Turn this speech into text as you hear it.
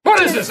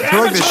I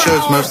feel like this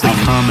show's mostly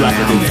common.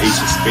 Blacker than the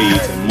ace of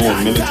spades and more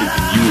militant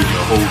than you and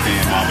your whole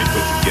damn army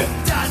put together.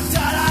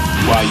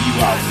 While you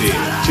out there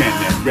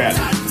chanting at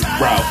rallies,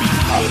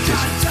 browbeating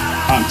politicians,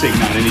 I'm taking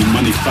out any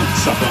money front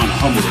sucker on a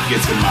humble that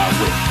gets in my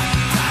way.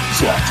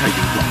 So I'll tell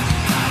you what.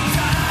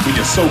 When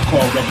your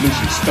so-called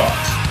revolution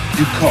starts,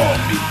 you call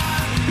me,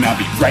 and I'll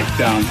be right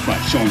down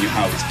front showing you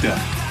how it's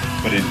done.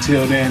 But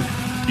until then,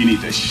 you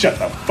need to shut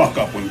the fuck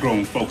up when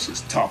grown folks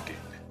is talking.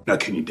 Now,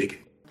 can you dig it?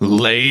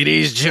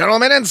 Ladies,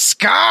 gentlemen, and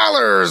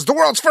scholars, the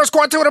world's first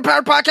Quantimino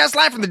powered podcast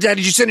live from the Dead.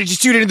 Did you synergy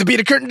student in the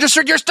Beta Curtain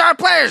District? Your star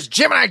players,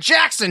 Gemini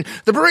Jackson,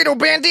 the Burrito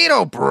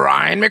Bandito,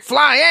 Brian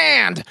McFly,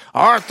 and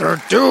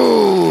Arthur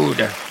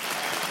Dude.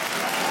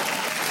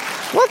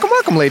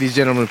 Welcome, ladies,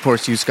 gentlemen, of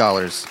course, you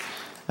scholars.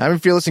 I'm your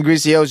fearless and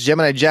greasy host,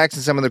 Gemini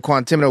Jackson, some of the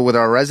Quantimino with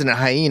our resident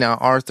hyena,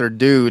 Arthur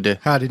Dude.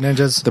 Howdy,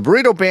 ninjas. The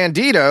Burrito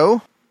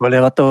Bandito.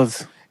 Hola,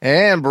 vatos.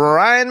 And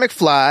Brian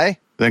McFly.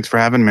 Thanks for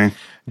having me.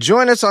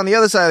 Join us on the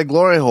other side of the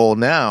glory hole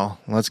now.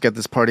 Let's get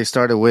this party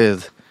started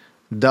with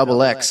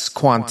Double X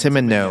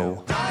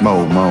Quantimino.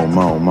 Mo.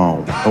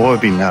 What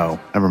would be no?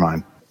 Never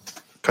mind.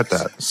 Cut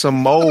that. Some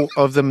mo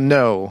of them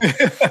know.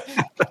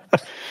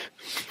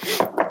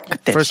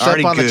 First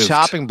up on the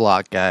chopping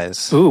block,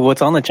 guys. Ooh,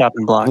 what's on the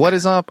chopping block? What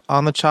is up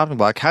on the chopping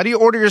block? How do you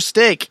order your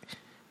steak?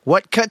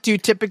 What cut do you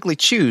typically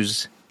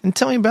choose? And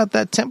tell me about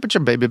that temperature,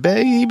 baby.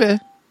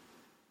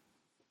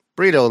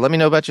 Burrito, let me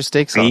know about your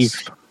steak sauce.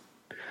 Beef.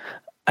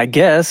 I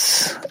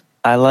guess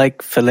I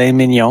like filet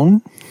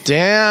mignon.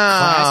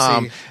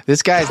 Damn. Classy.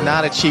 This guy's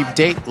not a cheap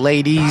date,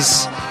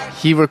 ladies.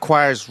 He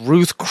requires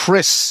Ruth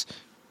Chris.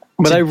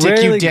 But I dick you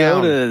rarely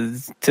down. go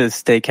to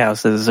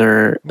steakhouses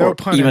or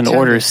pun even intended.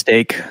 order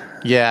steak.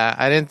 Yeah,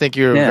 I didn't think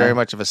you were very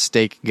much of a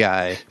steak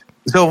guy.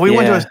 So if we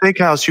went to a Yeah.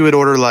 steakhouse, you would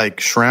order like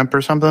shrimp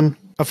or something?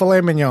 A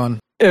filet mignon.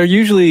 Or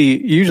usually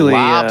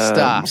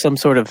Lobster. some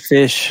sort of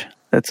fish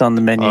that's on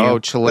the menu. Oh,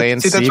 Chilean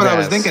See, that's sea what I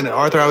was bass. thinking,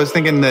 Arthur. I was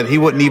thinking that he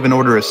wouldn't even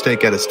order a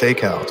steak at a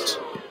steakhouse.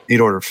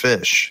 He'd order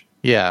fish.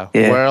 Yeah.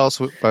 Yeah. Where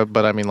else?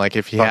 But I mean, like,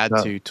 if he had Fucked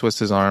up. to twist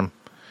his arm.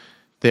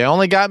 They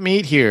only got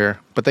meat here,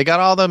 but they got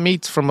all the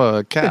meats from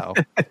a cow.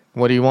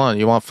 What do you want?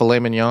 You want filet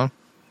mignon?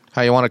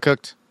 How you want it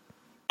cooked?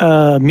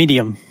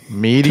 Medium.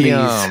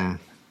 Medium.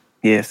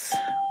 Yes.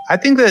 I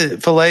think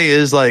that filet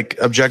is like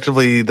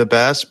objectively the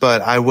best,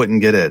 but I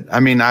wouldn't get it. I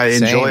mean, I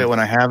enjoy Same. it when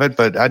I have it,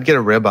 but I'd get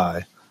a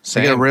ribeye.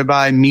 Same. I get a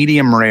ribeye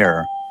medium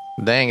rare.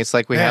 Dang, it's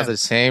like we Man. have the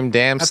same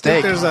damn I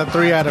steak. think there's a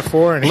 3 out of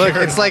 4 in Look,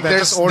 here. it's like that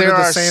there's just ordered there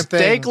the are same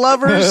steak thing.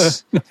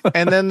 lovers,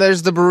 and then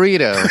there's the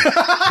burrito.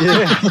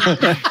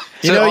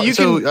 You know, you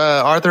can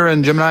Arthur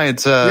and Gemini,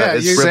 it's you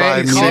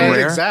ribeye call medium it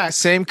rare. exact.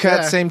 same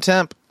cut, Yeah. same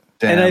temp.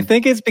 Damn. And I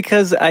think it's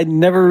because I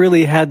never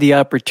really had the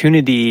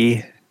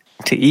opportunity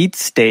to eat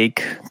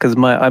steak because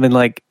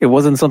it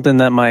wasn't something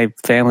that my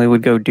family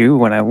would go do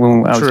when I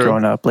was True.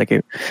 growing up. Like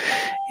it,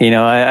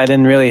 I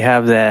didn't really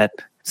have that.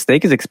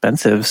 Steak is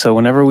expensive, so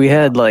whenever we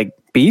had like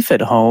beef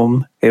at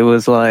home, it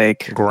was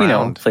like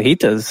Ground.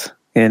 fajitas.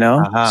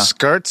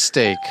 Skirt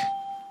steak.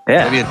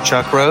 Yeah. Maybe a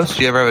chuck roast.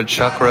 Do you ever have a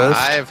chuck roast?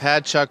 I've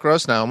had chuck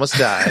roast and I almost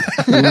died.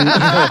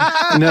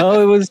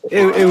 No, it was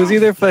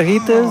either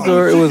fajitas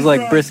or it was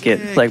like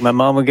brisket. Like my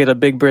mom would get a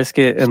big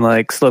brisket and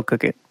like slow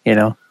cook it.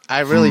 I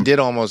really did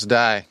almost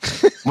die.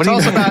 What Tell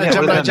us about it, what Gemini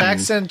does that mean?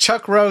 Jackson.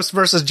 Chuck Roast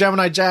versus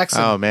Gemini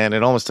Jackson. Oh man,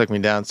 it almost took me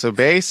down. So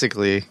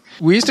basically,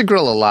 we used to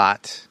grill a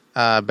lot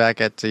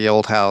back at the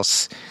old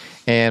house,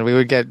 and we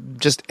would get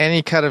just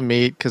any cut of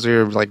meat because we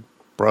were like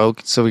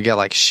broke. So we got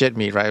like shit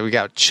meat, right? We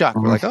got chuck.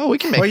 We're like, oh, we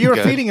can make. Well, you were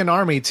good. feeding an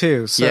army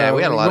too, so Yeah,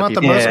 we had a lot you of want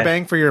the people. most Yeah.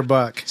 bang for your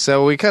buck.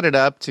 So we cut it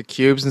up to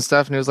cubes and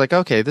stuff, and it was like,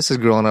 okay, this is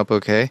grilling up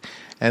okay.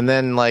 And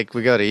then like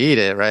we go to eat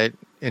it, right?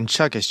 And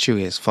chuck is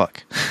chewy as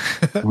fuck,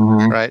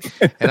 right?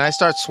 And I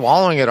start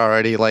swallowing it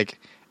already, like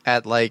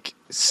at like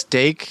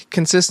steak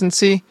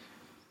consistency,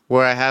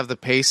 where I have the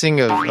pacing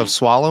of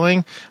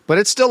swallowing, but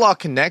it's still all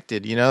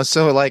connected,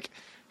 So like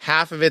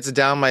half of it's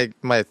down my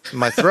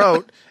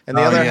throat, and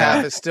the other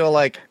half is still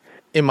like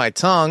in my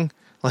tongue,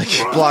 like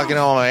blocking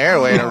all my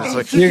airway. And I'm just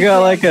like, You got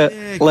like a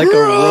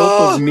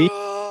rope of meat.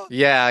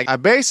 yeah, I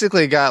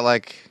basically got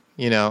like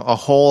a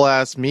whole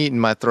ass meat in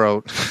my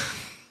throat.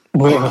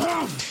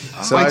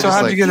 So I Wait, so just,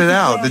 how'd like, you get it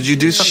out? Did you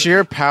do something?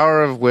 sheer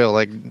power of will,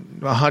 like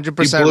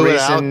 100% You blew it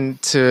reason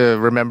to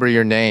remember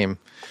your name.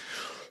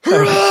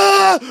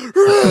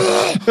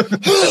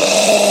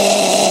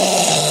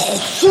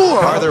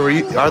 Arthur,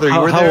 you were How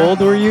there? old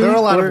were you? There were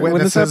a lot of when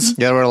this witnesses.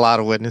 Yeah, there were a lot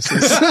of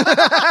witnesses. happened?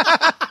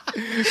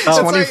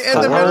 like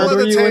in the How middle old of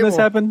were the you when this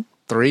table. happened?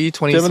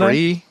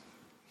 23.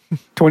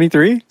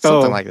 23?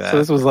 Something like that. So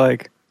this was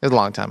like It was a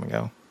long time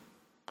ago.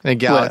 In a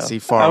galaxy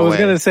far I away. was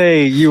gonna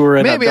say you were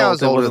an Maybe adult. I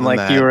was it older wasn't than like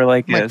that. you were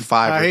like like a,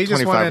 5 or He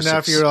just 25 wanted or to know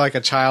if 6. you were like a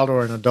child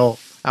or an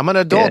adult. I'm an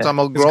adult. Yeah. I'm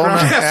a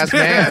grown-ass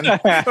man. Or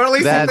at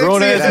least That he thinks he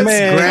grown-ass is.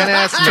 man.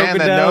 Grand-ass man Choking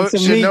that down some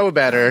should meat. know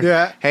better.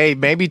 Yeah. Hey,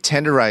 maybe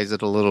tenderize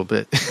it a little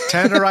bit.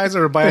 Tenderizer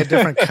or buy a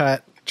different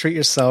cut. Treat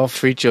yourself.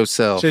 Treat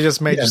yourself. Should have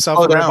just made yourself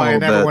slow down a ribeye and little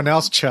bit. everyone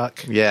else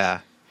chuck. Yeah.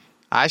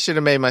 I should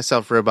have made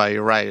myself ribeye.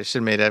 You're right. I should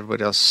have made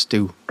everybody else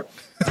stew.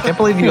 I can't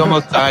believe you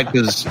almost died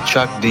because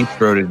Chuck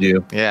deep-throated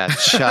you. Yeah,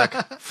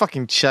 Chuck.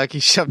 Fucking Chuck. He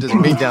shoved his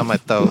meat down my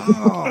throat.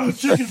 Oh,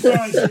 chicken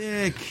fried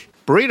steak.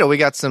 Burrito, we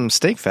got some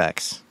steak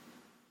facts.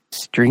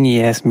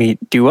 Stringy ass meat.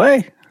 Do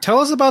I? Tell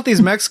us about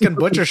these Mexican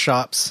butcher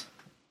shops.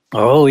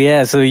 Oh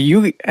yeah. So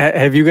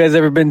have you guys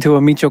ever been to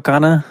a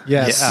Michoacana?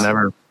 Yes. Yeah.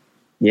 Never.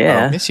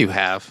 Yeah. Yes, you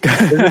have.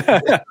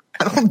 I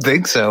don't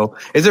think so.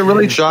 Is it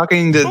really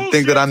shocking to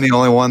think that I'm the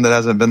only one that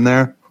hasn't been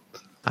there?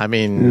 I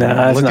mean,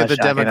 No, it's look not at the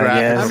shocking, I demographic.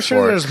 guess. I'm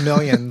sure there's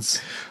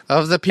millions.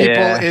 Of the people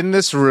Yeah. in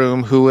this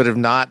room who would have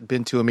not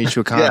been to a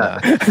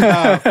Michoacana.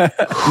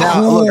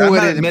 Now, look, I'm would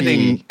not it admitting,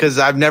 be? because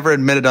I've never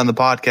admitted on the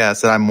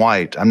podcast that I'm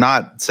white. I'm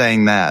not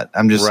saying that.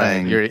 I'm just Right,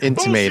 saying. you're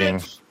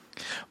intimating.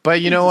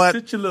 But you know what?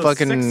 Sit your little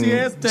Fucking sexy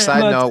ass down.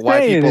 side I'm note, not white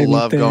saying people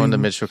love anything. going to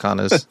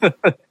Michoacanas.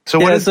 So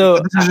what Yeah, is so-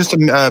 this? Is just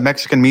a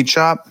Mexican meat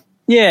shop?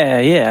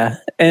 Yeah.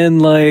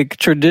 And like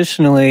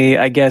traditionally,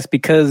 I guess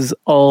because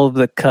all of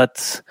the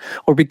cuts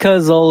or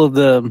because all of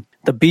the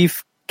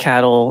beef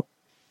cattle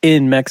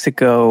in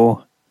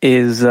Mexico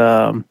is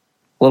a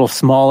little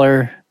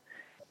smaller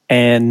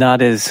and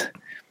not as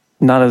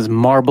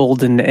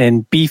marbled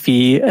and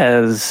beefy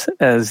as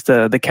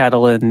the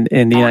cattle in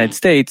the United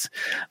States.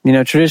 You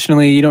know,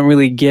 traditionally you don't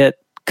really get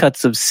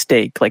cuts of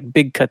steak, like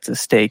big cuts of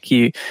steak.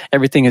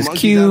 Everything is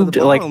Monkey's out of the cubed.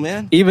 bottle, Like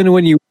man. even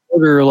when you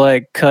order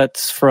like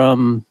cuts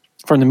from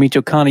the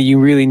Michoacana, you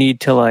really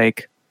need to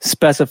like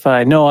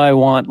specify, no, I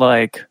want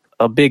like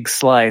a big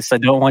slice. I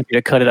don't want you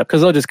to cut it up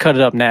because they'll just cut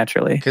it up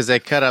naturally. Because they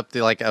cut up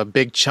like a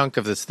big chunk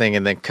of this thing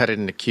and then cut it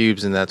into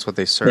cubes, and that's what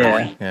they serve.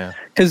 Yeah.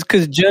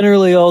 Because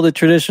generally all the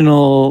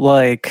traditional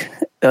like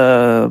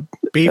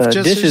Beef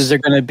dishes are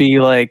going to be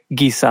like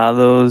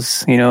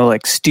guisados, you know,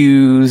 like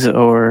stews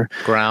or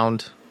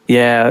Ground.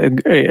 yeah,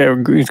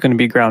 it's going to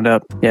be ground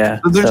up. Yeah,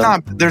 So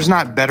there's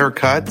not better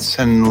cuts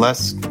and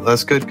less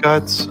good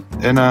cuts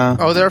in a.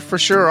 Oh, there for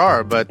sure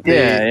are, but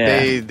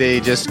Yeah.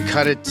 they just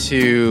cut it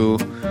to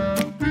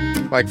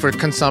like for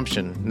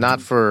consumption,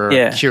 not for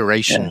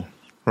curation.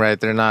 Right?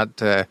 They're not.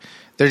 They're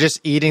just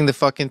eating the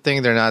fucking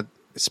thing. They're not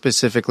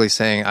specifically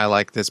saying I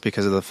like this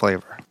because of the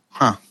flavor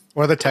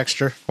or the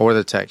texture. or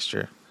the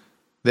texture.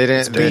 They didn't.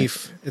 It's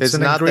beef. It's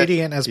an not that-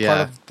 ingredient as part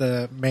yeah. of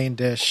the main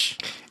dish.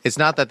 It's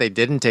not that they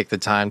didn't take the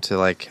time to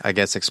like I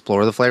guess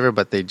explore the flavor,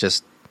 but they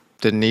just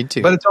didn't need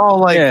to. But it's all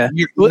like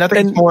Well,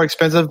 nothing's and- more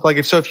expensive. Like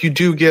if you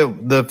do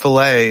get the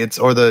fillet, it's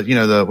or the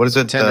what is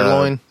it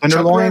Tenderloin?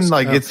 tenderloin. Chuck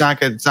Like roast?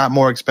 it's not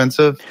more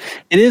expensive.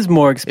 it is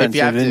more if expensive.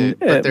 you have to, and,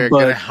 but they're but-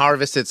 going to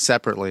harvest it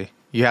separately.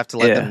 You have to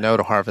let Yeah. them know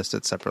to harvest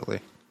it separately.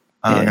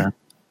 Okay.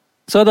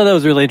 So I thought that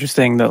was really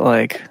interesting that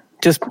like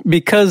just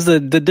because the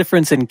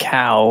difference in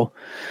cow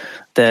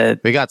that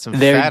We got some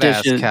their fat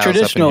ass dishes cows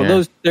traditional up in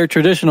here. their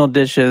traditional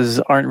dishes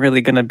aren't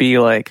really going to be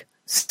like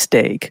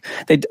steak.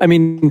 I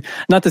mean,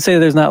 not to say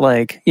there's not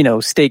like, you know,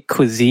 steak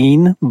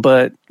cuisine,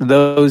 but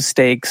those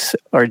steaks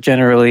are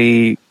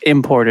generally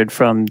imported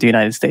from the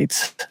United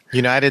States.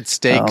 United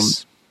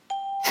Steaks.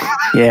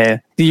 Yeah,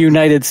 the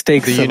United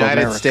States The of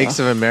United America. States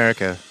of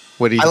America.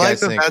 What do you I like guys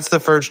that. think? That's the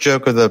first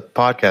joke of the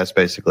podcast,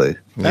 basically.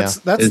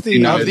 That's It's the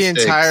United Of the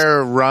States.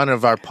 entire run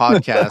of our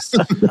podcast,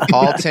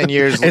 all 10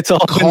 years It's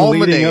all been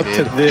leading up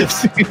to culminated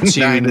this.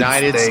 to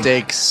United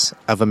Steaks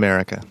of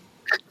America.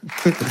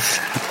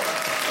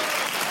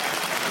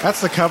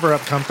 that's the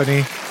cover-up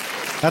company.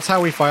 That's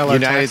how we file our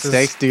United taxes.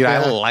 States, dude, I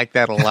Yeah. like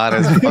that a lot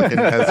as fucking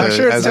I'm as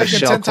sure a, it's as a taken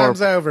shell 10 times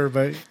corp, over,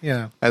 but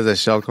yeah. as a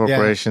shell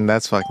corporation.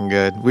 That's fucking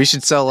good. We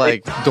should sell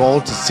like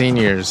gold to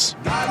seniors.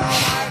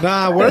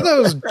 Nah, what are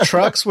those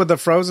trucks with the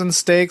frozen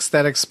steaks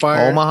that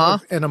expire Omaha?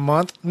 in a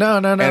month? No.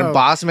 And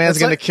Boss Man's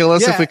It's gonna kill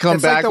us if we come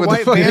it's back like the with white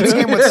the fucking- van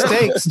skin with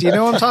steaks. Do you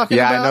know what I'm talking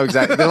Yeah, about? I know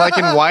exactly. They're like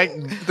in white.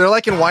 They're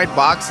like in white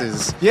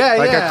boxes. Yeah,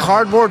 like yeah. a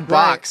cardboard Right,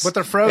 box, but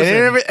they're frozen.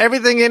 And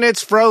everything in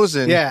it's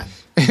frozen. Yeah.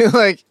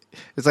 like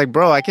it's like,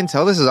 bro, I can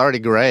tell this is already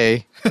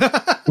gray.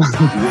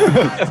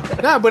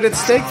 No, but it's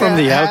steak From that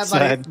the had,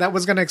 outside. like, that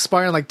was going to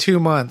expire in like 2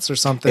 months or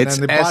something, It's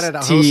and they bought it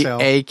at wholesale.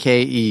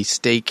 STAKE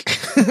steak.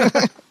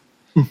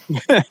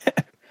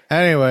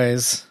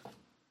 Anyways,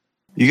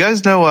 You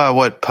guys know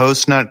what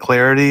post nut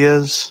clarity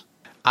is?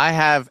 I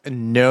have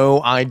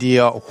no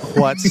idea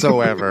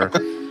whatsoever.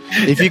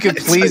 If you could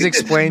please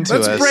explain to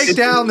let's us. break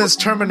down this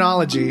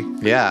terminology.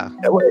 Yeah.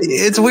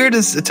 It's weird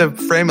to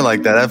frame it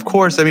like that. Of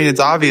course, I mean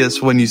it's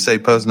obvious when you say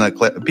post nut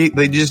clarity.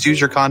 They just use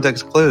your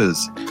context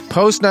clues.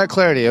 Post nut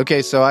clarity.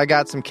 Okay, so I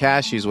got some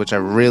cashews, which I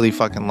really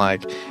fucking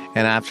like.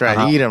 And after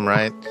I eat them,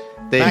 right,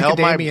 they help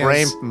my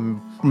brain.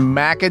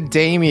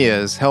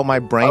 Macadamias help my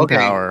brain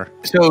power.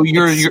 So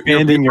your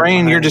Expanding your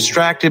brain, you're mind.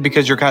 distracted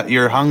because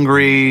you're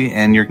hungry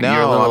and you're No,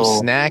 a little.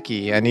 I'm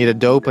snacky. I need a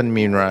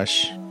dopamine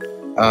rush.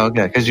 Oh,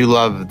 okay, because you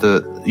love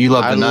the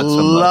I nuts so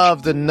much.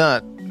 love the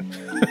nut.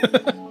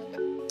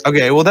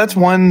 Okay, well that's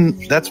one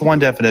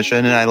definition,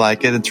 and I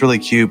like it. It's really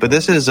cute. But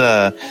this is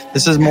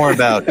more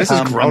about This is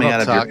cum coming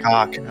grown-up out of your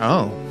cock.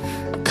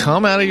 Oh,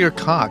 come out of your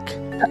cock.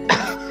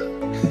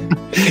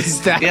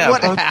 Is that Yeah,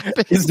 what post-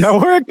 happened? Is that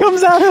where it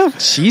comes out of?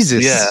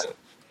 Jesus. Yeah.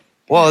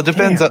 Well, it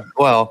depends. Damn.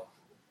 Well,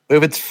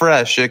 If it's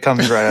fresh, it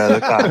comes right out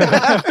of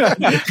the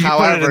cock.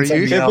 However,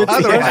 you If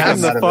it's fresh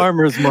from the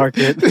farmer's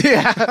market.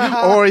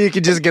 yeah, or you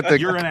could just get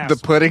the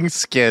pudding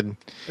skin.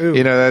 Ooh.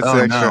 You know, that's Oh,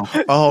 extra.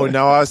 no. Oh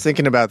no, I was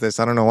thinking about this.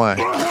 I don't know why.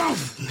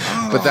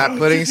 But that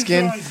pudding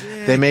skin,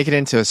 they make it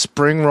into a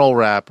spring roll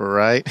wrapper,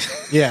 right?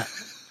 Yeah.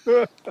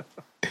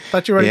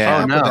 Thought you were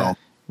Yeah. yeah. Oh, no.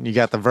 You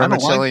got the don't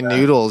like vermicelli that.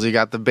 noodles, you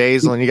got the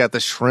basil, and you got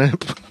the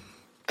shrimp.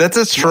 That's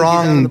a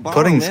strong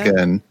pudding man.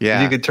 skin.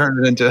 Yeah. You could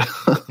turn it into.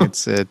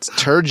 It's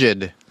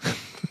turgid.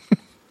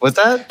 What's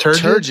that?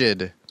 Turgid?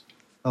 Turgid.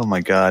 Oh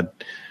my god.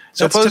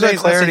 So That's post-nut today's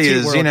clarity SAT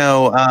is, world. you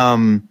know,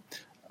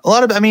 a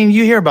lot of, I mean,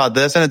 you hear about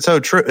this and it's so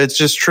true. It's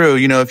just true.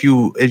 You know, if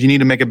you need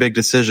to make a big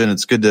decision,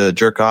 it's good to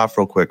jerk off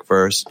real quick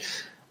first.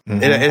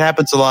 Mm-hmm. It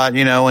happens a lot,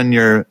 you know, when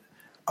you're,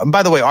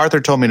 by the way,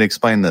 Arthur told me to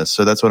explain this,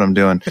 so that's what I'm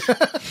doing.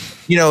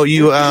 You know,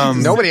 you,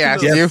 Nobody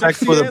asked you you. have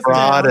sex with a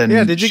broad and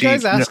Yeah, did you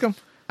guys she- ask him?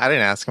 I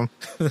didn't ask him.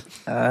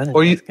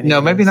 Or you,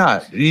 no, maybe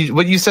not.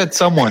 What you said,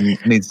 someone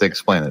needs to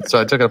explain it,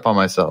 so I took it upon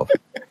myself.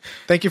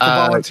 Thank you for You know,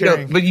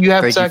 volunteering. but you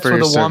have Thank you sex for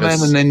with your a woman,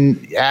 service. and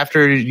then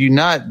after you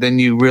nut, then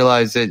you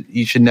realize that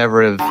you should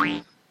never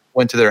have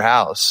went to their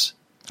house,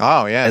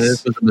 Oh and yes.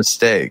 this was a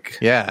mistake,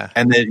 Yeah.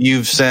 and that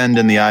you've sinned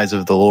in the eyes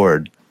of the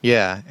Lord.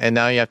 Yeah. And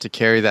now you have to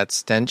carry that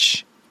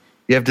stench.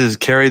 You have to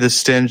carry the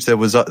stench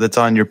that's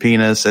on your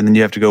penis, and then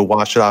you have to go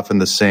wash it off in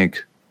the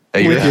sink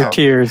at your With your house.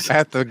 tears.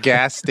 At the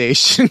gas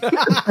station.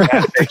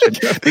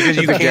 because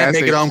you The gas can't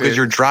make it home because station.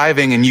 you're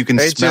driving and you can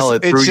smell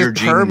it through your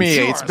jeans.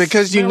 permeates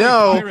because you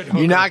know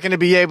you're not going to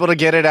be able to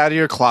get it out of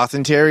your cloth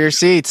interior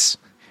seats.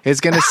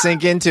 It's going to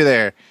sink into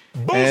there.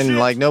 And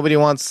like nobody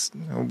wants.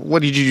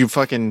 What did you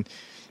fucking?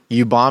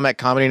 You bomb at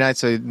comedy night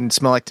so it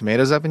smell like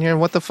tomatoes up in here?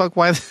 What the fuck?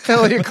 Why the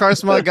hell your car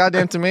smell like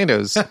goddamn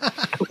tomatoes?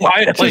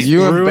 Why? Like,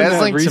 You Ruin that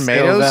embezzling resale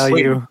tomatoes?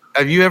 value.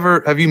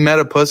 have you met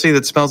a pussy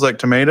that smells like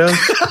tomatoes?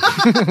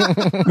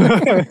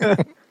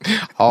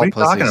 All What are you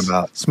talking pussies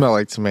about? smell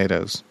like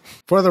tomatoes.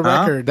 For the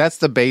record, That's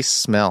the base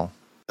smell.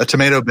 A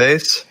tomato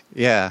base?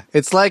 Yeah,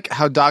 it's like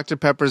how Dr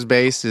Pepper's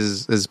base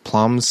is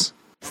plums.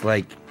 It's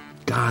like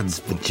God's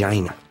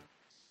vagina.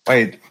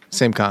 Wait,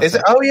 Same is concept.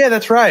 it? Oh yeah,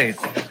 that's right.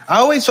 I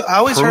always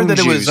heard that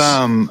it was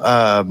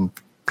juice.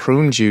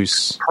 Prune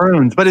juice.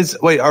 prunes, but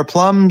are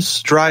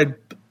plums dried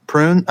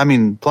prune? I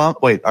mean plum.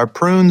 Wait, are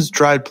prunes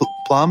dried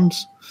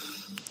plums?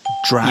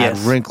 Dry, Yes.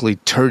 wrinkly,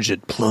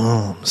 turgid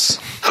plums.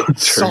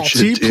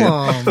 salty dude.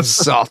 plums.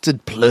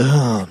 Salted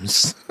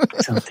plums.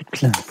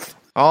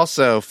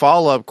 Also,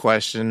 follow-up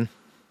question.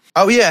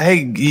 Oh yeah,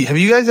 hey, have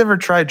you guys ever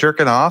tried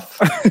jerking off?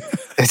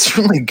 It's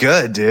really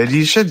good, dude.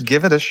 You should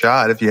give it a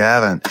shot if you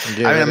haven't.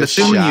 Give I mean, it I'm a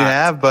assuming you shot.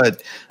 have,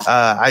 but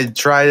I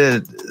tried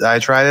it. I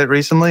tried it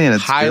recently, and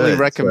it's Highly good,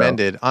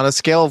 recommended. On a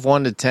scale of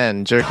 1 to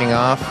 10, jerking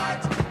off.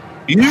 so.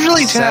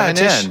 Usually 10 out of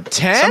 7-ish? 10.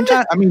 10?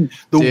 Sometimes, I mean,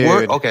 the Dude.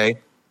 worst.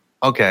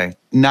 Okay,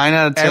 9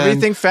 out of 10.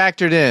 Everything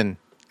factored in.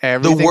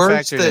 Everything The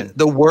worst. factored in.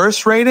 The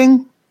worst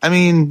rating. I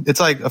mean, it's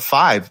like a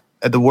 5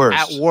 at the worst.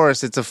 At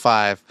worst, it's a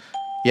 5.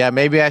 Yeah,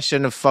 maybe I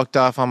shouldn't have fucked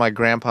off on my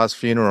grandpa's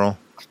funeral.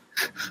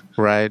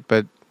 Right?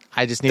 But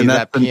I just needed And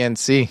that that's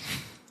PNC.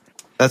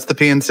 That's the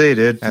PNC,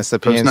 dude. That's the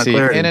Post-nut PNC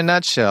clarity. in a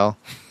nutshell.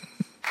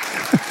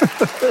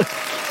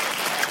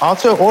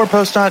 Also, or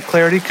post-nut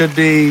clarity could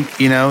be,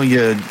 you know,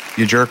 you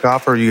jerk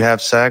off or you have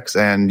sex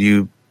and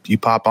you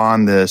pop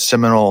on the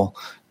seminal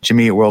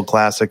Jimmy Eat World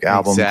Classic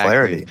album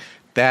Clarity.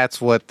 That's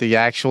what the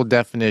actual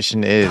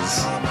definition is.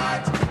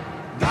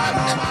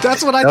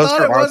 That's what I That was thought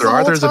for it was Arthur. the whole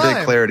Arthur's a big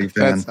time. Clarity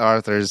fan. That's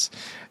Arthur's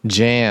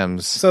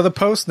jams. So the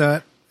post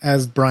nut,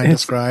 as Brian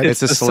described,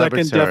 It's a the second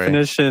celebratory.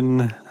 definition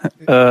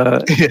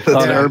that's on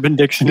right. Urban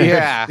Dictionary.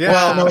 Yeah. Yeah.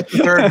 Well, no, it's the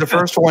third. The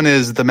first one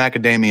is the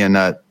macadamia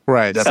nut.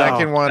 Right. That's-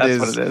 Second one that's is,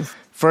 what it is.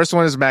 First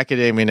one is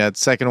Macadamia Nuts.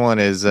 Second one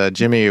is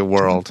Jimmy Eat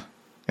World.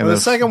 And the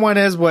second one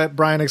is what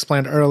Brian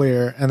explained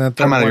earlier, and then the third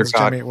Come out of one your is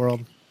cock. Jimmy Eat World.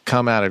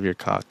 come out of your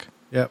cock.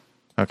 Yep.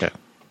 Okay.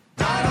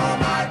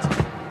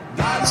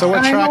 So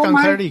what track on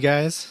Clarity,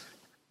 guys?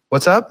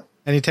 What's up?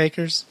 Any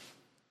takers?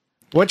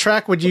 What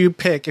track would you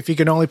pick if you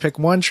could only pick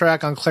one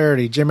track on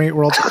Clarity, Jimmy Eat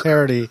World's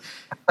Clarity?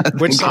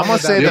 Which song I'm gonna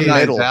would say that the be?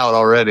 middle. Out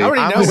already. I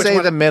already I'm know going to which say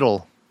one. the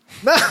middle.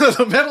 No,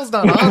 the middle's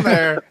not on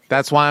there.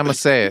 That's why I'm going to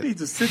say it. need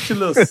to sit your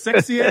little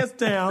sexy ass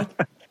down.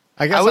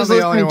 I guess I was I'm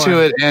the only listening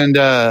to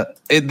one.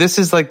 it, and this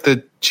is like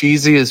the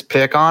cheesiest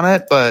pick on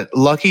it, but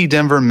Lucky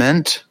Denver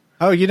Mint.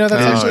 Oh, you know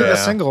that's Oh, actually the yeah.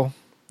 single.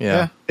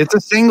 Yeah. It's a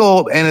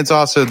single, and it's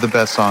also the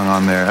best song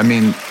on there. I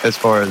mean, as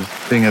far as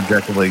being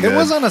objectively good. It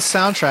was on a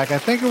soundtrack. I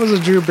think it was a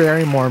Drew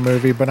Barrymore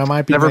movie, but I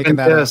might be Never making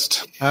Been that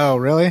Kissed. up. Oh,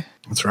 really?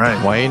 That's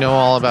right. Why you know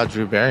all about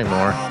Drew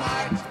Barrymore?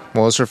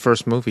 What was her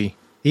first movie?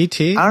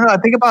 E.T.? I don't know. I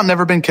think about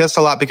Never Been Kissed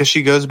a lot because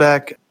she goes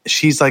back.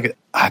 She's like,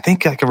 I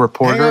think like a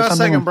reporter Hang on or a something.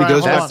 second, She Brian.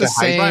 goes Hold back on. to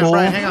high Brian, school.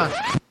 Brian, hang on.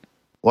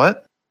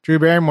 What? Drew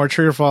Barrymore,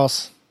 true or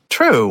false?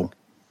 True.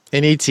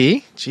 In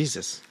E.T.?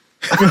 Jesus.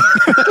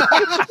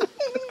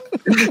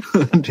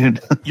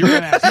 Dude. You're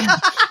an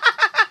ass.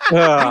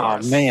 Oh,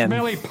 man.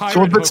 Smelly pirate So,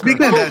 but hooker.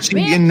 speaking of that,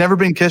 she in Never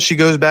Been Kissed, she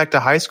goes back to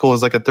high school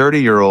as like a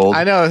 30-year-old.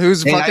 I know.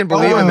 Who's And fucking I don't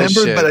believing this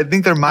remember, shit? but I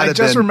think there might I have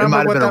just been. it might remember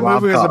have what been a that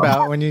movie was rom-com.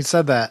 about when you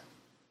said that.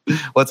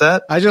 What's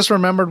that? I just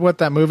remembered what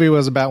that movie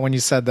was about when you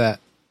said that.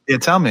 Yeah,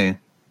 tell me.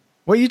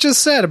 What you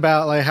just said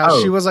about like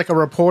how she was like a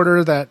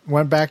reporter that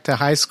went back to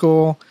high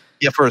school.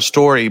 Yeah, for a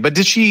story. But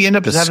did she end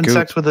up having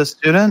sex with a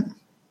student?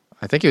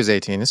 I think he was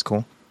 18. It's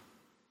cool.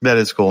 That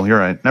is cool. You're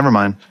right. Never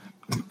mind.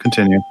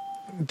 Continue.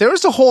 There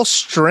was a whole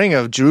string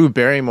of Drew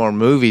Barrymore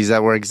movies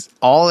that were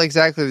all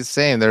exactly the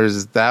same. There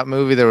was that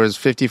movie. There was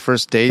 50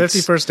 First Dates.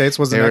 50 First Dates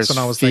was the next one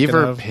I was thinking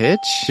of.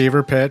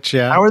 Fever Pitch,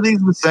 yeah. How are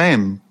these the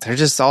same? They're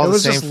just all the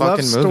same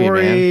fucking movie, man.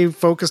 Story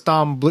focused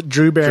on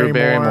Drew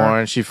Barrymore.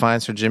 And she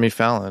finds her Jimmy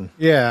Fallon.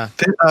 Yeah.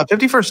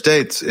 50 First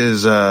Dates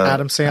is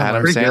Adam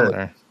Sandler.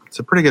 Good. It's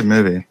a pretty good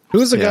movie.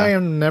 Who's the guy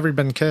in Never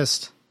Been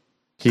Kissed?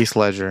 Heath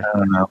Ledger. I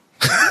don't know.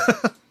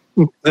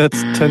 That's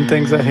 10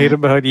 Things I Hate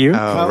About You.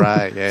 Oh,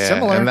 right. Yeah.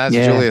 Similar. And that's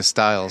Julia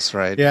Stiles,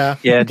 right? Yeah.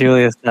 Yeah,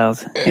 Julia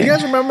Stiles. You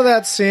guys remember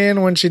that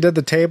scene when she did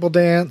the table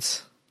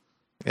dance?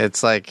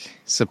 It's like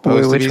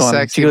supposed to be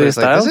sexy, but it's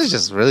like, this is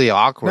just really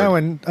awkward. No,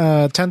 in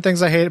 10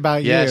 Things I Hate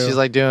About You. Yeah, she's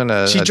like doing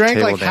She drank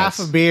like half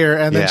a beer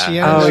and then she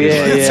ended up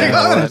dancing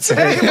on the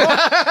table.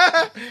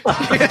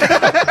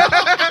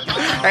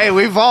 Hey,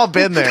 we've all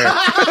been there.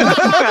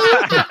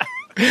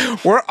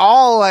 We're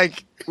all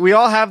like, we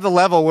all have the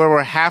level where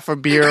we're half a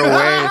beer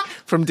away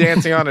from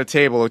dancing on a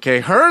table, okay?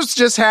 Hers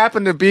just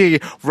happened to be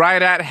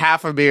right at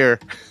half a beer.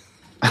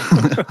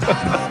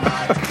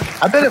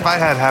 I bet if I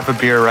had half a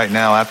beer right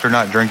now after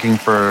not drinking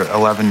for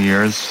 11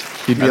 years,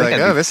 you'd be like,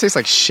 oh, this tastes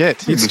like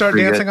shit. You'd start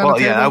dancing on the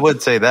table? Yeah, I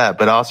would say that,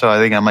 but also I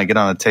think I might get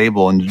on a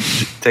table and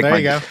take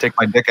my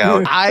dick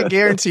out. I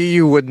guarantee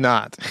you would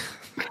not.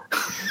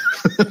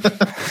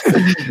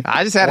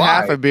 I just had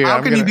half a beer.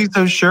 How can you be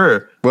so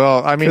sure?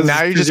 Well, I mean,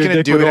 now you're just going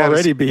to do it.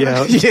 Already be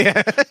out.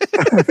 Yeah,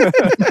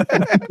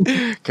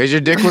 because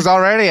your dick was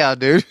already out,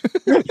 dude.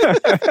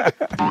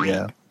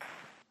 Yeah.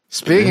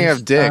 Speaking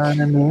of dick,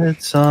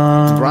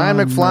 Brian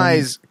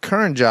McFly's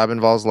current job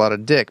involves a lot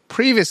of dick.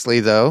 Previously,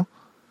 though,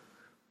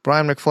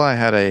 Brian McFly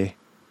had a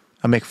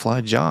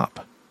McFly job.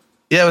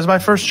 Yeah, it was my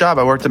first job.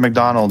 I worked at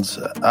McDonald's.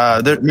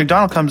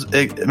 McDonald's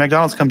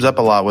comes up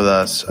a lot with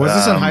us. Was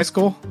this in high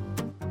school?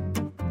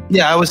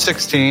 Yeah, I was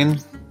 16,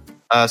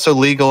 so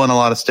legal in a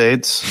lot of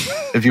states,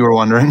 if you were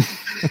wondering.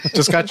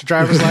 Just got your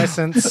driver's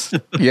license.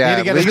 Yeah,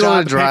 need to get a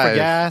job to pay for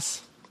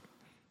gas.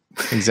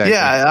 Exactly.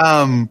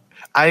 Yeah,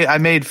 I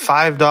made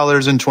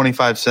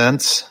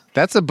 $5.25.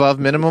 That's above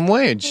minimum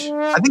wage.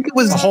 I think it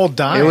was a whole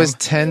dime. It was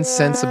 10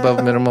 cents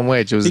above minimum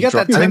wage. It was. You got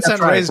that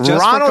 10-cent raise.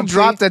 Ronald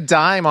dropped a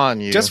dime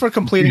on you just for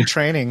completing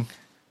training.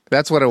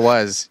 That's what it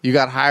was. You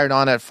got hired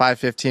on at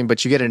 $5.15,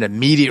 but you get an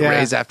immediate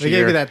raise after. They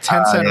gave you that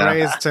 10-cent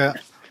raise to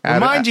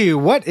remind you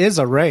what is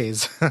a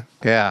raise.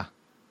 Yeah.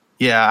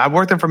 Yeah, I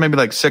worked there for maybe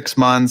like 6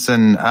 months,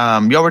 and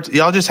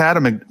y'all just had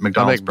a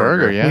McDonald's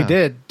burger. Yeah, we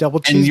did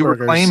double cheeseburgers. And you were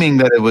claiming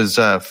that it was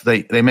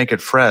they make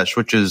it fresh,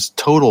 which is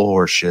total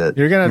horseshit.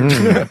 You're gonna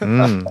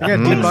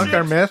debunk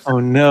our myth. Oh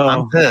no,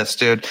 I'm pissed,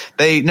 dude.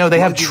 They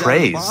have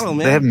trays.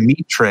 They have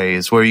meat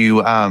trays where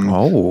you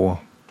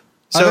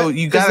So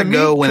you gotta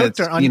go when it's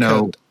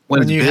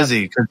when it's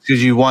busy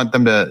because you want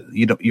them to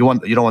you don't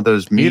want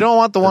those meat. You don't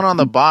want the one on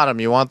the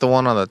bottom. You want the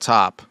one on the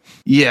top.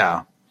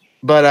 Yeah,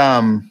 but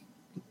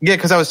yeah,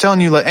 because I was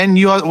telling you, and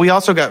we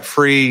also got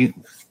free.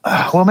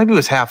 Well, maybe it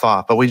was half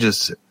off, but we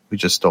just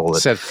stole it.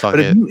 Said fuck but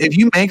it. If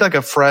you make like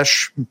a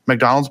fresh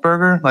McDonald's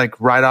burger,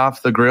 like right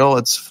off the grill,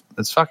 it's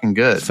fucking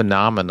good.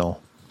 Phenomenal.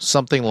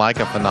 Something like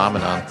a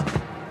phenomenon.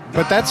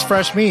 But that's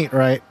fresh meat,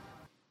 right?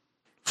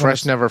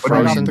 Fresh, never right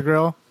frozen. off the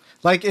grill,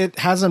 like it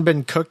hasn't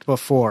been cooked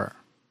before.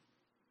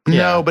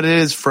 No, but it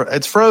is.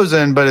 It's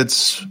frozen, but it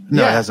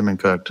hasn't been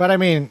cooked. But I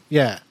mean,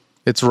 yeah,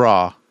 it's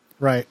raw.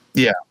 Right.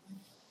 Yeah,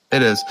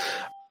 it is.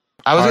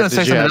 I was going to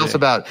say something else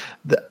about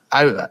the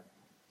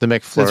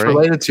McFlurry. It's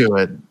related to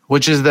it,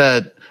 which is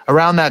that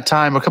around that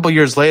time, a couple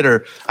years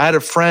later, I had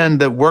a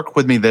friend that worked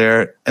with me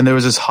there, and there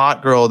was this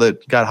hot girl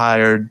that got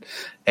hired,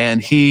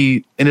 and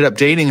he ended up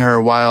dating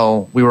her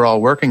while we were all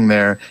working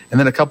there. And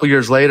then a couple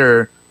years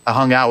later, I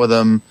hung out with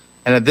him,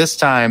 and at this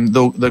time,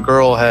 the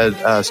girl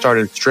had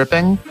started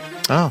stripping.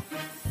 Oh,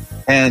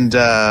 and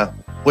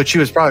which she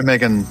was probably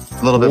making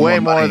a little bit way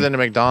more than a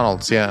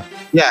McDonald's. Yeah,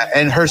 yeah,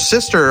 and her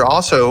sister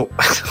also.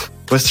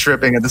 Was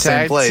stripping at the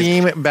same place.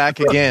 Team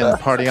back again.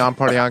 Party on,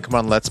 come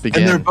on, let's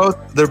begin. And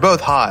they're both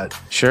hot.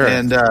 Sure.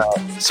 And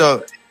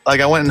so like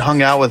I went and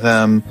hung out with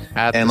him,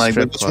 and like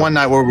this one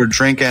night where we were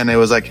drinking, it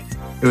was like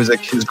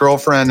his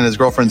girlfriend and his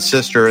girlfriend's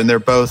sister, and they're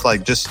both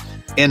like just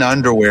in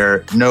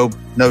underwear, no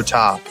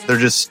top. They're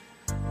just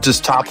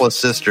topless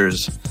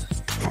sisters,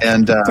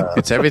 and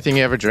it's everything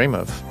you ever dream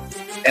of.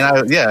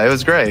 And it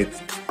was great.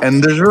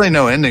 And there's really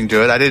no ending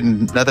to it.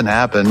 Nothing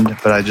happened,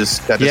 but I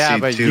just got to see two. Yeah,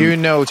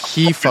 but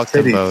he fucked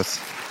them both.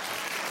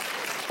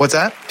 What's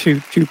that? Two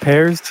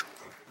pairs?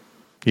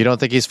 You don't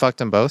think he's fucked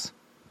them both?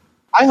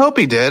 I hope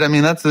he did. I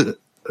mean, I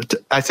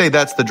say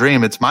that's the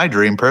dream. It's my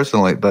dream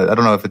personally, but I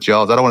don't know if it's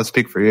y'all's. I don't want to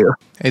speak for you.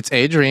 It's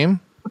a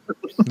dream.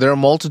 There are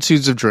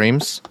multitudes of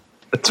dreams.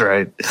 That's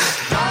right.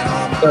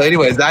 So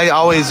anyways, I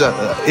always,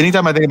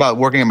 anytime I think about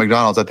working at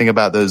McDonald's, I think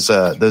about those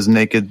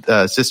naked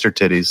sister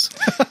titties.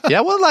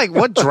 Yeah, well, like,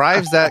 what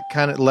drives that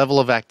kind of level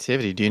of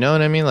activity? Do you know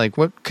what I mean? Like,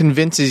 what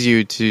convinces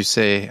you to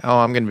say, "Oh,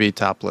 I'm going to be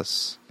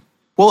topless"?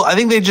 Well, I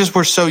think they just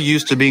were so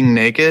used to being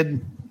naked,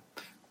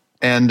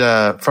 and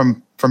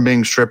from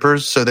being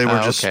strippers, so they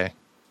were just. Okay.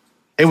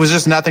 It was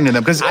just nothing to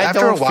them because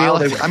after a while,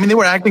 they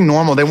were acting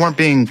normal. They weren't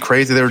being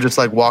crazy. They were just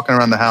like walking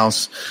around the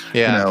house,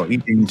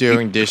 eating,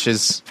 doing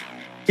dishes.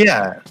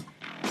 Yeah,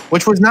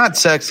 which was not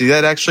sexy.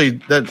 That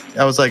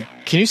I was like,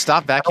 can you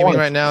stop vacuuming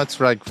right now? It's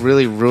like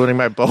really ruining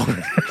my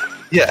boner.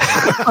 Yeah,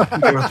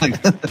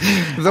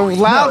 the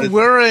loud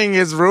whirring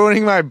is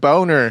ruining my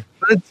boner.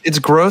 But it's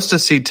gross to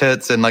see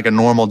tits in like a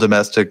normal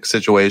domestic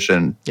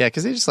situation. Yeah,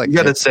 because they just like you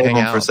got to save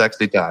them for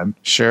sexy time.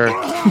 Sure.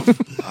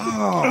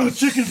 Oh,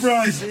 chicken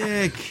fries,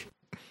 sick.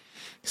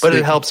 But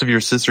it helps if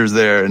your sister's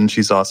there and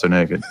she's also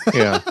naked.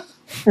 Yeah.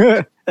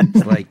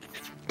 It's like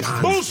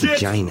God's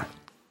vagina.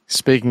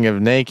 Speaking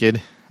of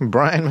naked,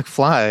 Brian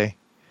McFly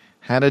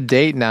had a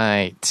date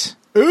night.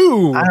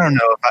 Ooh. I don't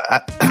know.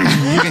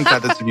 You can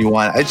cut this if you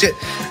want.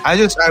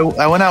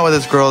 I went out with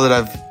this girl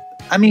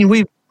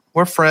that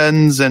we're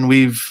friends and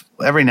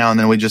every now and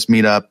then we just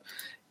meet up,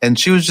 and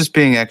she was just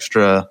being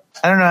extra.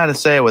 I don't know how to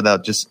say it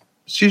without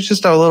she's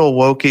just a little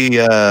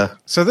wokey.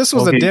 So this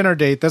was a dinner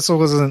date. This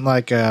wasn't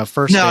like a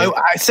first date. No,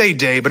 I say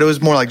date, but it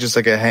was more like just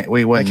like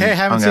we went. Like, hey,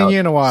 haven't seen you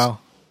in a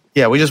while.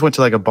 Yeah, we just went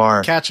to like a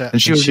bar. Catch it.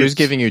 And she was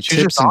giving you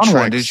tips and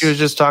tricks. Dude. She was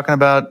just talking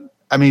about.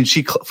 I mean,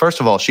 first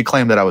of all, she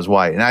claimed that I was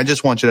white, and I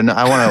just want you to know.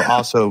 I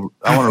want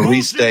to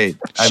restate.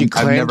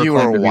 I've never you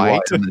were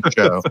white in the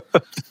show.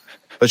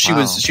 But she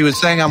was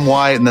saying I'm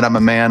white and that I'm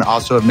a man.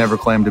 Also, have never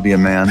claimed to be a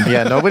man.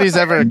 Yeah, nobody's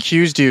ever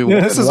accused you.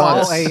 This is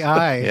once. all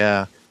AI.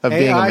 Yeah. Of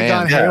being a man.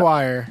 Gone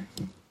haywire.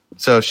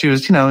 So she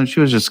was, she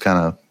was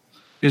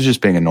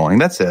just being annoying.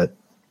 That's it.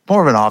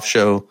 More of an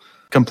off-show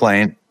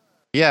complaint.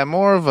 Yeah,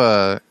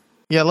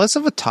 less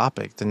of a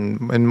topic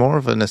and more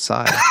of an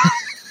aside.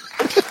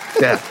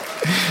 Yeah.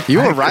 You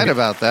were right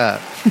about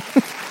that.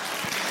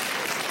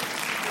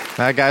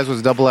 That, guys,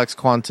 was Double X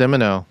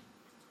Quantimino.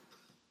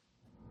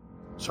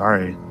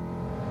 Sorry.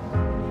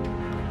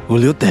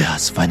 Julio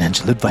Tejas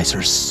Financial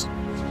Advisors.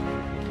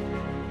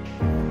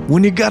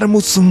 When you gotta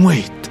lose some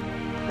weight,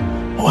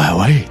 why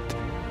wait?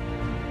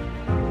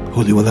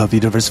 Julio will help you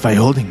diversify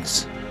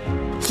holdings.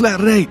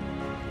 Flat rate,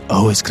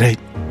 always great.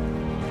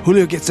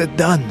 Julio gets it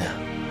done.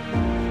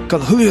 Call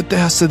Julio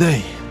Tejas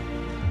today,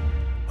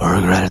 or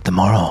regret it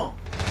tomorrow.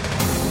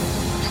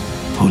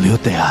 Julio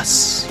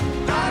Tejas.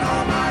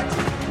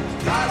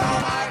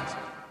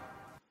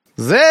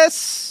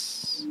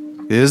 This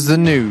is the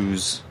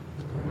news.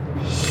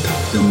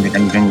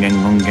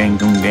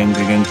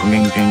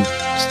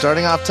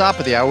 Starting off top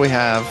of the hour, we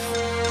have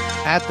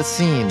At the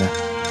Scene.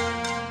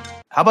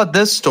 How about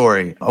this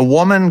story? A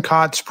woman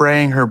caught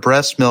spraying her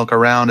breast milk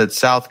around at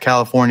South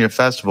California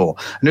Festival.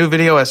 A new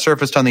video has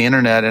surfaced on the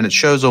internet, and it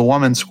shows a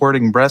woman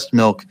squirting breast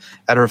milk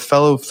at her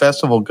fellow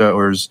festival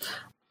goers.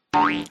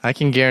 I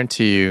can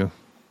guarantee you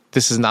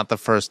this is not the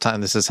first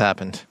time this has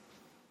happened.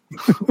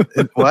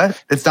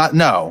 What? It's not.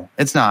 No,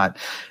 it's not.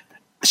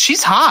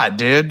 She's hot,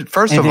 dude.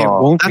 First of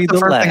all, that's the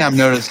first thing I'm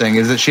noticing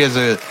is that she has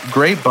a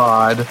great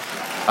bod.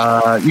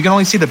 You can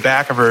only see the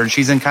back of her.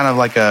 She's in kind of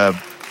like a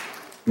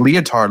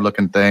leotard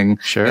looking thing.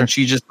 Sure. And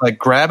she's just like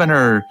grabbing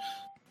her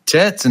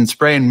tits and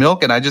spraying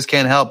milk, and I just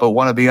can't help but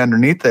want to be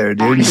underneath there,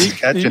 dude. And just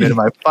catch it in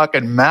my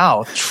fucking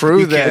mouth.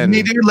 True, then.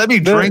 Me, dude? Let me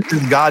drink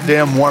this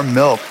goddamn warm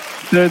milk.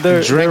 There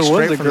was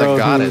a girl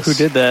who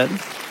did that.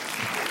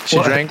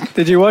 She drank.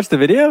 Did you watch the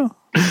video?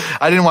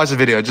 I didn't watch the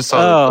video. I just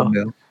saw the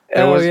thumbnail.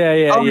 No,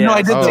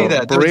 I did see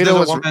that. There was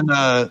a woman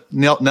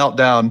knelt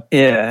down.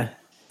 Yeah.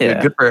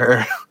 Good for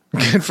her.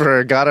 Good for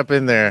her. Got up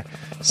in there.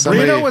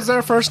 Burrito was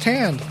there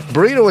firsthand.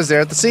 Burrito was there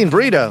at the scene.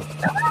 Burrito.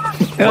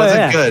 Was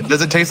it good?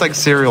 Does it taste like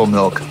cereal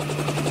milk?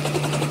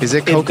 Is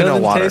it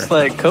coconut water? It doesn't taste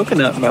like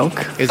coconut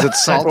milk. Is it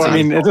salty? Well, I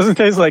mean, it doesn't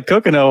taste like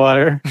coconut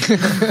water.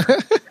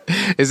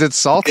 Is it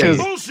salty?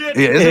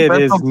 It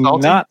is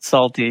not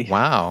salty.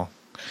 Wow.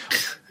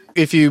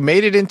 If you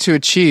made it into a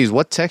cheese,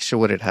 what texture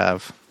would it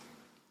have?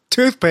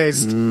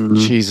 Toothpaste.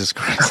 Jesus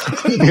Christ.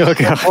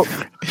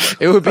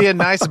 It would be a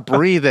nice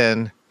brie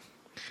then.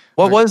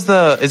 What was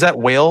is that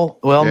whale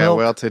milk?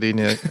 Whale titty.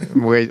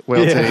 Whale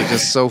titty,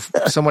 just so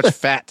much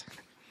fat.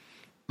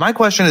 My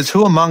question is,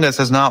 who among us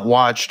has not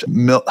watched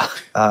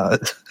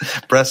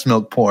breast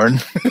milk porn?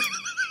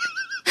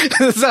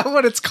 Is that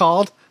what it's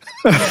called?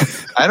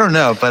 I don't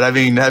know, but I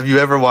mean, have you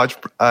ever watched?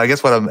 I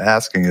guess what I'm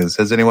asking is,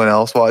 has anyone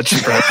else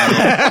watched breast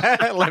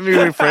milk? Let me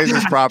rephrase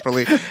this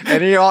properly.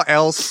 Any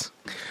else?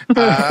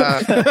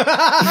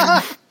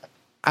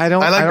 I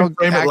don't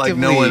frame it like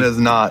no one is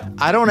not.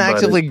 I don't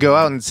actively go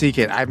out and seek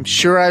it. I'm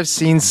sure I've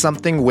seen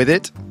something with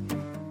it.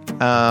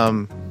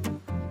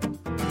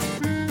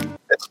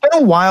 It's been a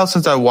a while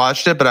since I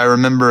watched it, but I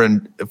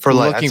remember for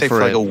like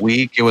a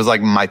week, it was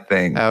like my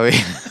thing. Oh,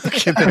 yeah.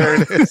 Okay,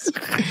 there it is.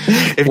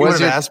 If you would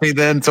have asked me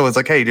then, so it's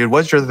like, hey, dude,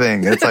 what's your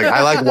thing? It's like,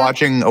 I like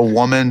watching a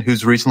woman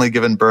who's recently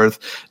given birth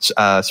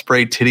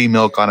spray titty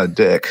milk on a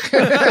dick.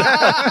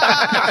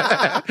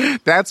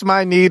 That's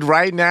my need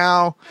right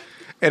now.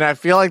 And I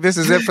feel like this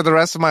is it for the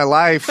rest of my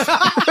life.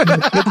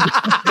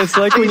 It's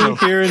like when you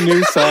hear a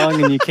new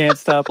song and you can't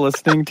stop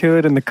listening to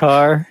it in the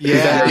car.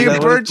 Yeah, you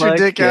burnt your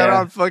dick out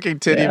on fucking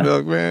titty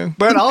milk, man.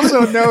 But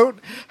also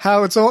note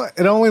how it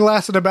only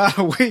lasted about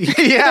a week.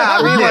 Yeah,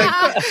 I mean,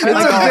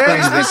 it's a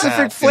very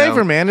specific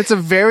flavor, man. It's a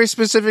very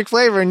specific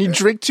flavor, and you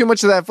drink too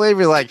much of that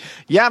flavor, you're like,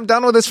 yeah, I'm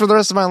done with this for the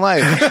rest of my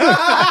life.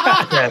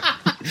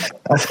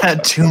 I've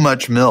had too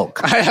much milk.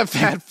 I have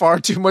had far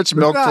too much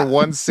milk for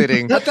one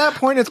sitting. At that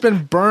point, it's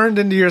been burned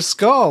into your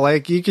skull.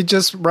 Like, you could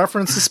just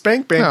reference the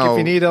spank bank if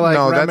you need to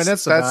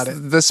reminisce about it.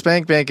 The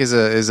spank bank is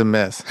a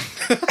myth.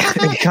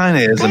 It kind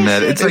of is a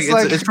myth.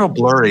 It's real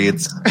blurry.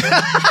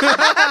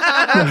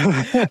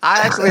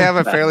 I actually have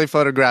a fairly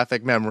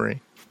photographic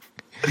memory.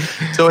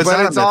 So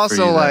it's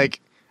also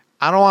like,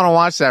 I don't want to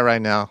watch that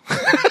right now.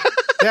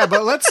 Yeah,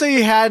 but let's say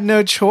you had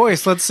no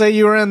choice. Let's say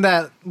you were in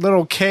that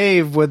little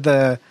cave with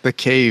the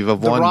cave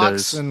of wonders.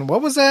 Rocks, and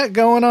what was that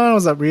going on?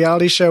 Was that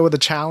reality show with a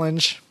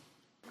challenge?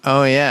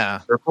 Oh yeah,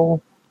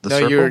 circle.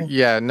 Circle?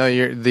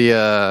 You're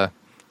the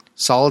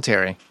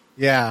solitary.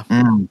 Yeah,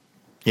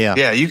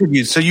 yeah. You could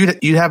use. So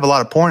you'd have a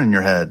lot of porn in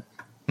your head.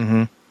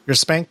 Mm-hmm. Your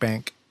spank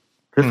bank.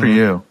 Good for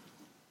you.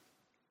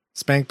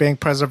 Spank bank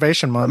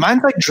preservation month.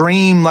 Mine's like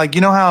dream. Like,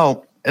 you know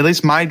how at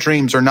least my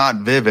dreams are not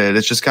vivid.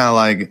 It's just kind of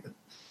like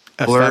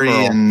blurry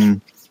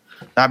and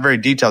not very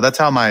detailed. That's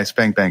how my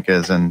spank bank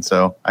is, and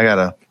so you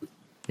gotta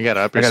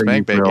up your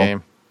spank bank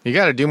game. You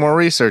gotta do more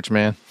research,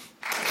 man.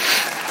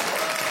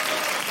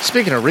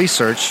 Speaking of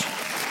research,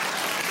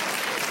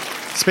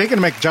 speaking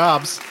of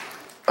McJobs,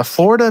 a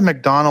Florida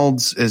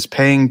McDonald's is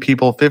paying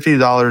people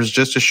 $50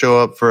 just to show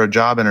up for a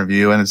job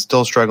interview, and it's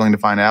still struggling to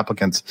find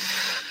applicants.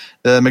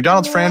 The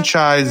McDonald's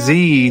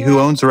franchisee who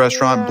owns the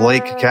restaurant,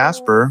 Blake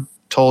Casper,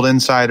 told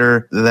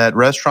Insider that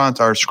restaurants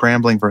are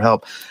scrambling for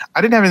help.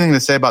 I didn't have anything to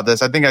say about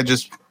this. I think I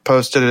just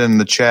posted it in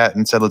the chat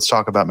and said, let's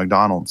talk about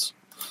McDonald's.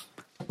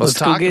 Let's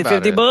go get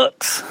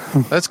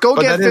 $50. Let's go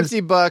get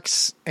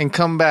 $50 and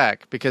come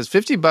back, because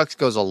 $50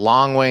 goes a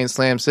long way in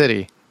Slam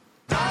City.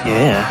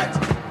 Yeah.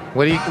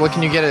 What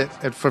can you get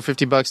it for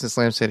 $50 in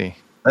Slam City?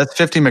 That's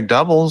 50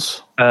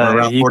 McDoubles.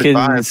 You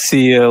 45. Can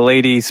see a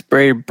lady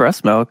spray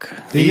breast milk.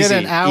 You get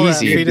an hour at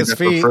Fetus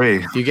Feet.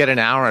 Free. You get an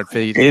hour at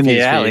Fetus in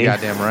the alley. You're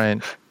goddamn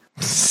right.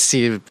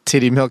 See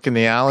titty milk in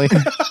the alley.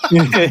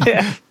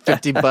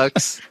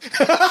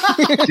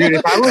 $50. Dude,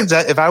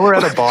 if I were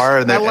at a bar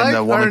and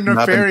the woman came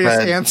up and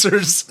said,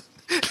 answers.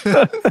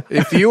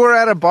 If you were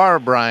at a bar,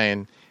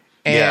 Brian,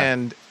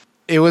 and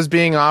it was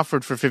being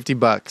offered for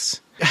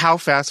 $50, how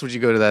fast would you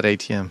go to that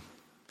ATM?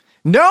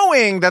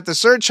 Knowing that the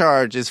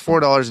surcharge is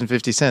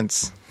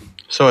 $4.50.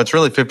 So it's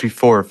really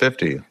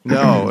 $54.50.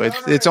 No,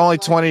 it's only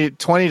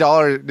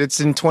 $20. It's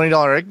in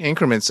 $20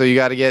 increments, so you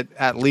got to get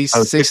at least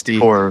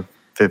 $60.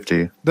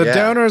 $54.50. The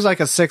donor is like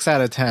a 6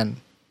 out of 10.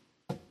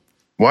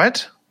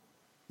 What?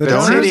 The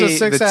donor is a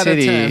 6 out of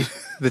 10.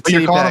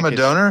 You're calling him a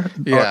donor?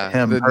 Yeah.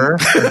 Her?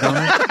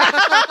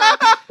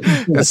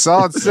 A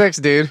solid 6,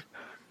 dude.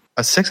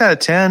 A 6 out of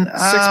 10?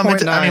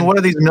 6.9. I mean, what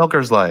are these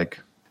milkers like?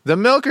 The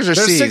milkers are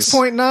C's. They're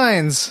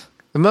 6.9s.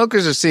 The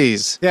milkers are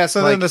C's. Yeah,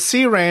 so they're in the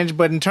C range,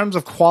 but in terms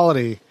of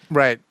quality.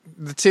 Right.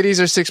 The titties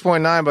are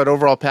 6.9, but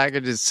overall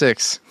package is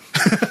 6.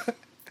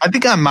 I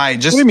think I might.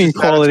 Just what do you mean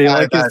quality?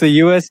 Like, is the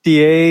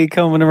USDA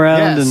coming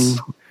around? Yes.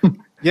 And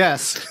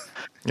yes.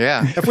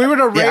 Yeah. If we were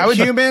to rate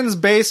humans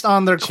based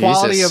on their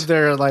quality of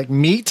their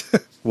meat.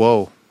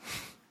 Whoa.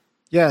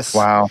 Yes.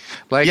 Wow.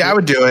 I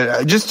would do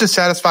it just to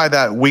satisfy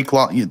that week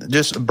long.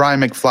 Just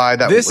Brian McFly.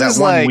 That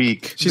 1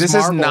 week. This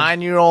is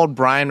 9-year-old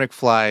Brian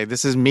McFly.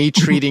 This is me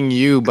treating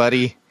you,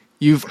 buddy.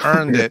 You've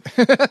earned it.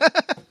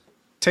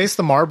 Taste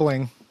the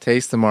marbling.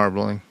 Taste the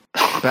marbling.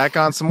 Back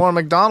on some more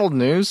McDonald's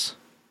news.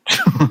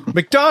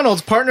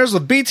 McDonald's partners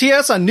with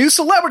BTS on new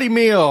celebrity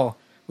meal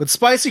with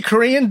spicy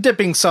Korean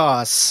dipping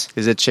sauce.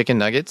 Is it chicken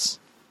nuggets?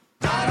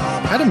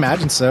 I'd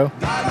imagine so.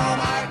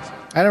 I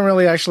didn't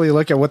really actually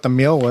look at what the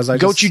meal was. I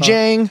just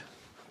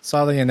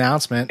saw the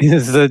announcement.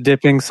 Is the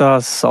dipping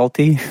sauce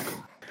salty?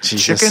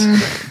 Chicken,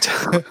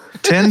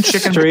 10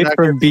 chicken straight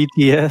from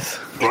BTS.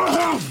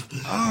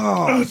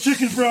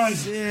 Chicken fries.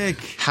 Sick.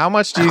 How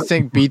much do you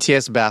think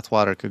BTS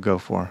bathwater could go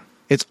for?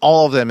 It's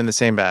all of them in the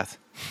same bath.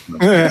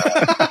 They've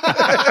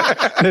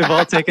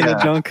all taken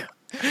a junk.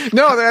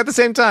 No, they're at the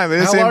same time. They're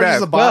in the same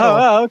bath.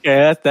 Oh,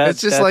 okay.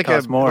 That's just like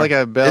a more. Like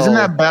a bell. Isn't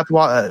that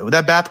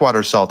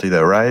bathwater salty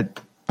though? Right?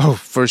 Oh,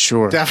 for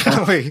sure.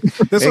 Definitely.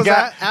 This was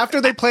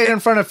after they played in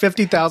front of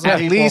 50,000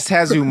 people. At least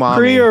has umami.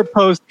 Pre or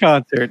post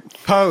concert?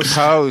 Post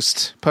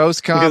concert.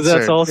 Because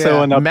that's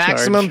also an upcharge.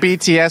 Maximum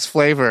BTS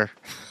flavor.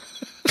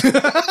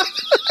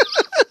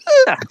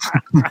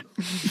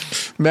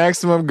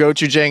 Maximum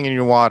gochujang in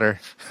your water.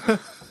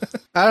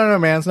 I don't know,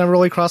 man. It's never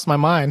really crossed my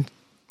mind.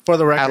 For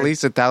the record. At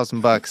least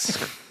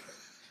 $1,000.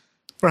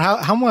 For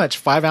how much?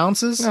 5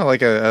 ounces? No,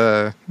 like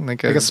a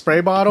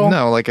spray bottle?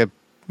 No, like a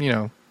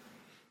fucking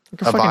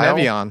vial?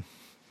 Evian.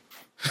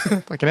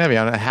 Like an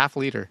Evian, a half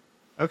liter.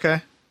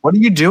 Okay. What do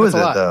you do with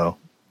it though?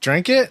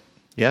 Drink it?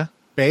 Yeah.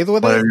 Bathe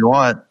with Whatever it? you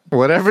want.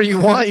 Whatever you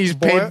want. You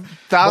paid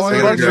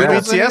 $1,000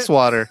 for BTS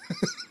water.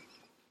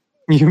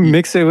 You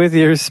mix it with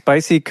your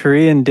spicy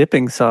Korean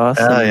dipping sauce.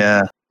 Oh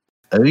yeah.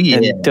 Oh yeah.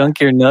 And dunk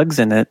your nugs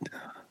in it.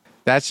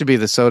 That should be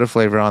the soda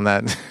flavor on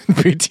that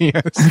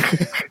BTS.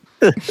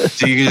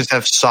 So you can just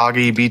have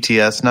soggy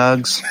BTS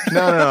nugs?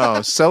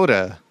 No,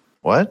 soda.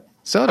 What?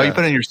 Soda. Oh, you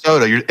put it in your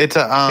soda. It's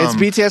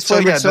BTS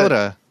flavored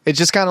soda. It's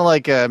just kind of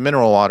like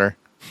mineral water.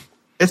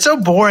 It's so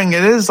boring.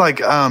 It is like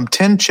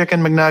 10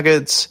 chicken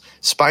McNuggets,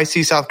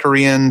 spicy South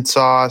Korean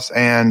sauce,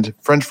 and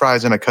French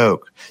fries and a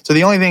Coke. So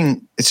the only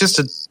thing, it's just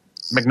a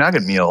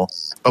McNugget meal,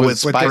 but with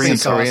spicy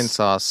Korean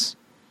sauce.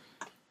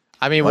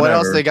 I mean, what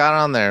else they got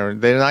on there?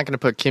 They're not going to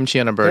put kimchi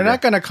on a burger. They're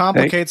not going to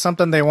complicate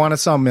something they want to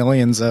sell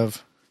millions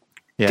of.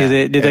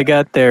 Yeah. Did they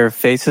got their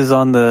faces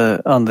on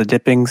the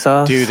dipping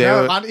sauce? Dude,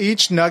 on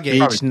each nugget.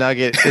 Each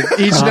nugget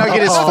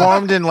is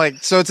formed in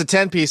so it's a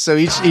 10-piece. So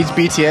each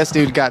BTS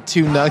dude got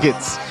 2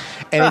 nuggets,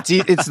 and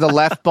it's the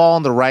left ball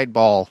and the right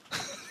ball.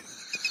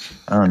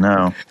 Oh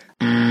no!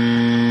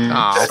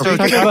 So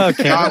talking about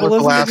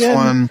cannibalism again?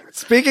 One.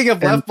 Speaking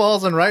of left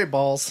balls and right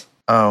balls.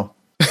 Oh,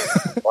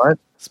 what?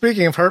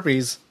 Speaking of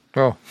herpes.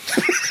 Oh,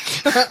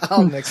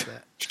 I'll nix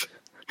that.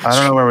 I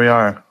don't know where we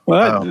are.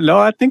 What? Oh. No,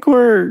 I think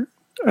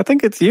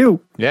it's you.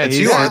 Yeah, it's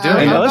you.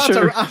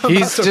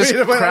 He's just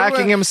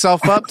cracking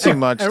himself up too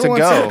much to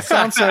go.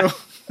 Sounds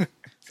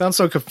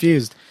so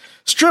confused.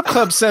 Strip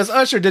Club says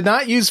Usher did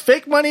not use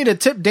fake money to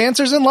tip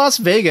dancers in Las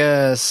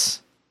Vegas.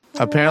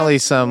 Apparently,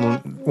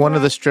 one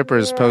of the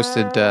strippers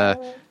posted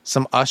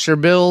some Usher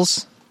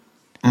bills,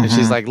 and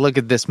she's like, "Look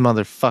at this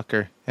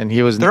motherfucker!" And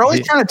they're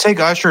always trying to take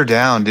Usher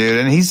down,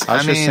 dude. And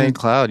Usher's St.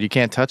 Cloud. You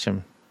can't touch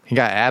him. He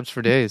got abs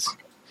for days.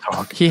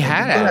 He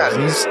had abs.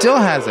 He still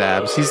has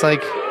abs. He's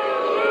like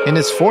in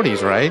his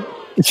 40s, right?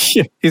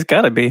 He's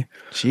got to be.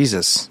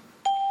 Jesus.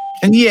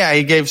 And yeah,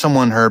 he gave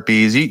someone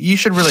herpes. You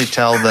should really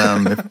tell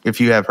them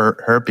if you have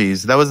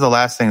herpes. That was the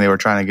last thing they were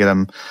trying to get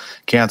him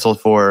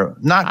canceled for.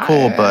 Not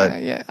cool,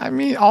 but yeah, I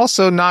mean,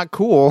 also not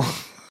cool.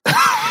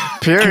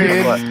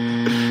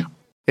 Period.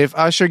 If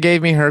Usher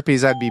gave me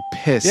herpes, I'd be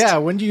pissed. Yeah,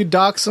 when do you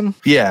dox him?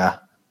 Yeah,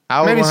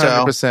 I would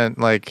 100%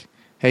 like,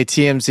 hey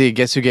TMZ,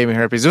 guess who gave me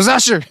herpes? It was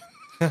Usher.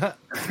 That'd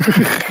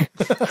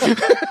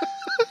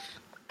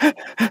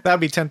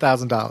be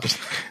 $10,000.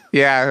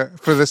 Yeah,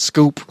 for the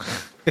scoop.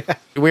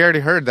 We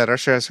already heard that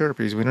Usher has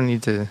herpes. We don't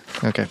need to.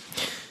 Okay.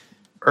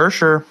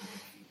 Usher.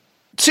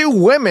 2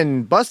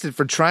 women busted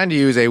for trying to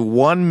use a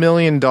 $1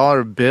 million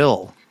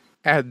bill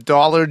at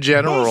Dollar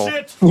General.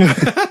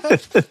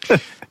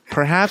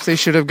 Perhaps they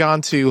should have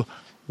gone to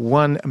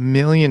 $1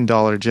 million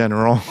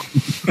General.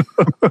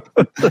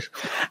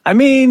 I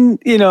mean,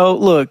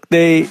 look,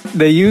 they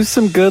use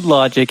some good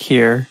logic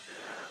here.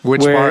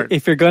 Which part?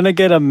 If you're going to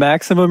get a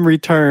maximum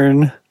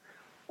return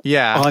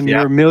on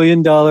your $1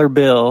 million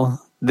bill,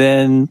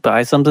 then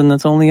buy something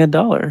that's only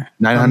 $1.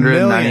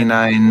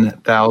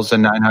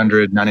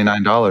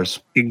 $999,999.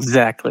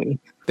 Exactly.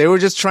 They were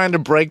just trying to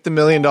break the $1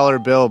 million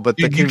bill, but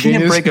you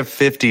can't break a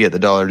 50 at the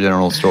Dollar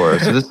General store.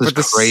 So this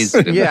is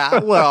crazy. Yeah,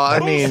 well, I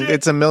mean,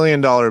 it's $1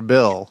 million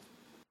bill.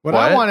 What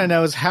I want to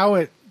know is how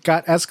it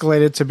got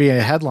escalated to be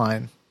a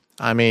headline.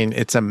 I mean,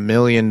 it's $1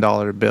 million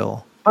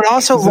bill. But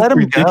also, let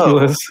him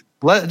go. Just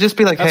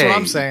be like, that's hey, what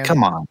I'm saying.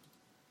 Come on,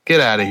 get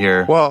out of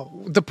here. Well,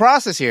 the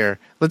process here.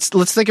 Let's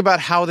think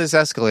about how this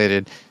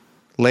escalated.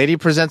 Lady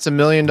presents $1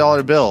 million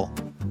bill.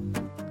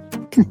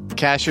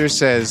 Cashier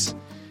says,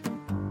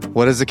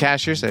 "What does the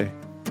cashier say?"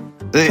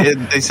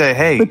 They say,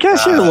 "Hey." The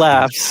cashier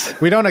laughs.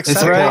 We don't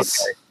accept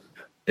this.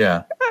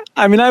 Yeah.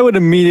 I mean, I would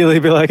immediately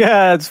be like,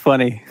 "It's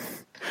funny."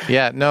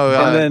 Yeah, no.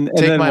 And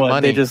then my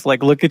money. They just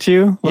look at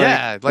you.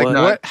 Yeah,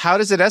 what? How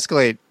does it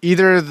escalate?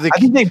 I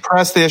think they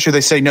press the issue.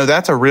 They say, "No,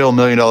 that's a real $1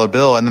 million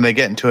bill," and then they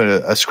get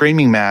into a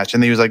screaming match.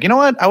 And he was like, "You know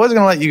what? I wasn't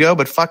going to let you go,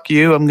 but fuck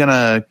you. I'm going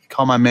to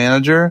call my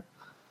manager,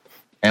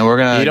 and we're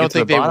going to." You don't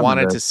think they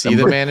wanted to see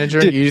the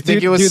manager? You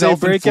think it was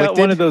self-inflicted? They break out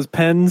one of those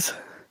pens?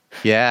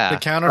 Yeah, the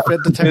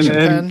counterfeit detection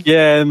pen.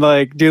 Yeah, and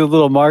do a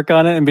little mark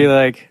on it and be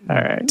like, "All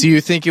right." Do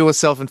you think it was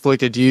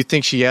self-inflicted? Do you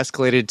think she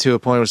escalated to a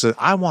point where she said,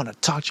 "I want to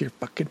talk to your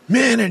fucking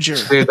manager"?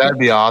 Dude, that'd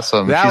be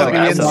awesome. That would be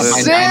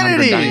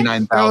insanity.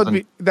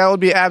 That would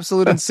be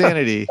absolute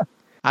insanity.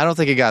 I don't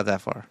think it got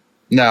that far.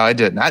 No, I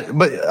didn't.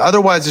 But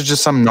otherwise, it's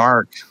just some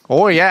narc.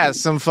 Or yeah,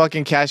 some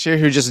fucking cashier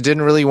who just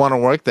didn't really want to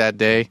work that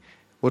day.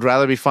 Would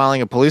rather be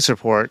filing a police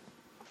report.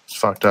 It's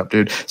fucked up,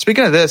 dude.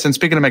 Speaking of this, and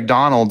speaking of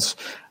McDonald's.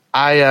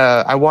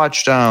 I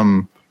watched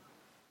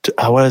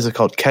what is it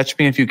called? Catch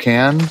Me If You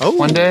Can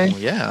one day.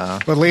 Yeah.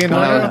 With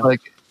Leonardo?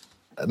 Like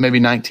maybe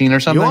 19 or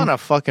something. You on a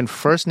fucking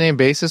first name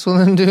basis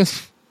with him, dude?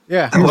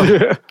 Yeah.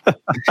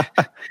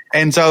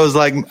 And so I was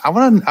like, I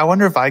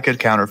wonder if I could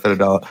counterfeit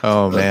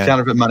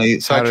counterfeit money.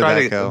 So I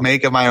tried to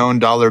make my own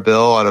dollar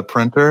bill out of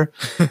printer,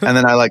 and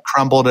then I like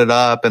crumpled it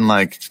up and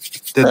like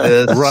did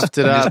this, roughed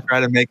it up, just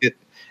try to make it.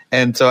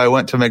 And so I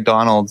went to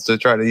McDonald's to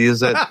try to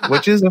use it,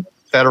 which is a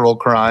federal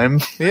crime.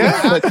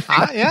 Yeah,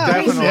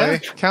 definitely. Yeah.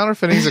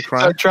 Counterfeiting is a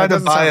crime. So I tried to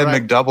buy a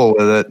McDouble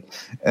with it,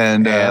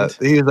 and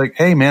he was like,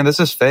 "Hey, man,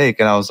 this is fake."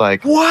 And I was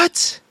like,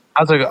 "What?"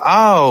 I was like,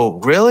 "Oh,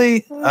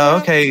 really? Oh,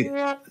 okay,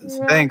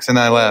 thanks." And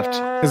I left.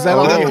 Is that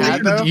all you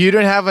had, though? You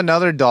didn't have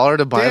another dollar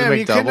to buy the McDouble?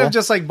 You couldn't have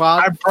just like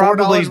bought. I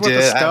probably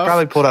did. I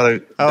probably pulled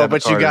out a.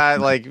 But you got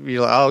like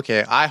you're like,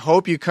 okay. I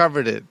hope you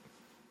covered it.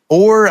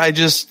 Or I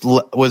just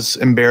was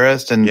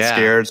embarrassed and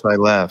scared, so I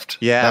left.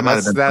 Yeah,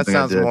 that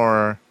sounds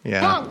more.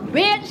 Yeah.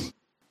 Bitch.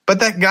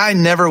 But that guy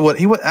never would.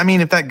 I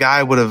mean, if that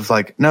guy would have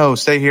like, no,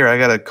 stay here. I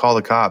got to call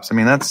the cops. I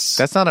mean, that's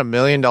not $1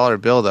 million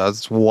bill though.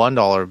 It's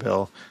 $1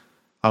 bill.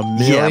 $1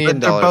 million. Yeah, but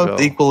they're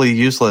both equally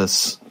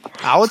useless.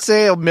 I would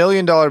say $1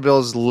 million bill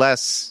is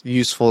less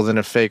useful than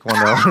a fake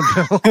 $1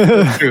 bill.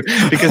 True.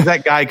 Because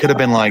that guy could have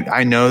been like,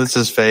 I know this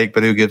is fake,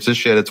 but who gives a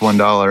shit? It's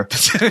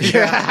 $1.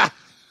 Yeah.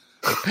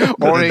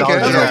 Or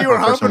that's what you were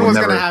hoping was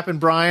going to happen,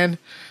 Brian.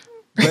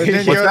 But it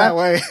didn't go that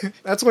way.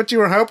 That's what you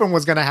were hoping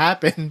was going to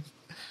happen.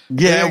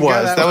 Yeah, it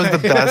was. That was the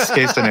best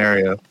case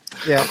scenario.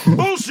 Yeah.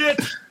 Bullshit.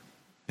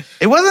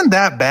 It wasn't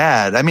that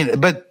bad. I mean,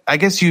 but I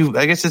guess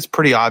it's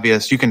pretty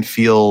obvious. You can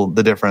feel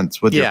the difference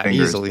with your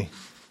fingers. Easily.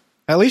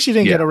 At least you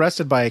didn't get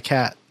arrested by a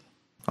cat.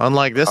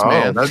 Unlike this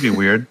man. That'd be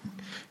weird.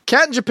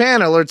 Cat in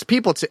Japan alerts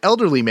people to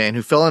elderly man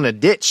who fell in a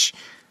ditch.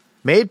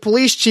 Made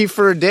police chief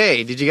for a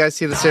day. Did you guys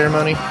see the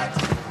ceremony?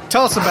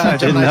 Tell us about it,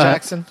 Gemini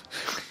Jackson.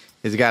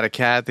 He's got a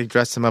cat. They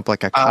dressed him up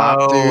like a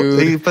cop, dude.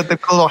 They put the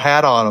little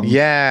hat on him.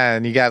 Yeah,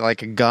 and you got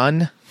like a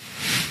gun.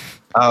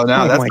 Oh,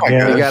 no, that's not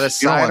good. You got a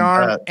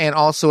sidearm and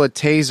also a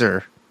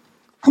taser.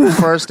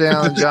 First day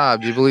on the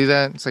job. Do you believe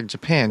that? It's like,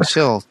 Japan,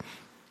 chill.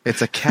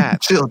 It's a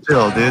cat. Chill,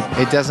 dude.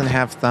 It doesn't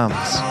have thumbs.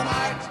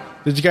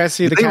 Did you guys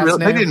see the cat's name?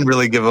 They didn't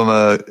really give him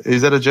a...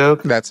 Is that a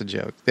joke? That's a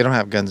joke. They don't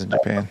have guns in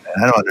Japan.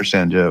 I don't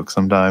understand jokes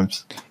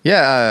sometimes.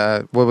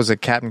 Yeah, what was it?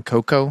 Cat and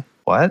Coco?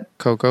 What?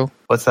 Coco.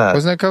 What's that?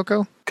 Wasn't it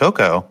Coco?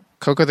 Coco.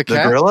 Coco the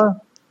cat? The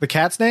gorilla? The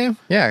cat's name?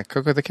 Yeah,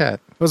 Coco the cat.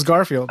 It was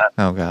Garfield.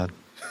 Oh, God.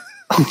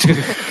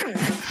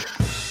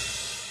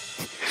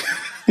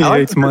 Yeah,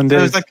 it's Monday.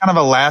 It was like kind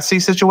of a Lassie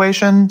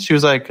situation. She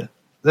was like,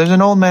 there's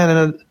an old man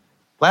and a...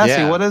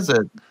 Lassie, what is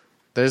it?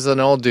 There's an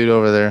old dude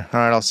over there. All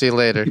right, I'll see you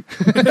later.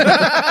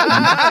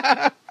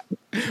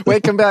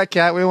 Wait, come back,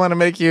 cat. We want to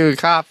make you a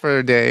cop for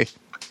a day.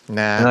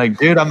 Nah. And like,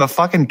 dude, I'm a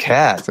fucking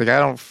cat. It's like, I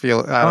don't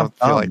feel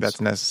like that's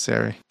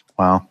necessary.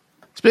 Wow.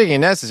 Speaking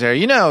of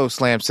necessary,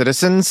 Slam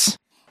Citizens.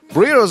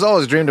 Burrito's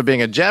always dreamed of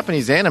being a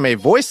Japanese anime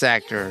voice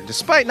actor,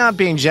 despite not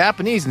being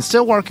Japanese and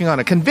still working on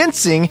a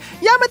convincing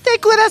Yamate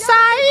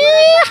Kudasai.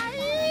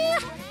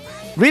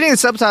 Reading the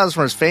subtitles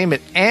from his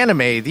favorite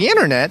anime, the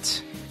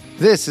internet,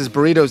 this is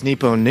Burrito's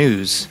Nippon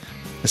News.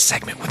 A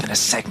segment within a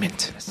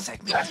segment. A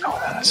segment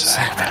within a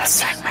segment.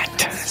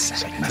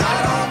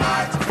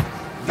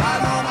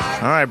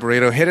 All right,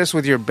 Burrito, hit us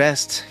with your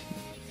best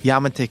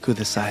Yamate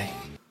Kudasai.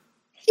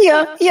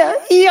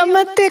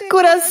 Yamate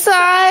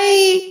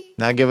Kudasai.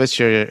 Now give us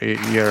your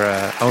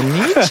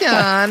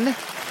Oni-chan.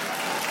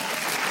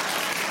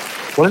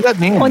 What does that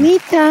mean?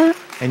 Onita.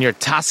 And your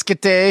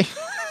Tasukete.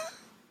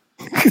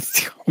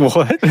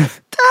 What?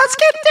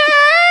 Tasukete!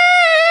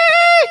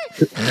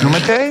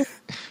 Kumite?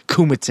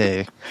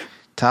 Kumite.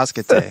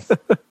 Tasukete.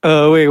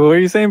 Wait, what were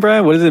you saying,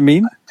 Brian? What does it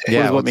mean?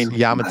 Yeah, what does it mean?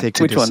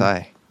 Yamate Which one?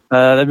 Kudasai.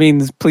 That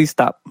means please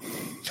stop.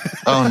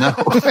 Oh, no.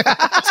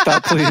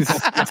 Stop, please.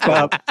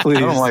 Stop, please.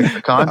 I don't like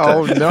the content.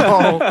 Oh,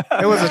 no.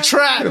 It was a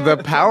trap. The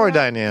power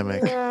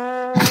dynamic.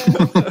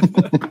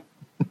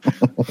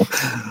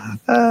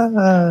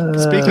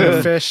 Speaking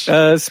of fish.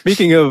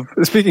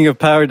 Speaking of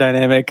power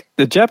dynamic,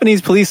 the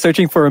Japanese police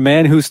searching for a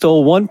man who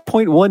stole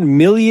 1.1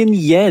 million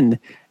yen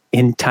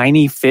in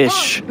tiny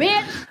fish.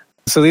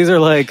 So these are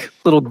like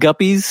little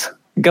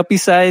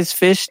guppy-sized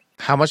fish.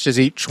 How much does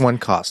each one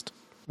cost?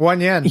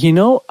 1 yen.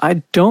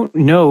 I don't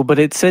know, but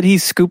it said he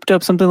scooped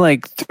up something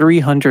like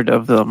 300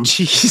 of them.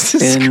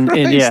 Jesus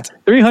Christ.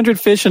 300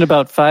 fish in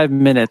about 5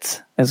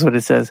 minutes. That's what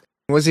it says.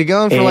 Was he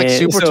going for like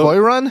Super Toy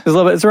Run?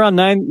 It's around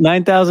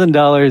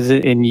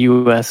 $9,000 in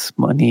U.S.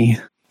 money.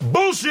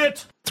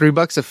 Bullshit!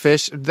 $3 a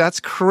fish? That's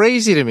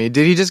crazy to me.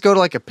 Did he just go to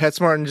like a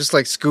PetSmart and just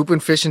like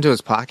scooping fish into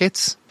his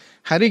pockets?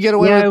 How did he get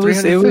away with 300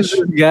 fish? It was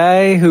a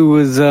guy who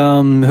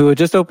had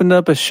just opened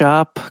up a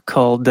shop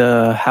called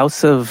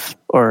House of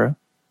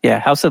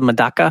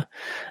Medaka.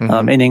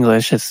 In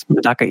English, it's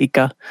Medaka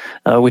Ika,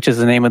 which is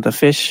the name of the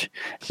fish.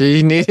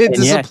 He needed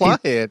to supply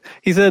it.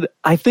 He said,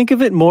 I think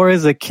of it more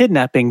as a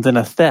kidnapping than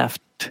a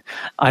theft.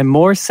 I'm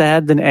more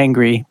sad than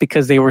angry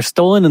because they were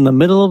stolen in the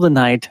middle of the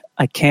night.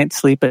 I can't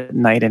sleep at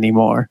night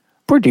anymore.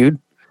 Poor dude.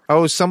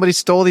 Oh, somebody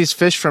stole these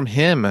fish from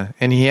him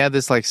and he had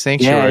this like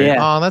sanctuary. Yeah.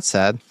 Oh, that's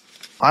sad.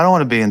 I don't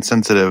want to be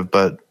insensitive,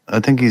 but I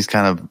think he's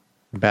kind of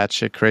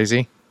batshit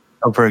crazy.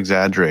 Over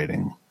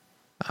exaggerating.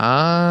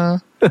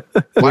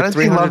 Why does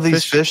he love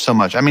these fish so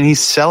much? I mean, he's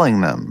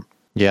selling them.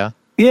 Yeah.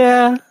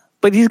 Yeah,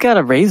 but he's got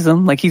to raise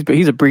them. Like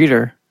he's a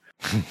breeder.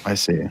 I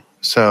see.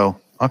 So,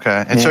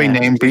 okay. And so he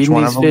names each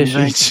one of them?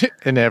 Each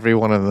and every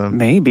one of them.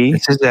 Maybe.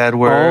 This is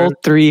Edward. All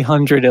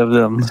 300 of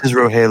them. This is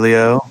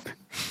Rogelio.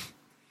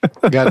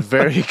 Got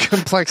very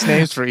complex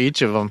names for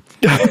each of them.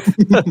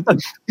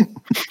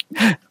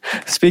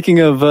 Speaking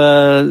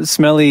of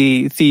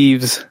smelly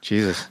thieves.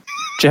 Jesus.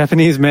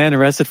 Japanese man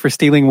arrested for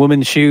stealing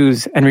women's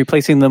shoes and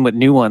replacing them with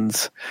new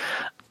ones.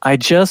 I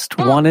just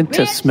wanted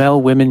to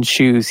smell women's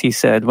shoes, he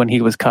said when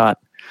he was caught.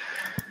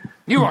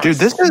 Dude,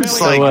 this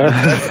is like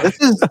this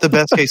is the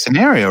best case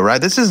scenario, right?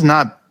 This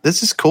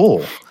is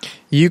cool.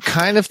 You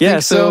kind of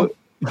think so.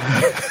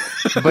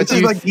 But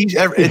it's like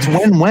it's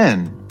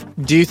win-win.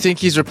 Do you think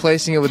he's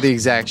replacing it with the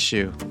exact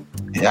shoe?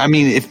 I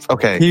mean,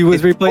 he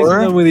was replacing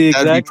them with the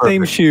exact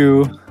same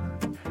shoe.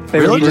 They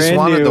really just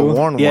wanted the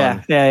worn one.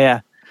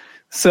 Yeah.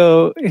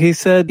 So he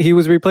said he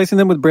was replacing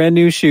them with brand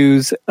new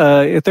shoes.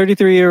 A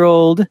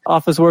 33-year-old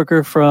office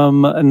worker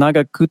from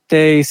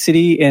Nagakute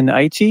City in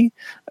Aichi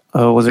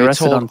was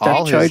arrested on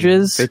theft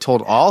charges. They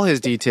told all his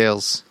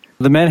details.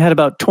 The man had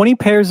about 20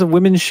 pairs of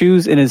women's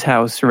shoes in his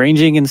house,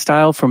 ranging in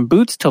style from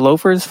boots to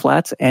loafers,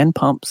 flats, and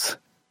pumps.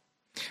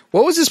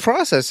 What was his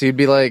process? He'd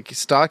be like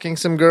stalking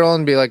some girl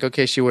and be like,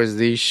 okay, she wears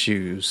these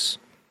shoes.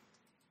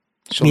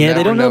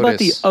 They don't know about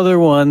the other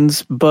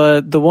ones,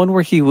 but the one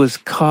where he was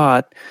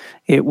caught,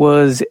 it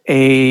was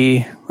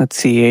a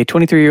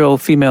 23-year-old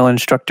female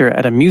instructor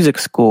at a music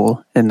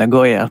school in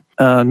Nagoya.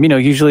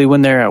 Usually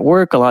when they're at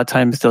work, a lot of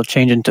times they'll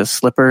change into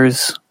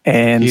slippers.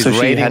 And so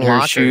she had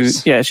her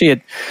shoes. Yeah,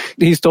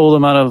 he stole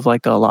them out of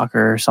like a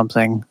locker or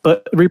something,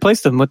 but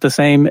replaced them with the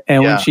same.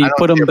 And when she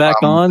put them back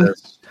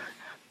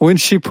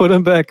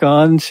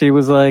on, she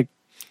was like,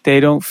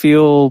 they don't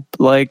feel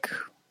like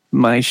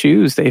my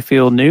shoes. They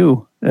feel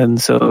new.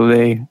 And so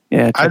they,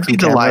 I'd be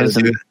delighted,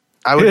 dude.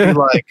 I would be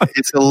like,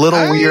 it's a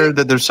little weird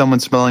that there's someone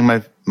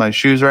smelling my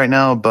shoes right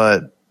now,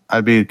 but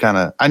I'd be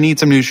I need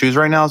some new shoes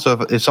right now.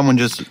 So if someone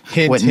just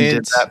went and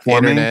did that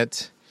for me,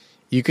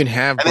 you can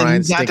have and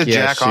Brian's then not to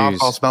jack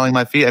off while smelling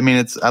my feet. I mean,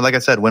 it's like I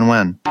said,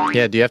 win-win.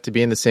 Yeah. Do you have to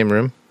be in the same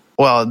room?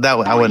 Well,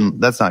 I wouldn't.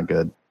 That's not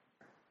good.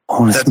 I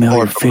want to smell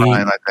your feet.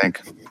 Brian, I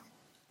think.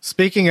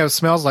 Speaking of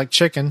smells like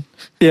chicken.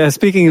 Yeah,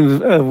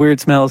 speaking of weird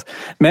smells,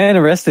 man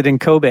arrested in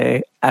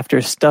Kobe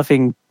after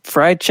stuffing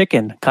fried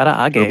chicken,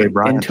 karaage,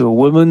 into a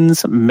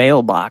woman's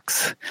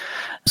mailbox.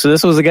 So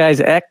this was a guy's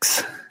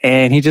ex,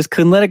 and he just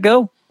couldn't let it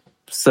go.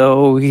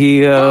 So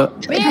he,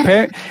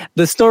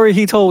 the story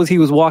he told was he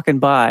was walking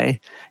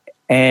by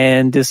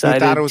and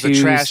decided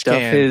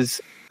to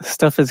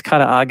stuff his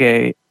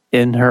karaage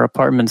in her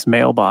apartment's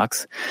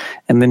mailbox.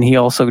 And then he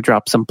also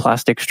dropped some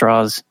plastic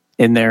straws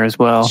in there as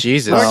well.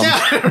 Jesus. What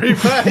a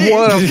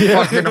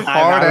fucking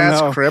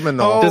hard-ass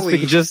criminal.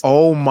 Just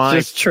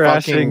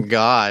fucking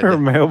God. Her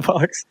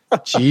mailbox.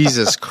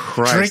 Jesus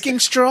Christ. Drinking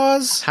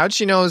straws? How'd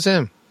she know it was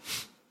him?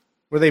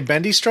 Were they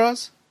bendy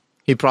straws?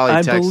 He probably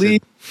texted. I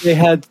believe they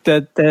had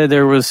that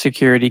there was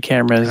security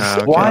cameras.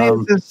 Okay. Why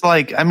is this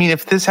like, I mean,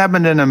 if this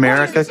happened in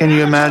America, can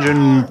you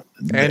imagine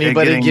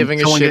anybody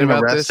giving a shit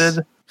about arrested?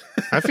 This?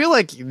 I feel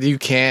like you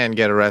can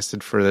get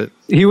arrested for it.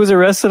 He was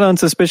arrested on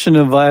suspicion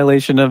of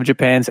violation of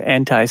Japan's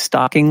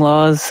anti-stalking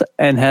laws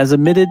and has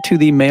admitted to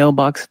the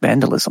mailbox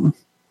vandalism.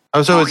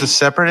 Oh, so it's a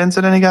separate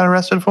incident he got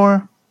arrested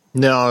for?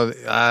 No,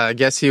 I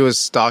guess he was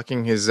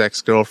stalking his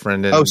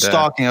ex-girlfriend.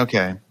 Stalking,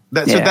 okay.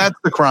 So that's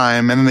the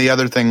crime, and then the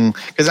other thing,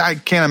 because I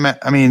can't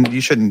imagine. I mean,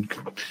 you shouldn't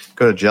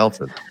go to jail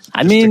for that.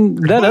 I mean,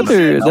 that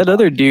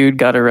other dude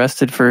got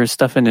arrested for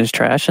stuffing his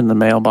trash in the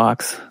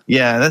mailbox.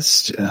 Yeah,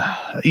 that's.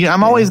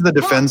 I'm always the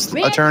defense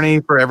attorney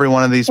for every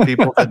one of these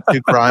people that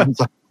do crimes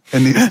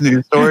in these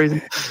news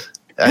stories.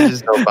 I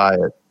just don't buy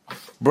it.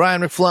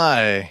 Brian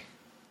McFly,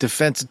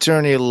 defense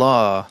attorney at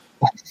law.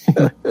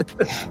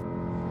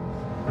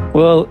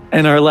 Well,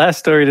 and our last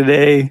story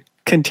today.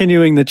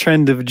 Continuing the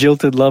trend of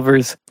jilted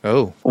lovers.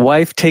 Oh.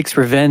 Wife takes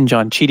revenge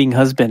on cheating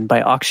husband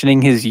by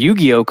auctioning his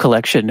Yu-Gi-Oh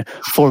collection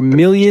for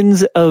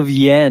millions of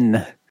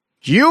yen.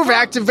 You've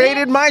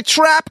activated my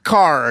trap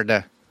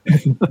card.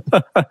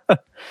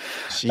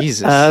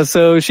 Jesus.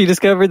 So she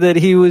discovered that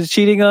he was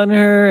cheating on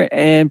her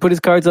and put his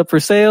cards up for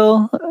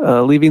sale,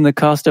 leaving the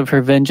cost of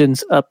her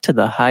vengeance up to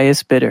the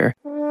highest bidder.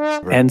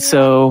 And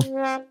so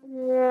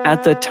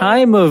at the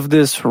time of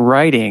this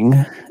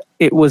writing,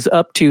 it was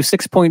up to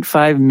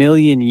 6.5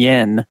 million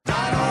yen,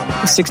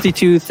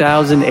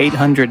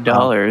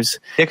 $62,800.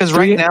 Yeah, because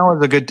right now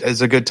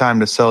is a good time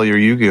to sell your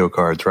Yu-Gi-Oh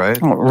cards, right?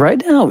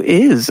 Right now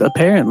is,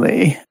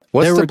 apparently.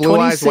 What's the Blue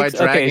Eyes White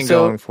Dragon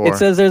going for? It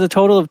says there's a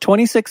total of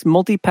 26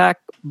 multi-pack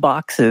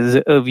boxes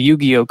of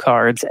Yu-Gi-Oh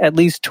cards, at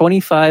least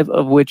 25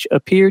 of which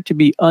appear to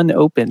be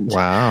unopened.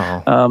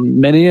 Wow.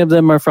 Many of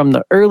them are from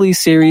the early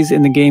series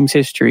in the game's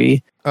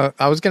history.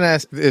 I was going to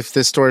ask if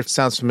this story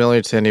sounds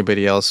familiar to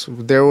anybody else.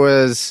 There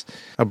was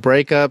a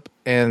breakup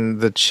and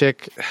the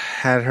chick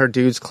had her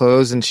dude's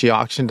clothes and she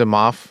auctioned them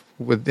off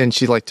and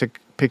she took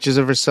pictures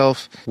of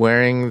herself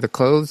wearing the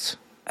clothes.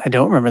 I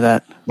don't remember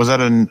that. Was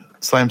that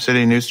Slam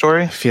City news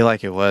story? I feel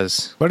like it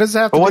was. What does that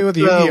have to do with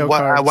Yu-Gi-Oh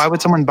cards? Why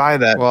would someone buy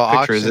that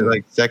picture? Is it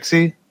like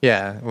sexy?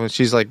 Yeah. Well,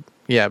 she's like,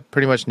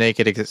 pretty much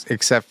naked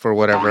except for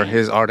whatever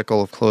his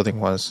article of clothing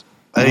was.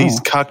 He's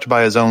cucked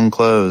by his own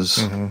clothes.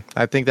 Mm-hmm.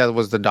 I think that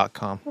was the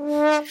 .com.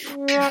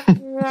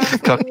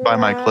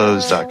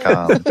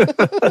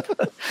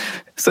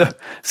 Cuckedbymyclothes.com.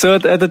 So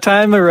at the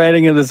time of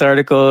writing of this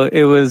article,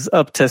 it was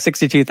up to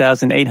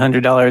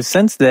 $62,800.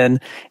 Since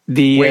then,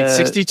 the wait,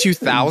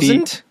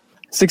 62,000?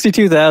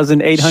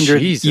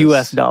 $62,800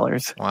 US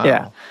dollars. Wow.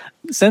 Yeah.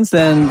 Since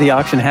then, the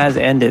auction has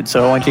ended.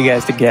 So I want you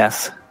guys to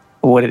guess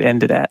what it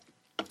ended at.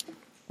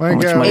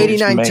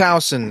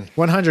 89,000.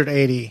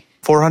 180.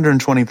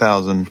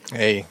 420,000.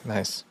 Hey,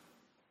 nice.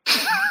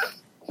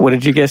 What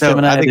did you guess,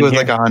 Gemini? I think it was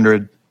like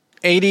 100.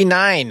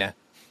 89.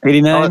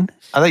 89?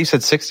 I thought you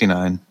said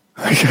 69.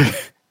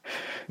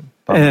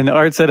 And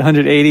Art said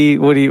 180.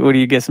 What are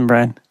you guessing,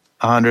 Brian?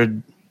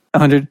 100.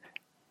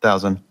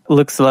 100,000.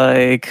 Looks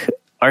like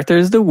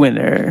Arthur's the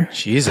winner.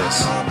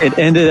 Jesus. It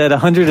ended at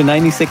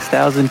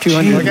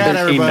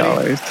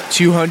 $196,213.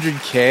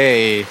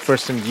 $200K for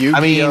some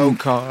Yu-Gi-Oh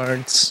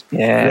cards.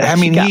 Yeah. I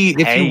mean,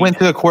 if he went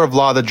to a court of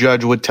law, the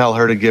judge would tell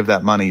her to give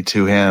that money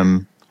to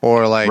him.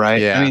 Or like,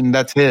 right? Yeah. I mean,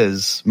 that's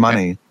his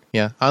money.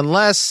 Yeah.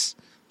 Unless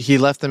he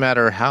left them at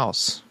her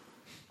house.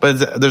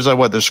 But there's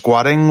there's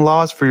squatting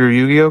laws for your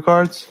Yu-Gi-Oh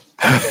cards?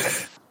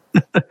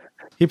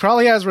 He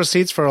probably has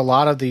receipts for a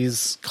lot of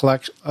this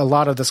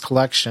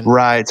collection.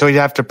 Right. So you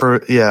have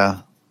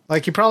to,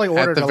 Like he probably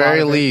ordered at the a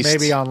very lot of least, it,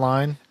 maybe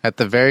online. At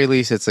the very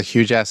least, it's a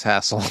huge ass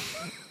hassle.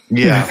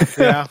 Yeah.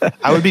 Yeah.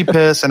 I would be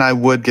pissed and I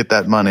would get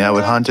that money. I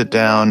would hunt it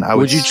down.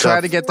 Would you try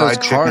to get those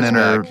fried cards chicken in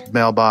her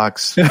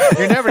mailbox?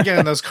 You're never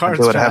getting those cards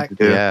That's what I back. have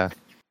to do. Yeah.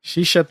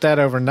 She shipped that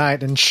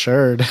overnight,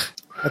 insured.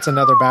 That's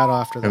another battle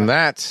after that. And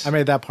that I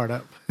made that part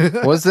up.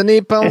 was the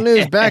Nippon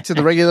News. Back to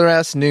the regular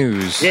ass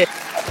news. Yeah.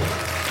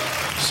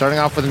 Starting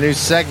off with a new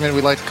segment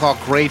we like to call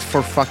Great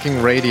for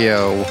Fucking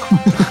Radio.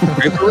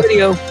 Great for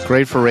radio.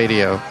 Great for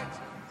radio.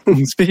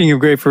 Speaking of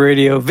great for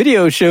radio,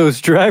 video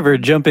shows driver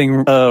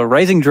jumping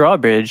rising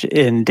drawbridge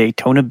in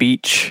Daytona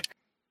Beach.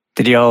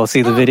 Did y'all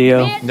see the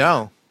video?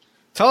 No.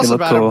 Tell us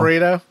about cool. it,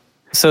 Burrito.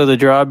 So the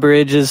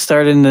drawbridge is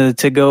starting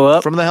to go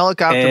up. From the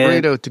helicopter,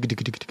 and, burrito.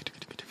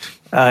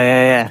 Oh,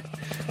 yeah.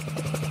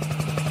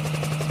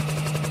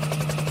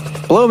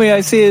 Below me,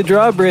 I see a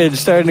drawbridge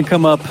starting to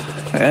come up,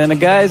 and a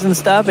guy isn't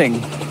stopping.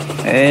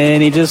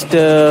 And he just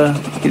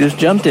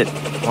jumped it.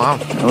 Wow.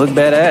 It looked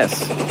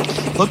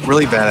badass. Look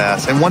really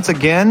badass. And once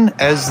again,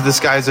 as this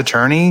guy's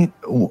attorney,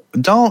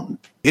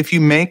 if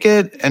you make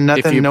it and no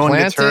one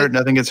gets hurt,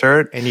 nothing gets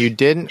hurt, and you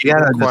didn't, you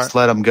gotta just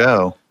let him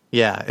go.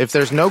 Yeah, if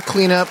there's no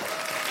cleanup,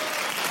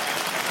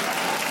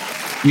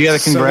 you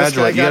gotta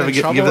congratulate. You gotta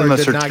give them a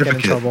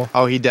certificate.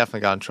 Oh, he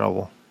definitely got in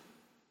trouble.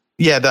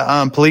 Yeah,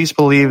 the police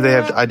believe they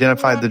have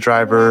identified the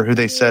driver, who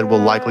they said will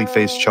likely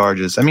face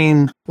charges. I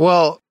mean,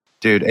 well,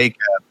 dude, ACAB.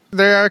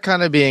 They are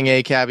kind of being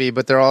ACAB-y,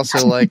 but they're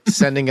also like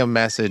sending a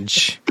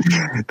message.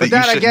 But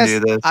that,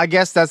 I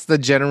guess that's the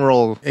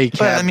general ACAB.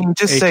 But I mean,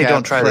 just say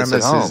don't try this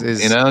at home.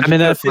 You know, I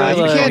mean, I feel like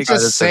you can't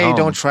just say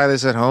don't try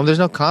this at home. There's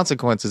no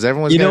consequences.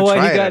 Everyone's going to try it. You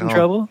know why he got in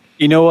trouble?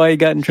 You know why he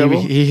got in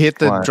trouble? He hit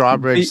the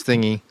drawbridge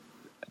thingy.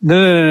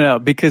 No,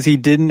 because he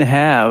didn't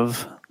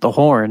have the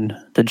horn,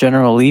 the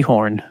General Lee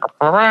horn.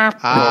 The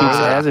Dukes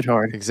of Hazzard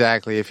horn.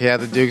 Exactly. If he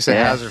had the Dukes of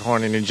Hazzard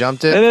horn and he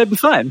jumped it, it'd be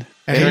fine.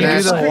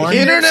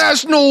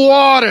 International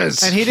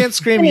waters. And he didn't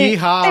scream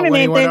yeehaw when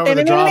he went over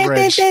the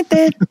drawbridge.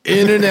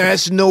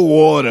 International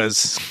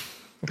waters.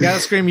 You gotta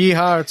scream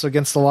yeehaw or it's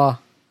against the law.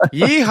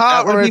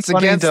 Yeehaw or it's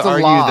against the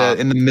argue law. That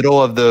in the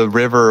middle of the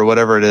river or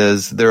whatever it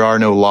is, there are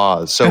no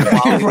laws. So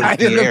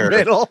right in the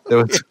middle,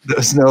 there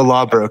was no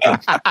law broken.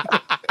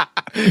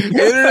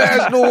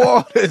 International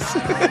waters.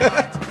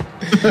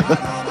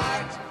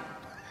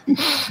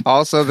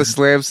 Also, the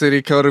Slam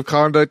City Code of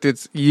Conduct,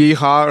 it's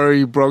yeehaw or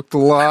you broke the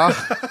law.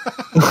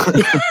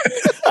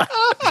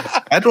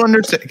 I don't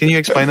understand. Can you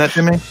explain that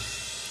to me?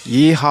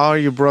 Yeehaw or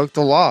you broke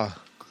the law.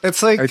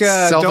 It's like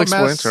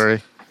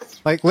self-explanatory.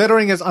 Like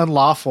littering is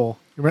unlawful.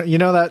 You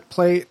know that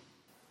plate?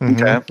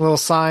 Okay. Little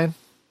sign.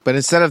 But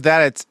instead of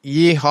that, it's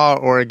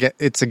yeehaw or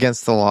it's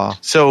against the law.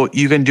 So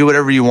you can do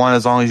whatever you want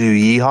as long as you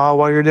yeehaw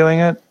while you're doing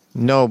it?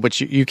 No,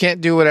 but you can't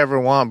do whatever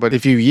you want. But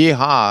if you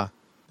yeehaw,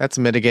 that's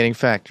a mitigating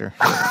factor.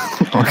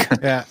 Okay.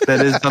 Yeah,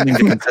 that is something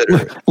to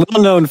consider.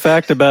 Little known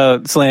fact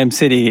about Slam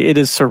City, it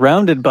is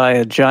surrounded by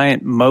a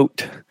giant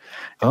moat.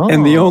 Oh.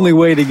 And the only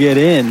way to get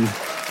in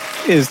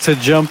is to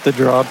jump the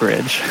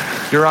drawbridge.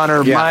 Your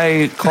Honor,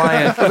 my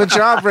client... the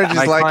drawbridge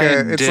is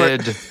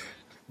did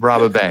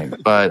rob a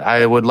bank, but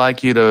I would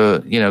like you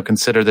to,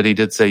 consider that he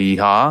did say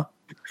yeehaw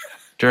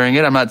during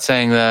it. I'm not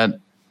saying that...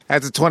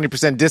 That's a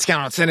 20%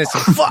 discount on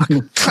sentencing. Fuck.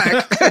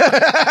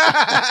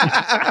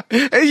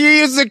 And you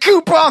use the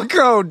coupon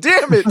code.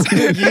 Damn it.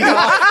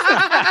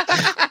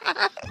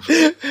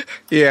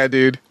 Yeah,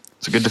 dude.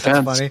 It's a good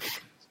defense. That's funny.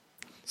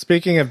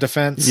 Speaking of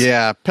defense.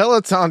 Yeah,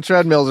 Peloton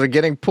treadmills are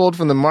getting pulled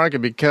from the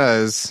market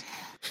because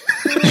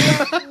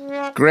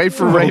Great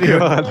for radio.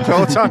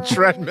 Peloton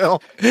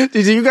treadmill.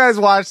 Did you guys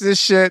watch this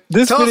shit?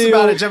 Tell us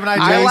about it, Gemini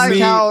Jackson. I like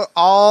how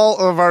all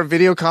of our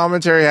video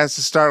commentary has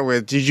to start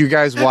with, did you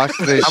guys watch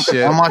this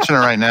shit? I'm watching it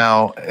right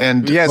now.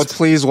 And yes,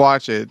 please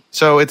watch it.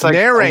 So it's like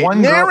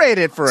narrate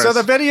it for us. So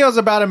the video is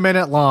about a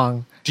minute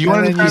long. Do you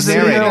want to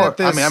narrate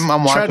it? I mean,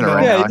 I'm watching it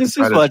right now. Yeah, just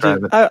watch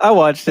it. I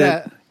watched it.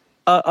 Yeah.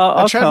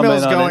 I'll a treadmill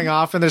is comment on going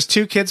off, and there's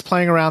two kids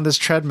playing around this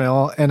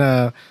treadmill in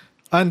a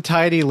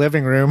untidy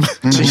living room.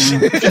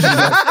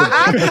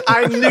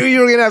 I knew you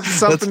were going to have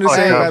something to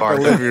say about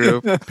the living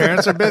room.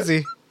 Parents are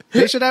busy.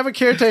 They should have a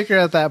caretaker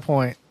at that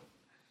point.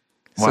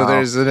 Wow. So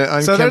there's an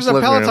unkempt So there's a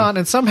Peloton, room.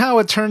 and somehow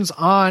it turns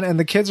on, and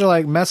the kids are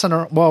like messing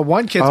around. Well,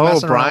 one kid's messing around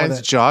with Brian's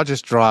it. jaw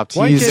just dropped.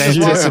 One He's kid just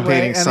walks away,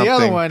 anticipating and something. the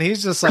other one,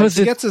 he's just like,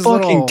 he gets his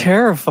fucking little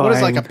terrifying. What is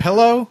it, like a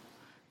pillow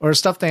or a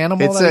stuffed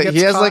animal?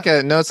 He has like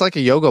it's like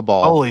a yoga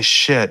ball. Holy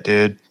shit,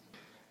 dude.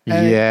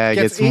 And yeah, it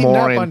gets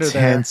more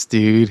intense,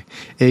 dude.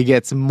 It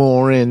gets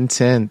more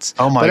intense.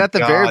 Oh my god! But at the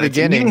very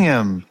beginning,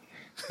 him.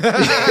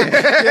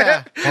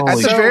 At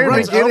the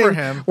very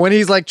beginning, when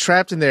he's like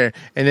trapped in there,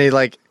 and they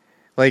like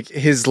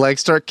his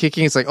legs start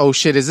kicking, it's like, oh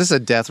shit, is this a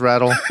death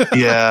rattle?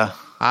 Yeah.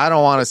 I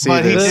don't want to see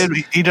this.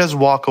 He does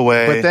walk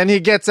away. But then he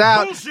gets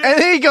out, and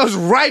then he goes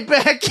right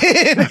back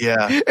in.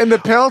 Yeah. And the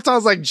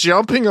Peloton's like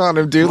jumping on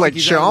him, dude, like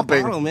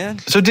chomping. Bottle, man.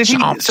 So did he?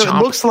 So it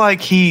looks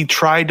like he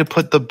tried to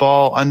put the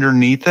ball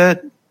underneath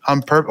it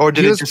on purpose, or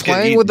did he it was just get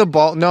playing eaten? with the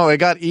ball? No, it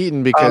got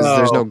eaten because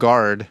there's no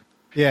guard.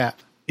 Yeah.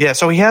 Yeah,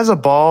 so he has a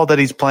ball that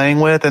he's playing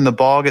with, and the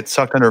ball gets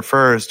sucked under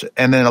first,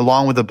 and then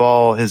along with the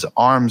ball, his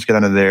arms get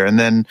under there, and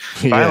then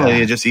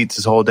finally it just eats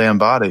his whole damn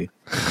body.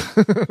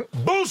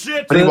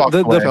 Bullshit! But he walks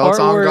away. The part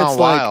where it's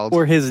like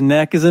where his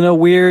neck is in a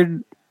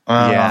weird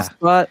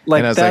spot,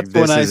 like that's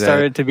when I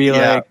started to be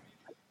like,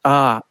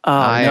 I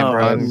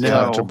am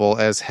uncomfortable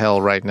as hell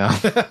right now.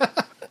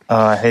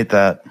 I hate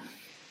that.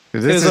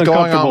 This is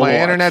going on my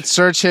internet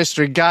search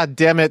history. God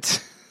damn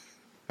it.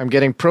 I'm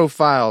getting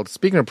profiled.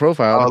 Speaking of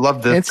profiled, I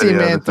love this NC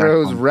Man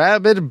throws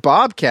rabid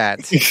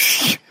bobcat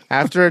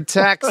after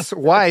attacks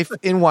wife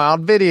in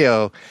wild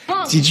video.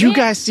 Did you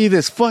guys see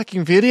this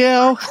fucking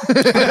video?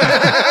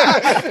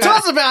 Tell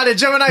us about it,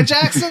 Gemini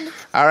Jackson.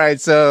 All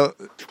right, so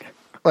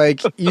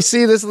like you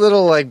see this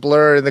little like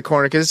blur in the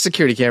corner because it's a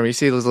security camera. You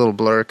see this little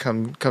blur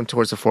come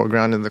towards the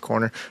foreground in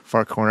the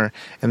far corner,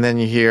 and then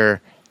you hear,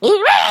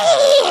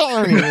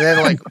 and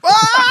then like.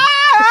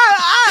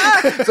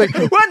 It's like,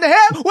 what in the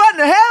hell? What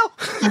in the hell?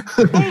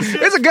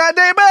 It's a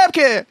goddamn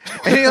bobcat.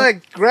 And he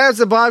like grabs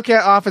the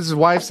bobcat off his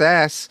wife's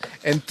ass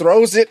and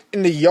throws it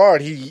in the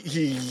yard. He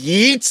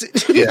yeets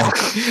it. Yeah.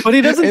 But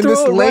he doesn't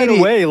throw it right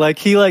away. Like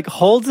he like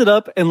holds it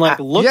up and like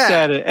looks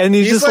at it, and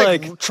he's just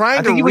like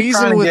trying to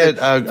reason with it.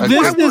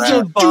 This is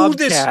a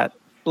bobcat.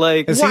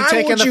 Like, is he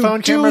taking the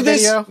phone camera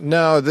video?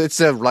 No, it's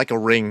like a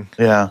ring.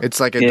 Yeah,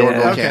 it's like a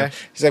doorbell cam.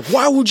 He's like,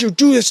 "Why would you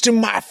do this to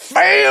my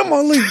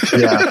family?"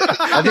 Yeah,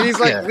 I think he's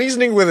like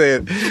reasoning with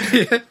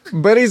it.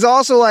 But he's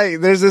also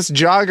like, there's this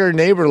jogger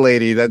neighbor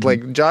lady that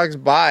like jogs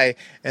by,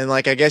 and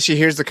like I guess she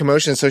hears the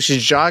commotion, so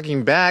she's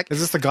jogging back.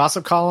 Is this the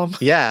gossip column?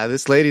 Yeah,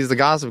 this lady's the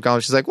gossip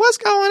column. She's like, "What's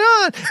going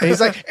on?" And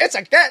he's like, "It's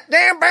a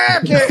goddamn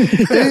bobcat." And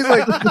he's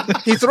like,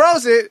 he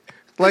throws it.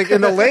 Like,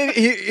 and the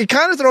lady, he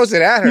kind of throws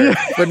it at her,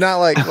 but not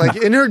like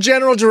in her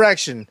general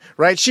direction,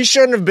 right? She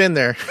shouldn't have been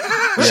there.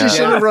 She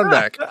shouldn't have run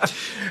back.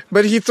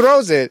 But he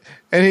throws it,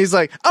 and he's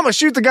like, I'm going to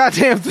shoot the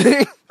goddamn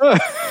thing.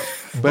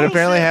 But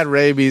apparently had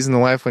rabies, and the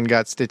wife went and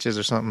got stitches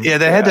or something. Yeah,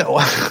 they had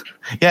to.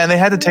 Yeah, and they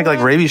had to take like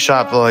rabies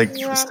shot for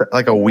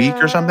like a week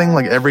or something,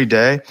 like every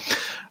day.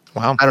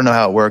 Wow. I don't know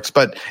how it works,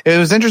 but it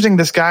was interesting.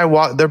 This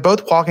guy they're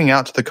both walking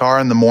out to the car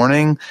in the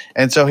morning.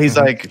 And so he's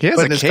like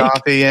putting his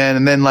coffee in,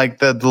 and then like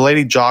the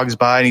lady jogs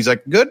by and he's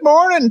like, "Good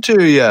morning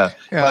to you."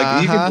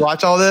 Like you can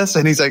watch all this.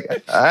 And he's like,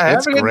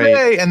 "Have a good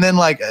day." And then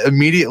like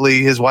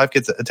immediately his wife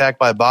gets attacked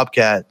by a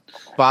bobcat.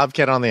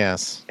 Bobcat on the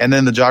ass. And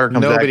then the jogger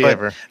comes back.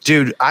 Ever.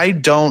 Dude, I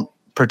don't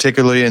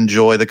particularly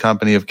enjoy the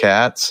company of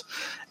cats.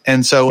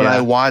 And so when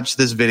I watched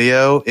this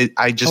video,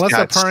 I just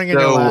got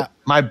so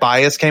my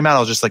bias came out. I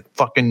was just like,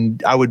 fucking,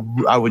 I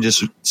would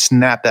just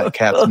snap that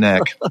cat's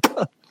neck.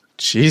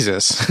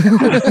 Jesus.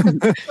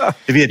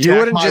 If you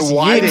wouldn't just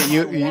eat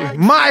it.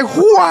 My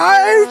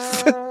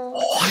wife.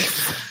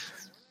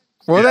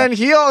 Well, then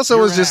he also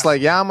was just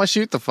like, yeah, I'm going to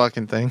shoot the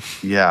fucking thing.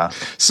 Yeah.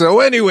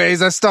 So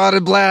anyways, I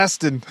started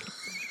blasting.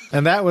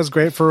 And that was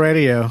great for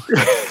radio.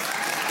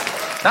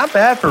 Not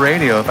bad for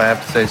radio, if I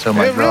have to say so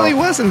myself. It really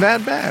wasn't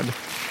that bad.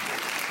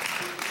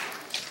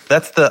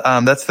 That's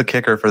the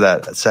kicker for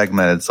that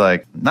segment. It's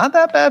like, not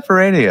that bad for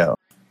radio.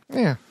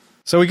 Yeah.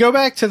 So we go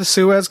back to the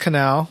Suez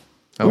Canal.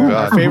 Oh,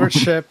 God. Our favorite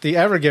ship, the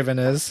Ever Given,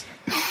 is.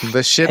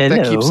 The ship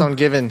that keeps on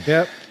giving.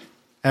 Yep.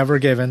 Ever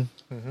Given.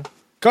 Mm-hmm.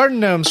 Garden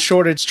gnomes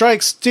shortage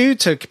strikes due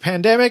to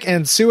pandemic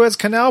and Suez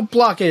Canal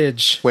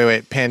blockage.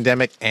 Wait.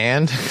 Pandemic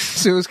and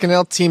Suez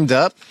Canal teamed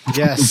up?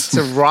 Yes.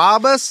 To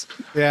rob us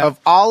of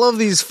all of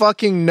these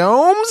fucking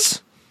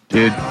gnomes?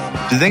 Dude,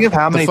 do you think of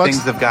how many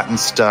things have gotten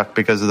stuck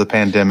because of the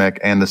pandemic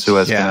and the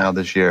Suez Canal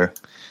this year?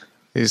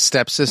 His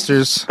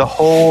stepsisters. The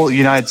whole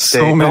United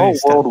States, the whole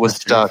world was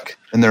stuck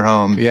in their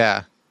home.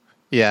 Yeah.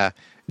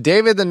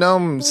 David the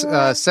Gnome's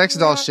sex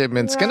doll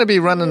shipment's going to be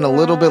running a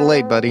little bit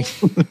late, buddy.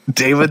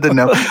 David the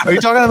Gnome. Are you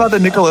talking about the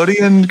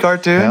Nickelodeon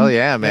cartoon? Hell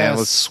yeah, man. Yes.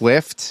 With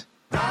Swift.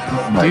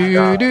 I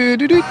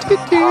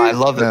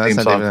love the theme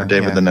song for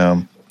David the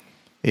Gnome.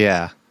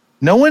 Yeah.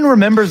 No one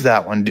remembers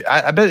that one.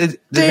 I bet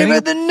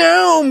David the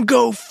Gnome,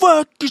 go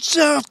fuck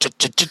yourself.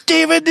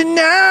 David the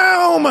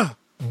Gnome.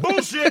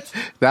 Bullshit.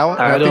 That one?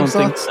 I don't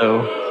think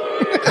so.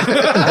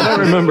 I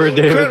don't remember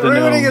David the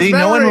Gnome.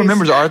 No one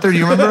remembers. Arthur, do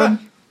you remember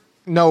him?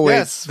 No, wait.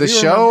 Yes, the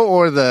show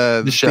or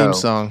the theme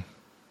song?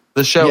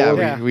 The show.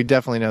 Yeah, we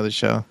definitely know the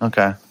show.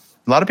 Okay. A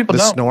lot of people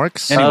don't. The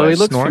Snorks? Oh, he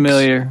looks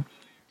familiar.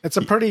 It's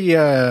a pretty...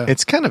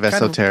 it's kind of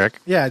esoteric.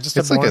 Just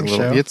a boring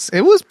show.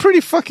 It was pretty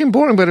fucking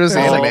boring, but it was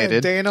animated. Like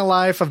a day in the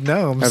life of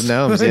gnomes. Of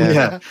gnomes,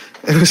 yeah.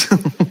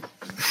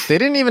 They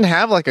didn't even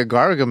have like a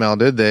Gargamel,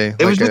 did they?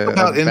 It was just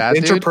about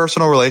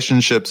interpersonal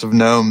relationships of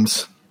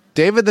gnomes.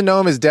 David the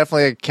Gnome is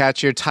definitely a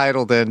catchier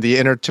title than the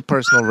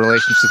interpersonal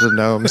relationships of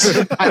gnomes.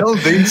 I don't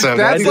think so.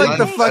 That's like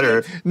the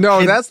fucking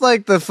that's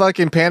like the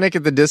fucking Panic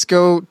at the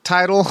Disco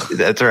title.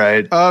 That's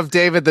right. Of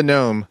David the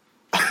Gnome.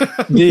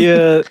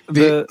 The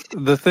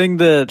thing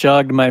that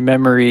jogged my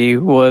memory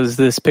was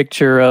this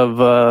picture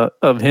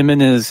of him and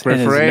his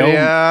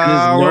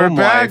gnome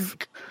wife.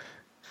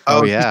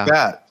 Oh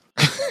yeah,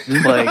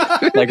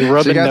 like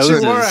rubbing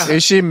noses.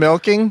 Is she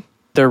milking?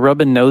 They're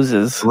rubbing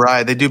noses.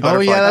 Right, they do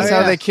butterfly. Oh yeah, that's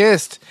how they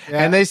kissed.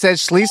 Yeah. And they said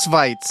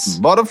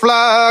Schlesweitz.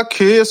 Butterfly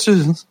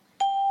kisses.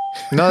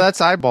 No,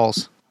 that's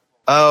eyeballs.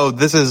 Oh,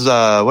 this is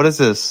what is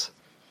this?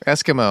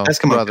 Eskimo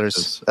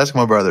Brothers.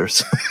 Eskimo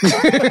Brothers.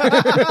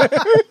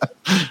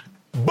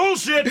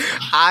 Bullshit.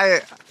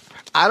 I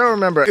don't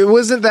remember. It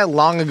wasn't that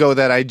long ago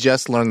that I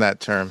just learned that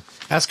term.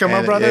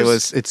 Eskimo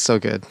Brothers? It's so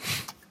good.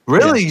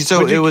 Really? Yeah.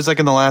 So it was like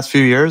in the last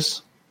few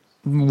years?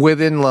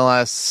 Within the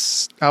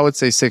last, I would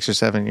say 6 or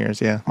 7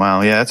 years, yeah.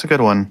 Wow, yeah, that's a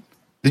good one.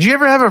 Did you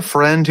ever have a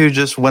friend who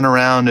just went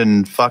around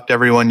and fucked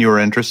everyone you were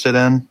interested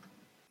in?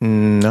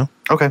 No.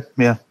 Okay,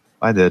 yeah,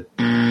 I did.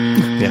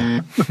 Yeah.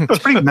 It's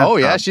pretty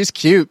messed up. She's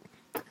cute.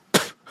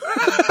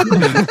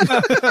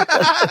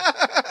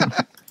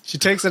 She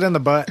takes it in the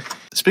butt.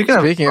 Speaking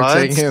of taking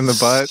it in the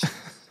butt.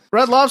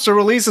 Red Lobster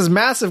releases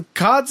massive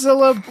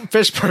Godzilla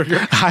fish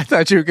burger. I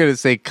thought you were going to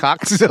say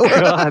Cockzilla.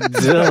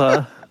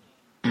 Godzilla.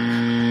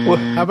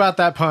 How about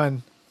that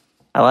pun?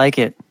 I like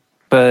it,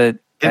 but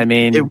I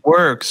mean... It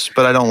works,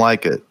 but I don't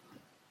like it.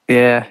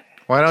 Yeah.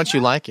 Why don't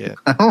you like it?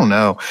 I don't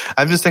know.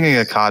 I'm just thinking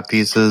of cod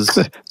pieces.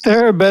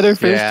 There are better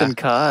fish than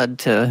cod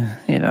to,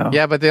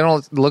 Yeah, but they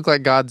don't look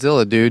like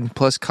Godzilla, dude.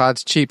 Plus,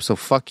 cod's cheap, so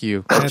fuck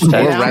you. That's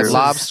Red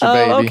Lobster,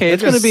 baby. Okay,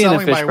 it's going to be in a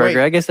fish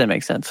burger. I guess that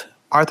makes sense.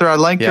 Arthur, I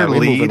like your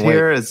lead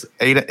here.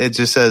 It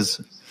just says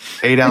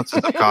 8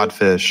 ounces of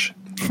codfish.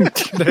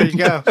 There you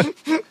go.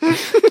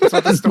 That's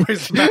what the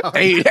story's about.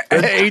 8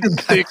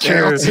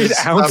 pictures. 8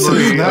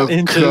 ounces, not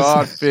inches.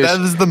 Codfish. That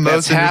is the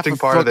most interesting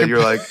part of it.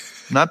 You're like,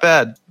 not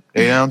bad.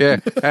 8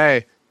 ounces. Yeah.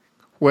 Hey,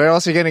 where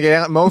else are you going to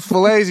get most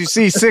fillets? You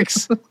see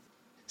 6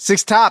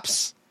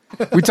 tops.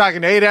 We're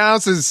talking 8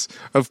 ounces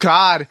of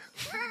cod.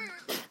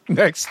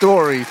 Next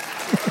story.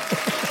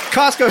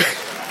 Costco.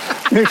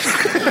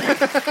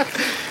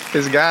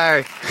 This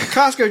guy.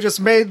 Costco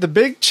just made the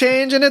big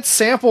change in its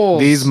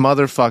samples. These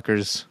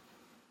motherfuckers.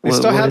 They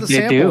still have the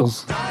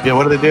samples. Yeah,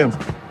 what do they do?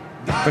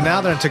 But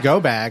now they're in to-go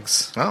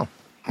bags. Oh.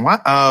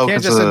 What? Oh, you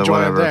can't just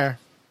enjoy them there.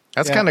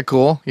 That's kind of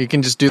cool. You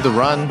can just do the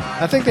run.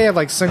 I think they have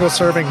like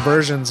single-serving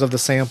versions of the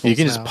samples. You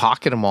can just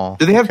pocket them all.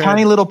 Do they have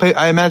tiny little,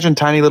 I imagine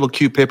tiny little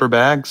cute paper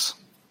bags?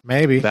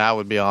 Maybe. That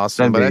would be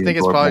awesome. But I think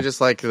it's probably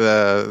just like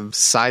the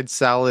side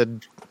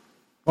salad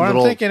or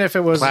I'm thinking if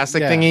it was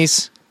plastic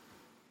thingies.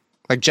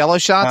 Like Jello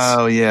shots?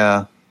 Oh,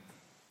 yeah.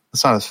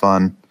 That's not as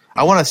fun.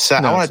 I want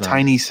a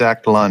tiny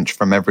sacked lunch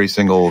from every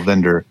single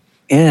vendor.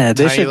 Yeah,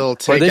 they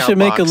should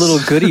make a little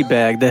goodie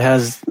bag that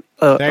has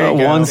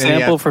one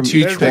sample from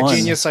each one.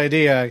 Genius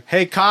idea.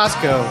 Hey,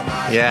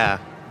 Costco. Yeah.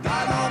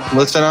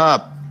 Listen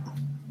up.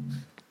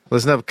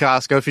 Listen up,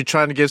 Costco. If you're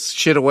trying to give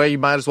shit away, you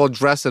might as well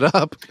dress it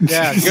up.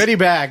 Yeah, goodie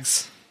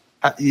bags.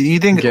 You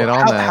think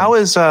how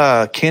is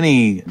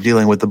Kenny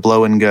dealing with the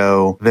blow and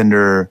go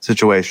vendor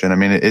situation? I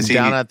mean, is he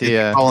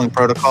following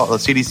protocol,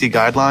 CDC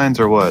guidelines,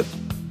 or what?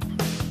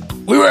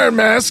 We wear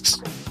masks.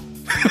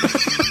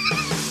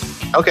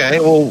 Okay.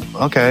 Well,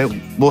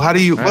 how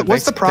do you?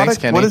 What's the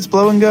product? What is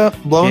blow and go?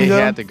 He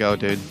had to go,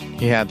 dude.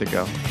 He had to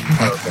go.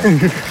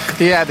 Okay.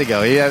 He had to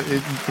go. He had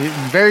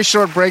very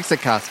short breaks at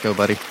Costco,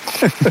 buddy.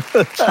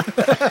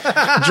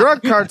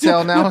 Drug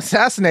cartel now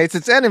assassinates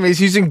its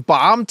enemies using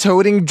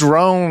bomb-toting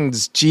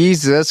drones.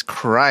 Jesus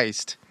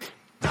Christ.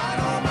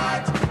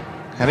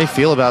 How do you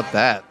feel about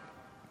that?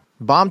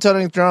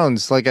 Bomb-toting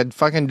drones, like a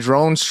fucking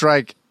drone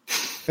strike.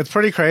 It's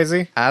pretty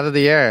crazy. Out of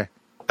the air.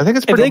 I think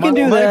it's If pretty they can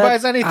do money that,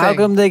 buys anything. how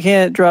come they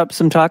can't drop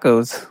some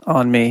tacos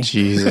on me?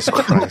 Jesus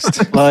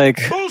Christ. Like,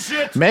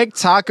 make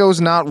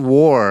tacos not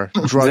war,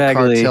 drug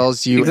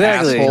cartels, you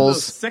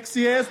assholes.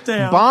 Sexy ass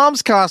down.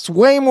 Bombs cost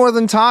way more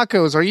than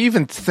tacos. Are you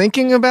even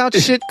thinking about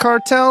shit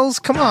cartels?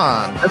 Come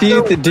on. Do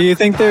you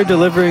think they're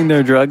delivering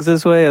their drugs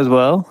this way as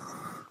well?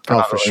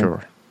 Oh, for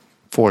sure.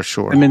 For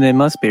sure. I mean, they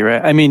must be,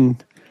 right? I mean,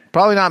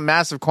 probably not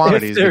massive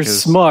quantities. If they're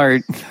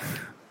smart.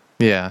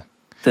 Yeah.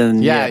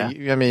 Then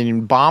I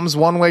mean, bombs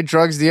one way,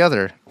 drugs the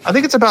other. I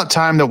think it's about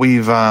time that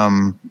we've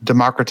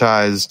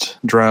democratized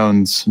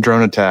drone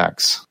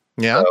attacks.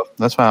 Yeah, so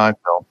that's how I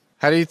feel.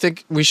 How do you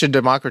think we should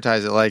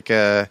democratize it? Like,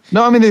 no,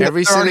 I mean they're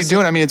already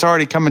doing it. I mean, it's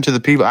already coming to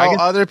the people. I guess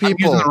other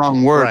people. I'm using the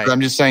wrong word, right. but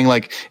I'm just saying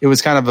like it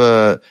was kind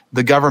of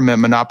the government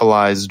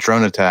monopolized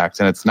drone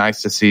attacks, and it's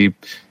nice to see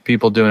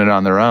people doing it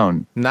on their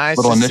own.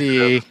 Nice to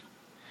see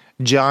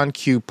John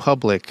Q.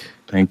 Public.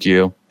 Thank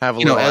you. Have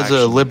a as action.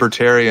 a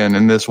libertarian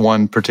in this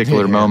one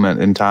particular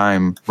moment in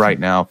time right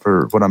now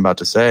for what I'm about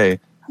to say,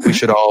 we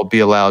should all be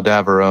allowed to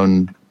have our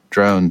own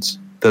drones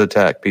that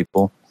attack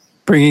people.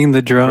 Bringing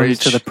the drones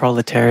to the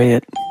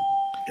proletariat.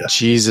 Yeah.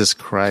 Jesus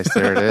Christ,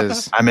 there it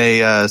is. I'm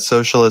a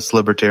socialist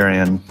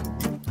libertarian.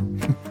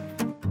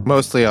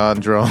 Mostly on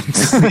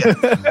drones.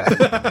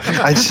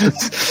 I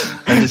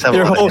just have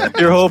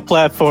your whole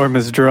platform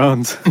is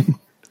drones.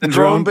 The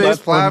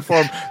drone-based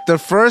platform. The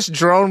first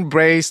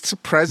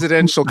drone-based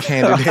presidential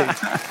candidate.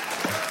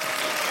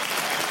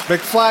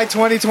 McFly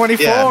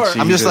 2024. Yeah,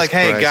 I'm just like,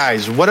 hey,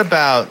 guys, what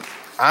about...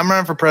 I'm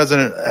running for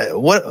president.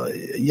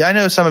 I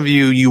know some of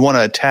you want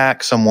to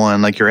attack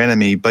someone like your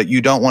enemy, but you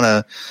don't want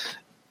to...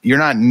 You're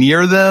not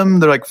near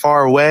them. They're like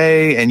far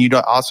away, and you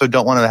also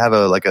don't want to have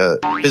a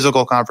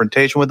physical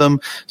confrontation with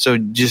them. So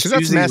just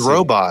use these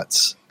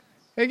robots.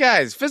 Hey,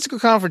 guys, physical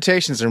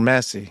confrontations are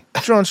messy.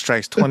 Drone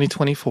Strikes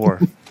 2024.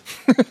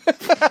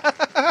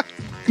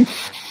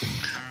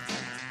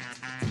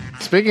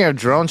 Speaking of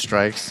drone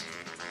strikes,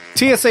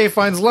 TSA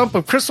finds lump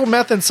of crystal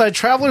meth inside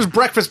traveler's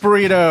breakfast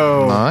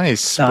burrito.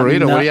 Nice.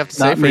 Burrito, what do you have to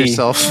say for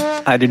yourself?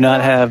 I do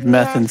not have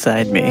meth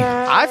inside me.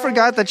 I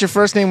forgot that your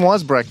first name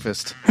was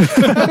Breakfast. I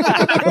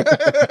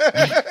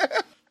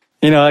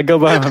go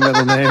by my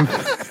middle name.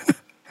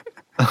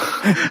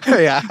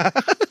 Yeah.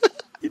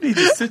 You need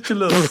to sit your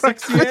little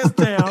sexy ass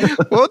down.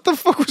 What the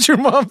fuck was your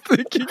mom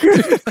thinking?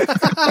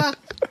 I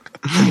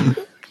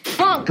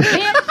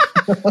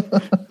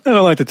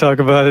don't like to talk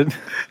about it.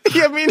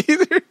 Yeah, me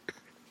neither.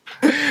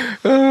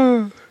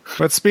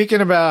 But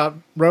speaking about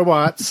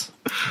robots.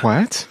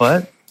 What?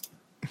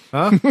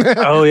 Huh?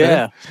 Oh,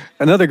 yeah.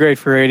 Another great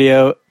for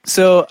radio.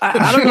 So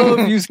I don't know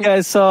if you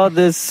guys saw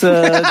this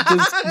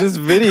this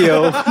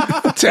video.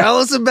 Tell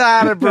us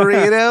about it,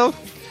 Burrito.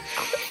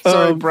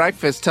 Sorry,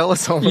 Breakfast. Tell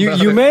us all about it.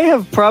 You may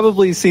have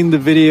probably seen the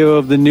video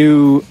of the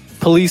new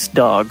police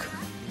dog,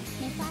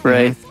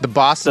 right? The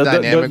Boston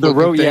Dynamic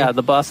thing? Yeah,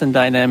 the Boston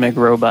Dynamic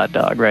robot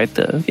dog, right?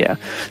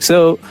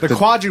 So the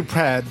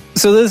quadruped.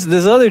 So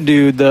this other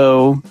dude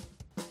though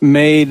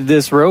made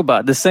this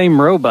robot, the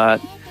same robot,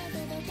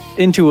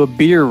 into a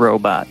beer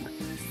robot.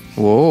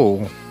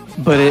 Whoa!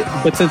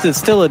 But since it's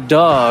still a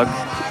dog,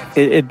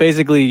 it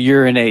basically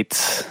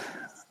urinates.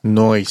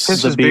 Nice.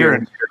 This is beer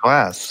into your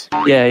glass.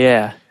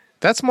 Yeah.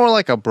 That's more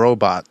like a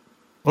brobot.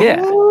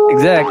 Yeah,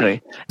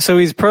 exactly. So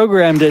he's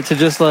programmed it to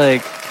just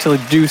to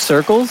do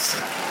circles,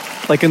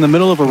 like in the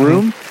middle of a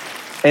room.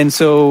 And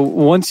so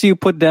once you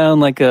put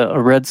down a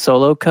red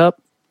Solo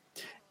cup,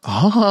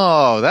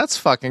 oh, that's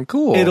fucking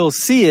cool. It'll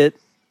see it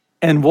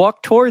and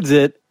walk towards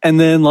it, and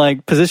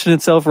then position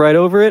itself right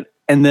over it,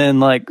 and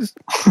then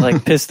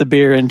piss the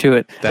beer into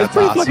it. That's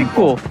pretty awesome. fucking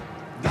cool.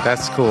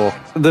 That's cool.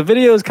 The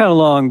video is kind of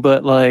long,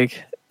 but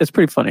it's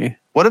pretty funny.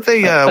 What if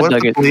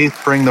the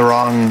police bring the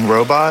wrong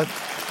robot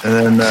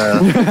and then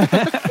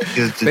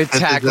they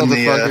tackle the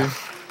fucker?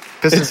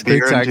 Pisses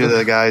beer into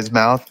the guy's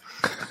mouth.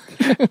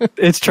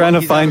 It's trying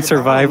to find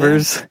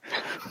survivors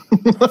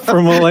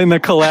from in the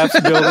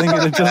collapsed building,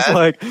 and it just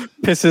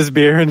pisses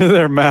beer into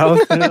their mouth.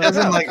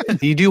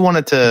 You do want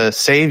it to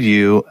save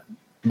you,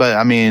 but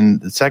I mean,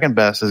 the second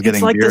best is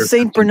getting beer. It's like the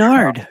Saint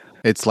Bernard.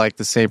 It's like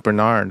the Saint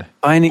Bernard.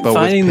 Finding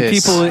the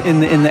people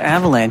in the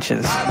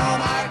avalanches.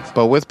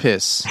 But with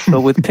piss.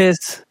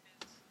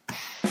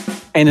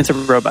 And it's a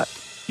robot.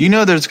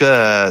 There's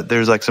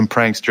some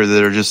prankster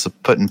that are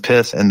just putting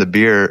piss in the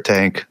beer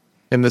tank.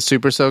 In the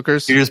Super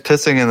Soakers? You're just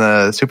pissing in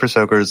the Super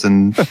Soakers,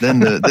 and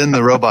then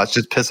the robot's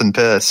just pissing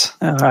piss.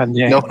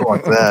 Yeah. No one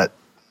wants that.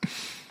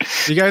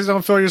 You guys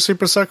don't fill your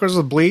Super Soakers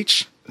with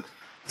bleach?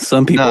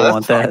 Some people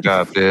want that.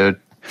 Up, dude.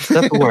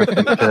 That's the worst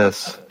than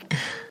piss.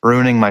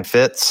 Ruining my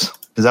fits.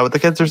 Is that what the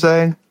kids are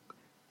saying?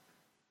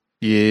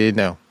 Yeah,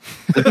 no.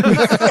 They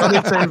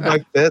say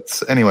my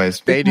fits.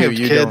 Anyways, they do.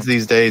 You kids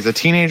these days. A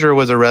teenager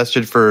was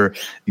arrested for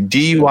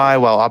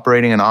DUI while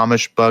operating an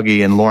Amish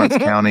buggy in Lawrence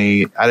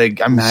County.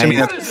 I'm assuming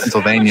that's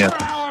Pennsylvania.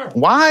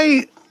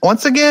 Why?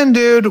 Once again,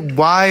 dude.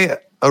 Why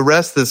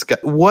arrest this guy?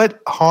 What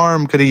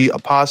harm could he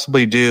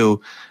possibly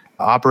do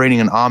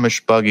operating an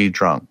Amish buggy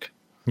drunk?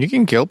 You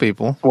can kill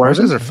people.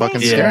 Horses are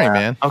fucking scary,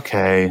 man.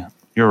 Okay.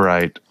 You're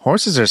right.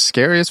 Horses are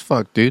scary as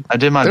fuck, dude. I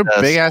did my They're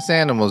best. big ass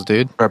animals,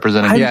 dude.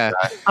 Representing. Yeah.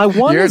 I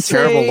want You're to a say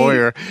terrible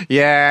lawyer.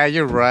 Yeah,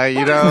 you're right.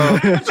 You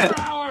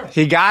know,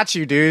 he got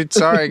you, dude.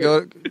 Sorry.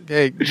 Go.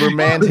 Hey,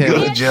 remand him.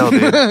 Go to jail,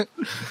 dude.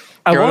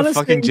 I Go want to to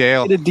fucking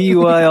jail. get a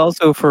DUI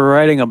also for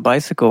riding a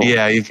bicycle.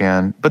 Yeah, you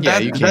can. But Yeah,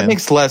 that you that can.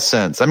 makes less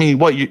sense. I mean,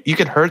 what you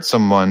could hurt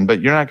someone,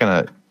 but you're not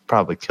gonna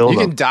probably kill You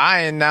them. can die,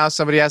 and now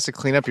somebody has to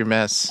clean up your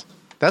mess.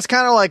 That's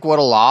kind of like what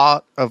a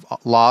lot of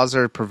laws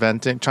are trying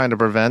to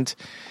prevent,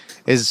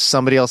 is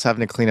somebody else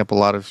having to clean up a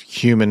lot of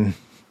human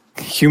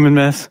mess.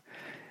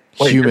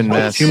 human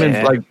mess. Human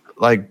Yeah.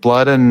 like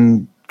blood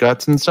and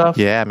guts and stuff.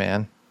 Yeah,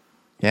 man.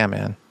 Yeah,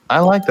 man. I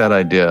like that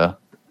idea.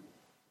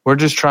 We're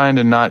just trying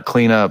to not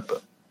clean up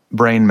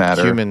brain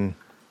matter. Human.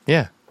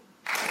 Yeah.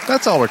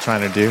 That's all we're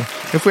trying to do.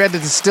 If we had to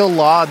distill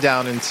law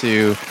down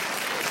into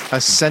a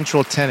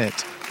central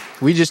tenet,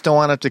 we just don't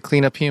want to have to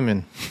clean up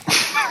human.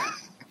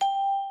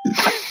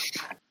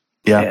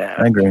 Yeah,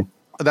 I agree.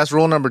 That's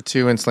rule number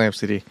 2 in Slam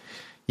City.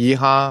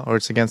 Yeehaw, or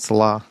it's against the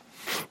law.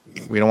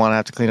 We don't want to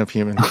have to clean up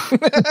human.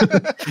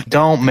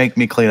 Don't make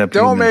me clean up.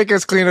 Don't human. make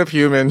us clean up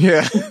human.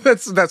 Yeah,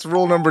 that's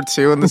rule number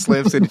 2 in the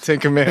Slam City 10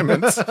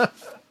 Commandments.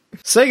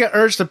 Sega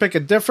urged to pick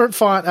a different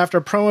font after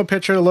promo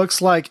picture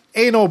looks like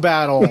Anal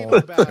Battle.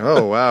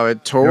 Oh, wow.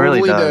 It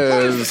totally really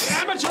does.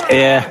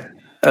 Yeah,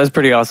 that was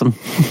pretty awesome.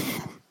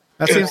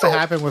 That seems to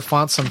happen with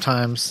fonts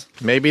sometimes.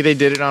 Maybe they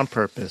did it on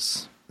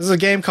purpose. This is a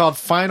game called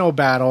Final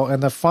Battle,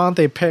 and the font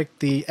they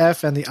picked, the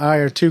F and the I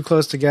are too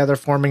close together,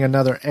 forming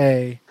another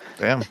A.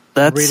 Damn.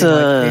 That's Reading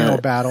like Anal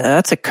Battle.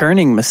 that's a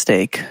kerning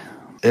mistake.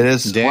 It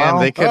is. Damn,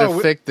 they could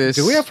have fixed this.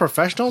 Do we have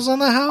professionals on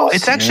the house?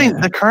 It's actually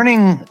the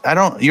kerning. I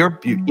don't.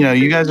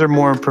 You guys are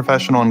more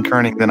professional in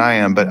kerning than I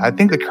am, but I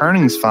think the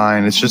kerning's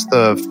fine. It's just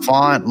the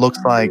font looks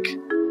like.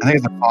 I think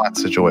it's a font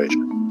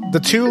situation. The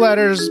 2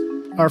 letters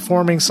are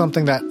forming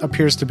something that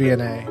appears to be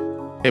an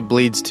A. It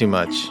bleeds too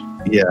much.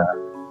 Yeah.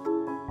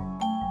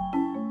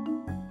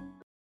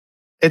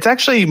 It's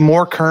actually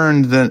more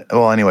kerned than.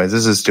 Well, anyways,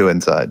 this is too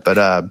inside. But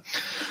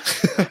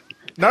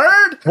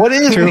Nerd. what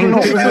is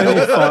anal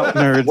Font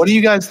nerds. What do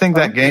you guys think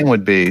that game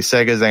would be?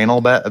 Sega's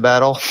anal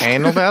battle?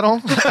 Anal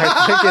battle?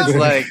 I think it's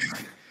like.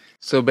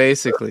 So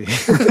basically.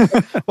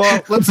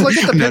 Well, let's look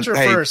at the picture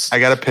Hey, first. I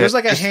got a pic. There's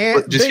like a Just-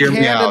 hand, just big hear me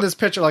hand out. in this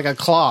picture, like a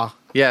claw.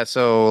 Yeah,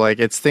 so like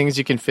it's things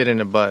you can fit in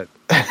a butt.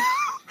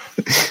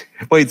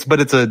 Wait, but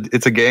it's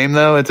a game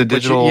though. It's a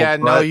digital.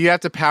 You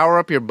have to power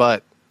up your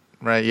butt,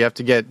 right? You have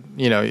to get,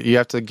 you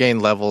have to gain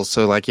levels.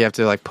 So like you have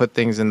to like put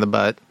things in the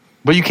butt.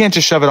 But you can't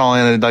just shove it all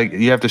in. And, like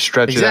you have to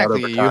stretch it out over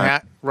Exactly.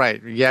 time.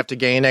 Right. You have to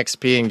gain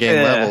XP and gain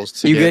levels.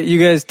 To You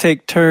guys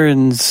take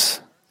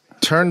turns.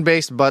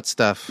 turn-based butt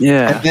stuff.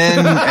 Yeah.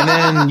 and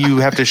then you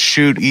have to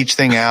shoot each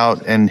thing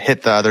out and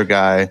hit the other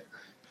guy.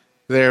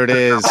 There it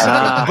is.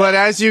 But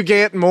as you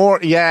get more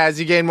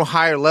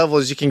higher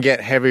levels, you can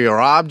get heavier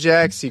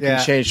objects. You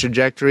can change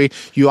trajectory.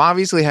 You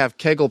obviously have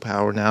Kegel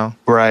power now.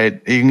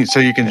 Right. You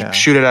can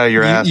shoot it out of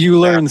your ass. You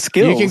learn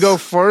skills. You can go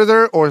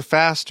further or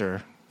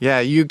faster. Yeah,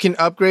 you can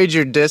upgrade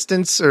your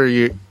distance or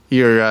your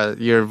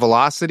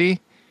velocity.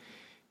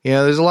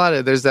 There's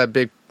that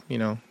big,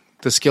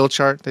 the skill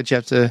chart that you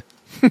have to.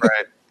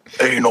 Right.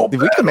 Anal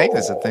battle. We can make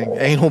this a thing.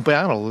 Anal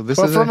battle.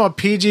 But from a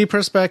PG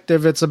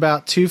perspective, it's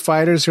about 2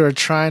 fighters who are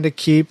trying to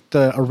keep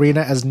the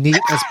arena as neat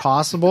as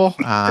possible.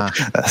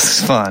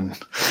 That's fun.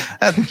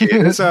 That's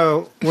cute.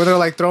 So when they're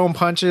like throwing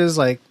punches,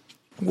 like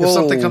if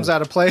something comes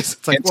out of place,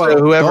 it's like, And so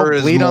whoever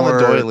is bleed on the more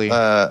doily.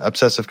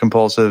 obsessive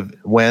compulsive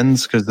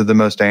wins because they're the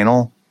most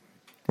anal.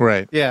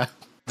 Right. Yeah.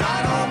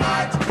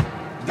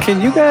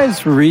 Can you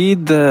guys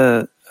read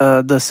the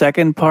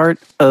second part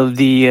of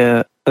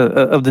the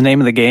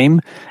name of the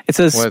game? It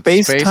says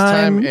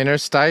space-time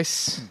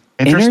interstice.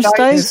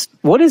 interstice.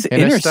 What is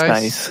Interstice?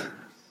 interstice?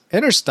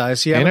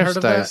 Interstice. You haven't heard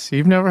of that? Interstice.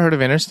 You've never heard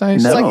of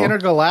interstice? No. It's like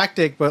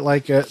intergalactic, but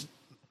like it's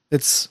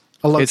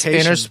a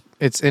location.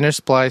 It's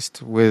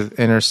interspliced with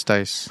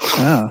interstice.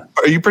 Oh.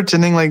 Are you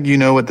pretending like you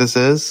know what this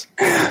is?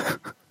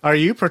 Are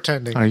you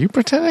pretending? Are you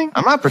pretending?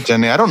 I'm not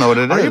pretending. I don't know what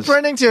it is. Are you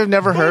pretending to have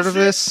never heard of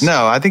this?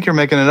 No, I think you're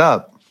making it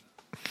up.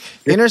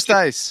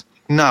 Interstice.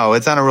 No,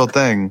 it's not a real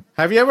thing.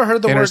 Have you ever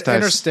heard the word Interstice.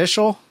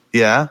 interstitial?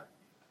 Yeah.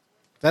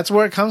 That's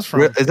where it comes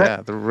from. Is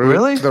that The root,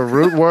 really? The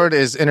root word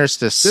is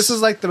interstice. This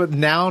is like the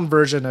noun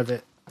version of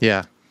it.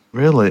 Yeah.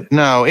 Really?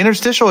 No,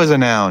 interstitial is a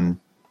noun.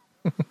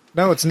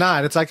 No, it's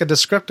not. It's like a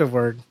descriptive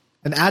word,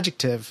 an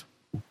adjective.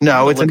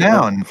 No, it's a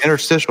noun.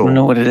 Interstitial. I don't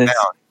know what it is.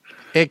 Noun.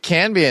 It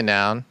can be a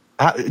noun.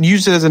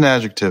 Use it as an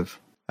adjective.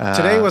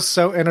 Today was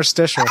so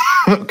interstitial.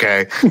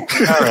 Okay. All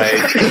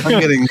right.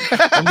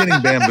 I'm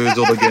getting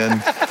bamboozled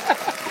again.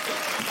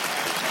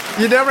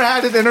 You never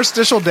had an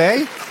interstitial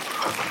day?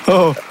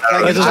 Oh,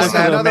 Like, it's just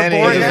another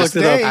boring ass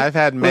day. I've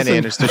had many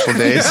interstitial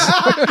days.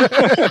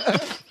 I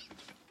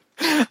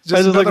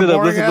just looked another it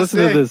up. boring ass Listen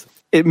to day. this.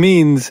 It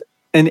means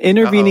an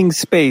intervening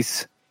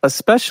space,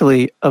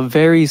 especially a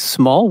very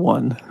small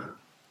one.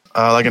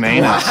 Like an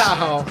anus.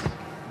 Wow.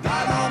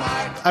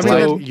 I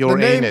mean, the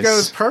name anus.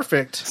 goes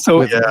perfect.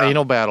 So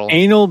anal battle.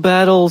 Anal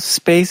battle,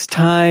 space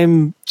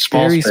time,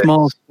 very space.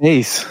 small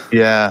space.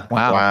 Yeah.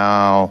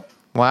 Wow.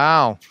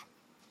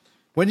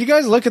 When you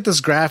guys look at this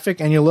graphic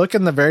and you look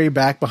in the very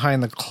back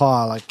behind the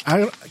claw, like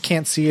I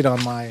can't see it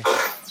on my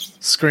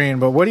screen,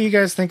 but what do you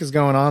guys think is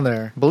going on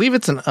there? I believe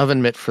it's an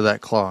oven mitt for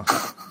that claw.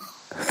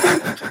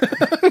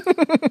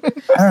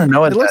 I don't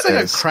know what It looks that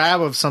like is. a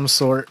crab of some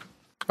sort.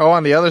 Oh,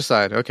 on the other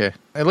side. Okay.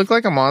 It looked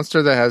like a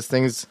monster that has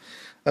things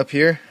up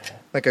here,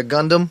 like a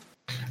Gundam.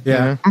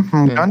 Yeah.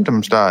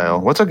 Gundam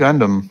style. What's a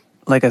Gundam?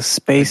 Like a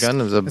space.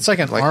 Gundam's It's like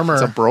an armor.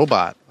 It's a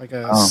robot. Like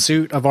a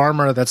suit of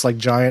armor that's like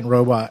giant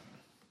robot.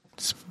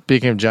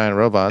 Speaking of giant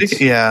robots.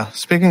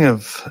 Speaking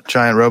of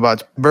giant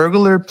robots,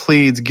 burglar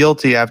pleads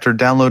guilty after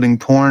downloading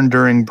porn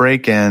during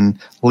break-in,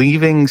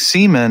 leaving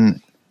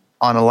semen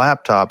on a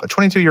laptop. A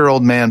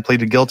 22-year-old man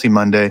pleaded guilty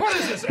Monday,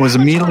 was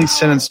immediately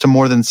sentenced to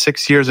more than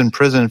 6 years in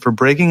prison for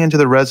breaking into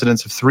the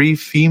residence of 3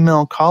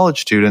 female college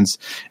students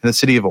in the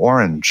city of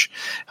Orange,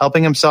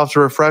 helping himself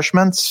to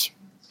refreshments.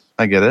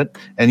 I get it.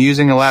 And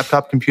using a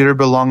laptop computer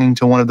belonging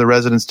to one of the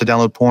residents to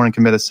download porn and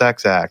commit a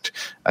sex act.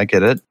 I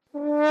get it.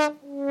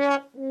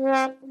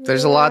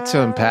 There's a lot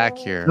to unpack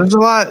here. There's a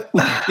lot.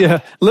 Yeah.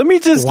 Let me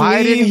just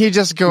Why didn't he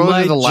just go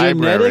my to the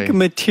library? genetic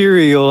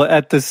material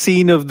at the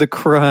scene of the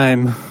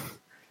crime.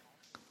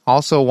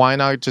 Also, why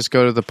not just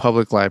go to the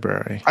public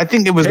library? I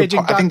think it was. Paging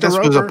I think Dr.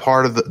 this was a Rover.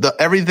 part of the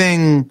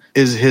everything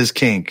is his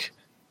kink.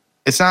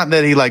 It's not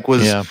that he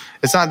was. Yeah.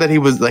 It's not that he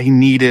was. He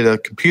needed a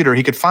computer.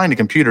 He could find a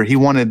computer. He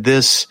wanted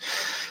this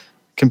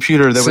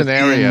computer that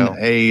Scenario. was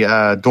in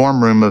a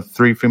dorm room of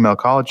 3 female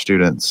college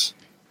students.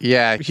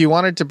 Yeah, he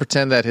wanted to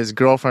pretend that his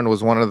girlfriend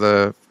was one of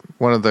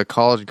the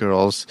college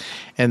girls,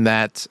 and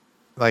that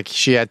like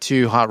she had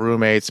 2 hot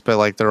roommates, but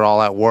like they're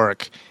all at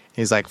work.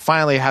 He's like,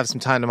 finally, I have some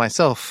time to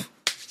myself.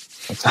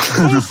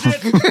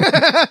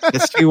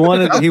 He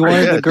wanted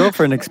the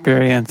girlfriend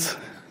experience.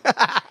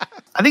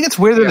 I think it's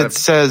weird that it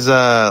says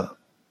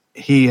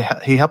he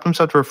helped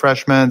himself to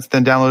refreshments,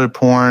 then downloaded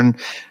porn.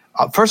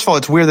 First of all,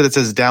 it's weird that it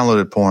says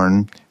downloaded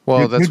porn.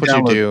 Well, that's what you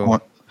download do.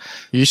 porn.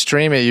 You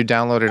stream it, you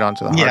download it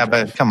onto the hard Yeah,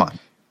 drive. but come on.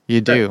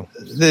 You do.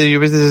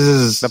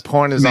 The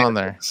porn is on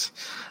there.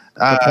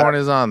 The porn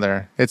is on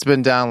there. It's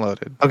been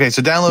downloaded. Okay,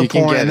 so download You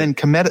can porn get and it.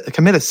 then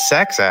commit a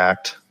sex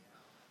act.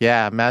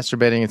 Yeah,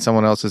 masturbating in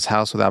someone else's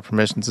house without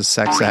permission is a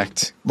sex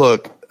act.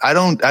 Look, I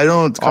don't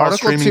call Article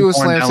streaming 2 is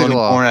porn, Slam City downloading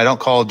law. porn. I don't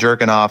call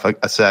jerking off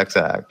a sex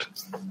act.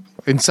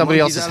 In somebody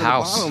else's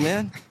house.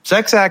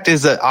 Sex act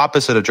is the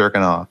opposite of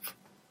jerking off.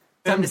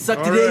 Time to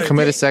suck today.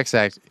 Commit a sex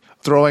act.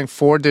 Throwing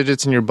 4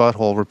 digits in your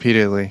butthole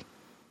repeatedly.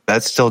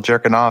 That's still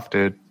jerking off,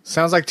 dude.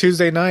 Sounds like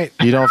Tuesday night.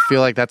 You don't feel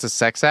like that's a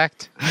sex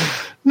act?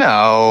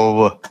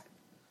 No.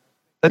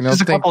 That's You don't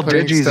just a think couple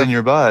putting digits stuff- in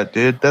your butt,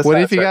 dude. That's What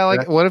not if you sex got like?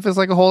 act. What if it's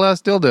like a whole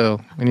ass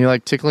dildo and you're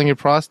like tickling your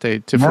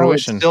prostate to No,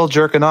 fruition? it's still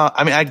jerking off.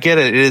 I mean, I get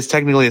it. It is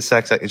technically a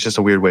sex act. It's just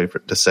a weird way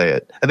to say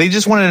it. And they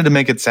just wanted to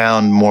make it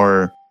sound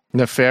more,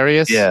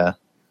 Nefarious? yeah.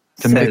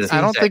 To make it I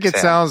don't think it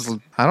sounds.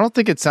 I don't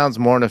think it sounds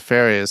more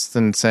nefarious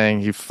than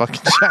saying you fucking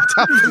jacked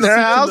up in their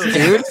house,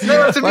 dude.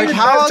 Like,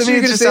 how else are you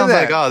it gonna just say sounds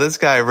that? like, oh, this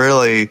guy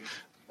really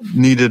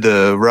needed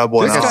to rub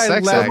one This out. guy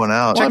Rub left- one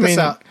out. Check I this mean-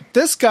 out.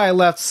 This guy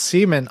left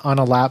semen on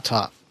a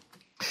laptop.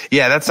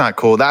 Yeah, that's not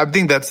cool. I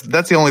think that's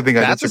the only thing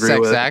I That's a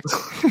disagree sex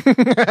with.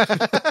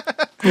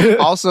 act.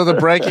 Also, the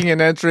breaking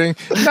and entering,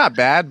 not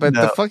bad, but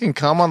the fucking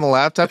cum on the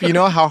laptop. You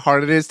know how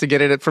hard it is to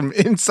get it from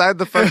inside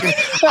the fucking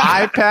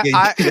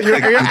iPad,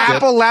 your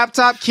Apple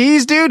laptop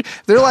keys, dude.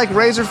 They're like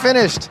razor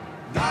finished.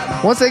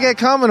 Once they get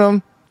cum in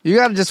them, you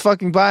got to just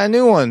fucking buy a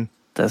new one.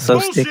 That's so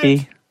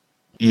sticky.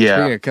 Yeah.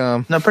 Speaking of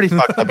cum, No, pretty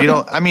fucked up. You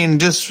don't. I mean,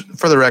 just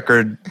for the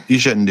record, you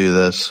shouldn't do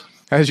this.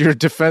 as your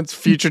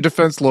future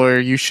defense lawyer,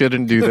 you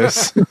shouldn't do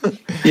this.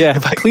 Yeah,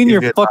 clean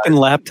your fucking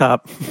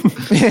laptop.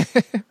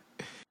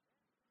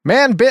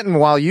 Man bitten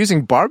while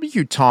using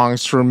barbecue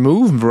tongs to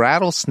remove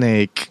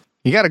rattlesnake.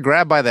 You got to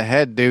grab by the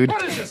head, dude.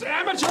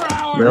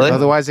 Really?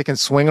 Otherwise, it can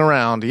swing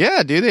around.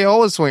 Yeah, dude. They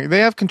always swing. They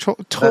have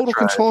total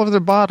control over their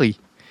body.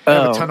 I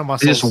have Oh. a ton of They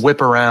muscles. just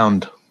whip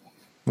around.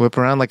 Whip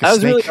around like a I was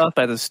snake. really off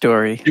by the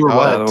story. You were Oh,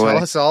 what? by the tell way.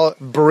 us all.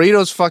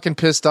 Burrito's fucking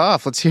pissed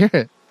off. Let's hear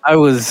it. I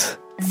was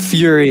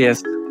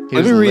furious. He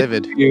Let was me read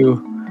livid. to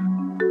you.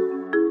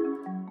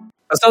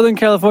 A Southern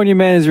California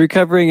man is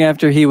recovering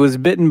after he was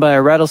bitten by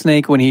a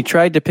rattlesnake when he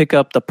tried to pick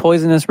up the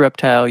poisonous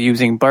reptile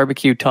using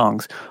barbecue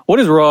tongs. What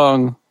is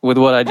wrong with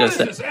what I just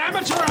said?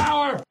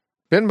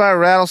 Bitten by a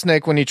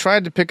rattlesnake when he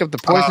tried to pick up the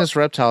poisonous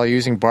reptile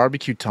using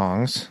barbecue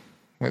tongs.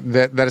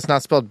 That it's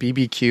not spelled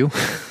BBQ.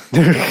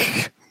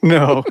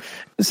 No.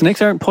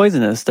 Snakes aren't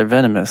poisonous. They're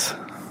venomous.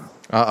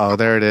 Uh-oh,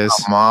 there it is.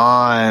 Come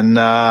on.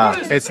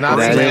 It's not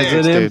That snakes,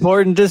 is an dude.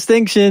 important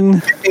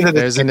distinction.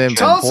 There's an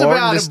Tell us important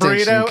about it,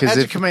 distinction. burrito. Because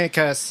if Educate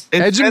us.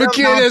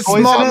 Educate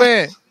small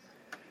man. The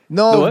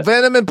No, what?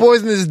 venom and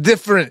poison is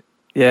different.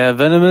 Yeah,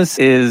 venomous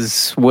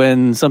is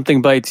when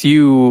something bites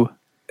you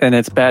and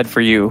it's bad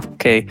for you.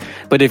 Okay.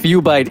 But if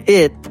you bite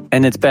it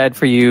and it's bad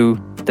for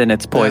you, then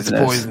it's poisonous.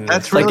 That's poisonous.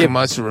 That's like really- a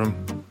mushroom.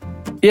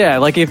 Yeah,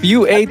 like if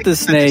you ate the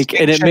snake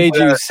and it made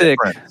you sick.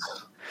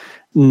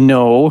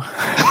 No.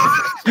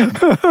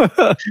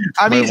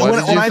 I mean, Wait,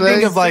 when I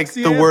think of like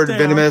the word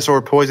venomous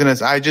or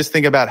poisonous, I just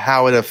think about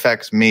how it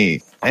affects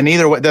me. And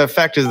either way, the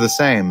effect is the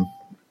same.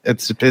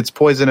 It's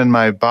poison in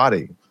my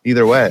body.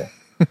 Either way.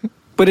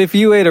 But if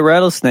you ate a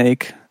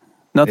rattlesnake,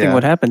 nothing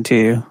would happen to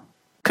you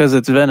because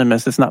it's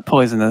venomous. It's not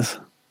poisonous.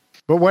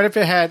 But what if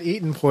it had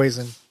eaten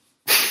poison?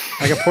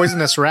 Like a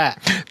poisonous rat.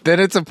 Then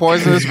it's a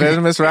poisonous,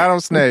 venomous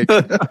rattlesnake.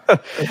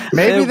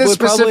 Maybe It this would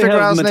probably specific have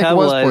rattlesnake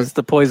was metabolized poison.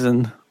 the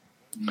poison.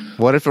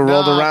 What if it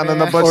rolled around in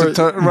a man.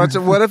 bunch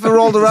of what if it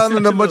rolled around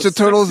in a bunch of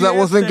turtles that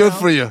wasn't good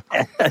for you?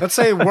 Let's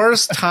say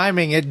worst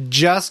timing, it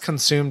just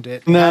consumed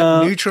it. No,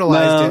 That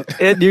neutralized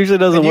it. It usually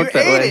doesn't And you work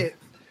that ate way. it.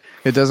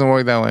 It doesn't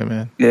work that way,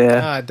 man. Yeah.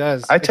 No, it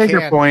does. I It take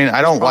your can. point.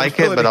 I don't like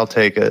it, but I'll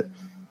take it.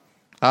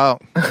 Oh,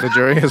 the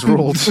jury has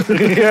ruled.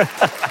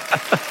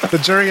 The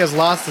jury has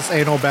lost this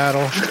anal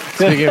battle.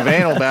 Speaking of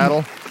anal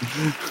battle,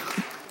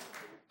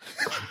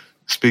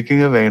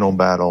 Speaking of anal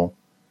battle.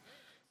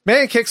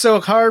 Man kicked so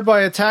hard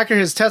by attacker,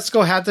 his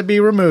testicle had to be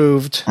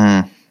removed.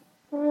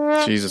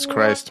 Jesus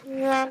Christ.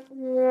 We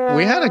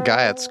had a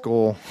guy at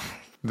school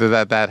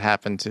that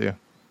happened to.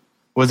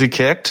 Was he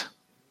kicked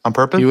on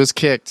purpose? He was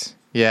kicked.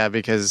 Yeah,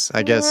 because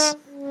I guess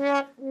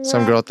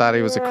some girl thought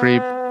he was a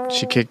creep.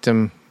 She kicked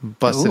him,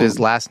 busted his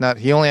last nut.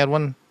 He only had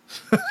one.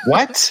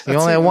 What? He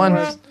only had one.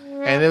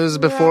 And it was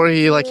before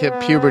he like hit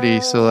puberty,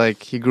 so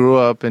like he grew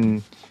up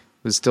and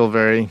was still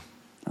very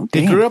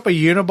He grew up a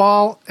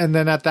uniball, and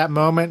then at that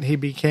moment, he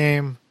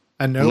became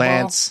a no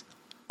Lance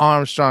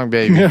Armstrong,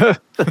 baby.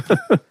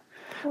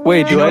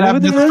 Wait, Do you know what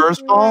happened to the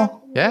first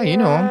ball? Yeah, you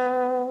know him.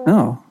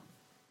 No.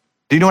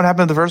 Do you know what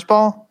happened to the first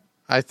ball?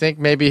 I think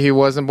maybe he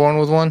wasn't born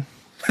with one.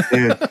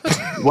 Dude,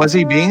 was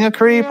he being a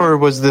creep or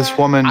was this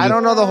woman? I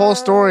don't know the whole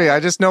story.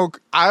 I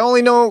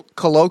only know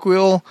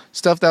colloquial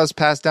stuff that was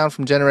passed down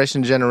from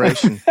generation to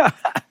generation.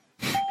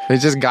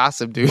 It's just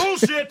gossip, dude.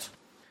 Bullshit.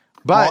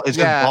 But It's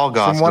just ball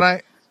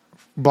gossip.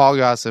 Ball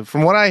gossip.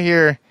 From what I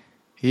hear,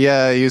 he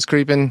was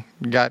creeping,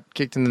 got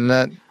kicked in the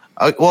nut,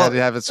 had to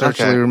have it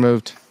surgically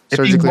removed. If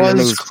he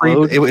was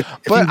creeping,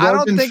 But I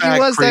don't think he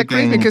was that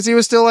creepy because he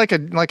was still like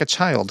a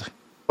child.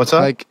 What's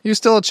up? Like he was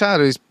still a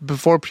child. He was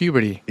before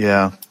puberty.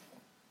 Yeah.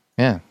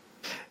 Yeah.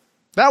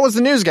 That was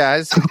the news,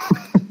 guys.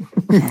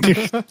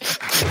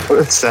 What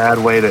a sad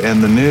way to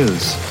end the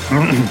news.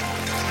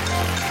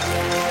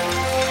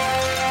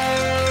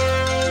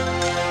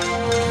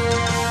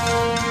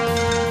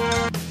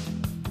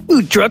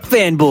 Food truck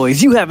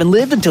fanboys, you haven't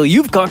lived until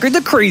you've conquered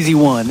the crazy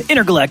one.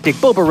 Intergalactic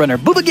Boba Runner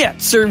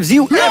Boobaget serves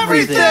you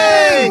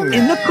everything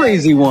in the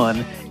crazy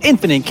one.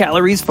 Infinite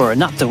calories for a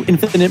not so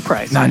infinite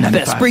price.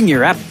 Best bring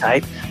your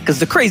appetite because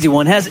the crazy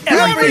one has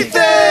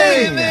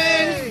everything.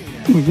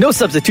 No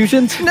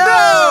substitutions.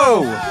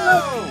 No!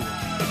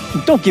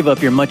 Don't give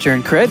up your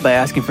much-earned cred by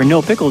asking for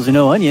no pickles or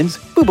no onions.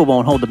 Booba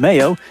won't hold the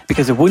mayo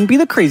because it wouldn't be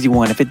the crazy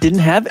one if it didn't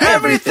have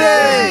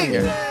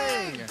everything.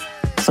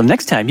 So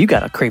next time you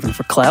got a craving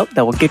for clout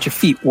that will get your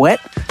feet wet,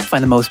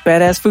 find the most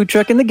badass food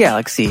truck in the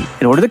galaxy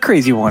and order the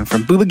crazy one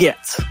from Booba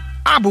Gets.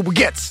 I'm Booba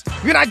Gets.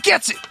 You're not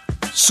gets it.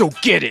 So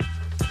get it.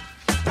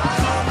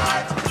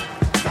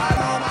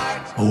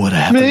 What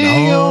happened?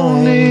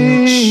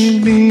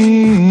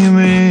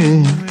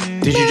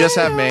 Did you just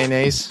have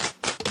mayonnaise?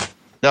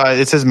 No,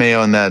 it says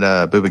mayo in that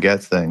Booba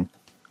Gets thing.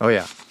 Oh,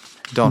 yeah.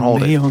 Don't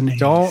hold it.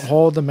 Don't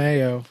hold the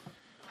mayo.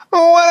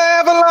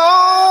 Whatever,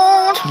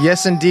 Lord.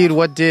 Yes, indeed.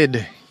 What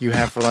did you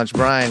have for lunch,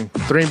 Brian?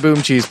 3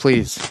 boom cheese,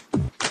 please.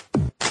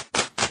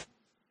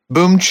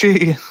 Boom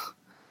chi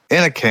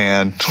in a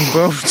can.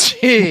 Boom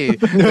cheese.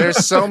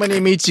 There's so many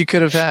meats you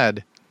could have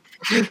had.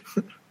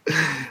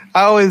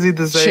 I always eat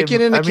the same.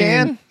 Chicken in a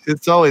can?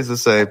 It's always the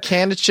same.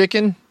 Canned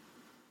chicken?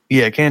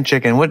 Yeah, canned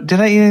chicken. What did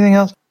I eat anything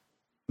else?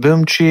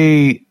 Boom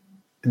chi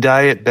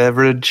diet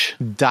beverage.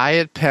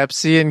 Diet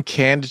Pepsi and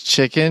canned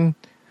chicken?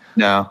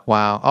 No.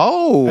 Wow.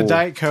 Oh. A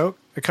Diet Coke?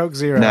 A Coke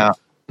Zero? No.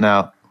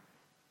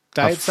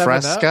 Diet a 7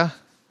 Up? Fresca?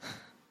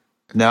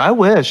 No, I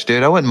wish,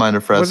 dude. I wouldn't mind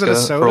a Fresca. Was it a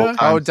soda? for old time's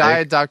Oh, sake.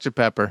 Diet Dr.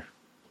 Pepper.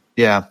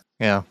 Yeah.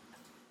 Yeah.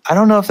 I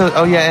don't know if that.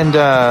 Oh, yeah. And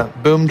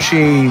Boom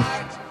chi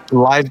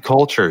live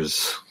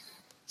cultures.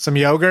 Some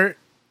yogurt?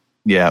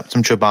 Yeah.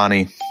 Some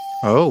Chobani.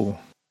 Oh.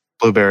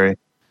 Blueberry.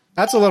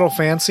 That's a little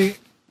fancy.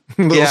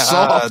 Little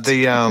soft.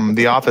 The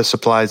office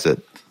supplies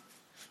it.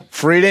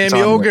 Free damn It's on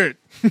yogurt.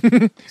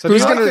 So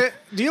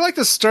do you like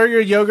to stir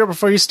your yogurt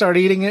before you start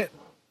eating it?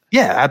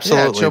 Yeah,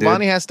 absolutely. Yeah, Chobani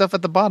dude. has stuff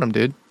at the bottom,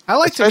 dude. I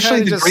like Especially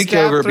to the just Greek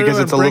stab yogurt through because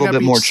and it's a bring little up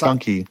bit more each side.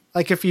 chunky.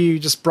 Like if you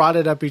just brought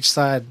it up each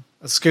side,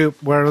 a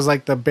scoop where it was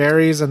like the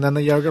berries and then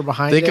the yogurt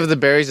behind Think it. of the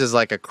berries as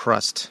like a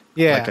crust.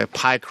 Yeah. Like a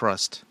pie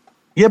crust.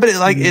 Yeah, but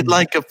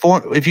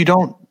if you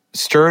don't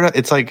stir it,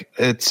 it's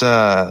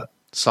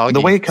Soggy.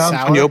 the way it comes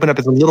Sour? when you open up.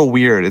 It's a little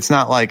weird. It's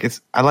not like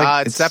it's. I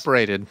like it's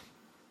separated.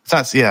 It's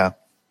not. Yeah.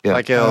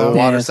 Like a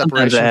water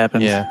sometimes separation. that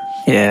happens. Yeah.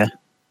 Yeah.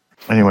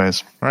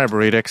 Anyways, All right,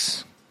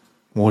 burritos.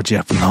 What'd you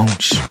have for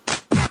lunch?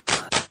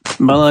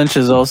 My lunch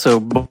is also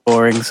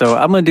boring, so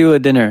I'm going to do a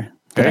dinner.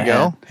 There you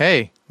go.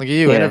 Hey, look at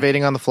you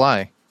innovating on the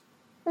fly.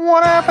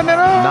 What happened at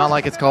all? Not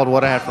like it's called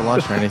What I Had for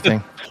Lunch or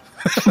anything.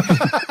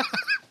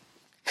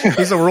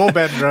 He's a rule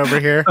bender over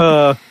here.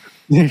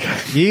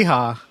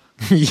 Yeehaw.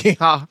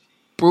 Yeehaw.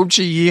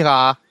 Boomchi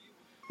yeehaw.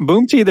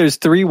 Boomchi, there's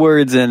 3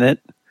 words in it.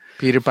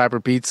 Peter Piper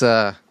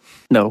Pizza.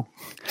 No.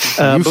 You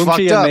fucked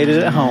Boomchi, up. I made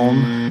it at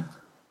home.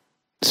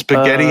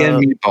 Spaghetti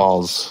and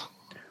meatballs.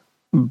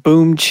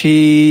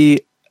 Boomchi,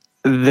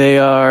 they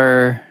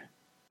are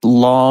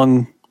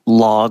long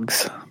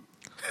logs.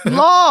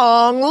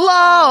 Long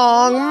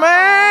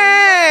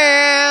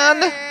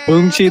man.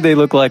 Boomchi, they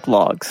look like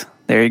logs.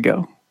 There you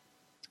go.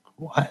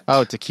 What?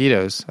 Oh,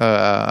 taquitos.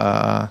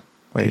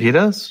 Wait.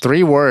 Taquitos?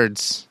 3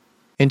 words.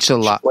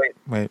 Enchilada.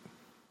 Wait.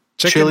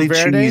 Chicken Chili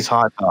verde? cheese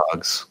hot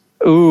dogs.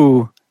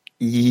 Ooh,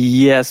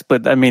 yes,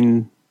 but I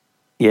mean,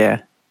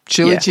 yeah.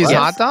 Chili Yeah. cheese Yes.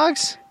 hot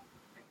dogs?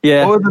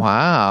 Yeah.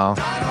 Wow.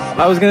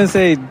 I was going to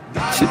say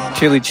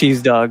chili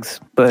cheese dogs,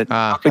 but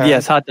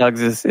yes, hot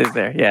dogs is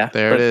there, yeah.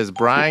 There it is.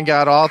 Brian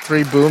got all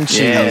 3 boom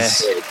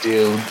cheese. Yeah.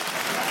 Dude.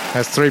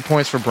 That's 3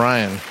 points for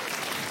Brian.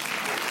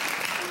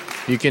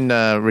 You can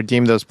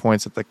redeem those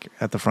points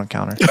at the front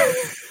counter.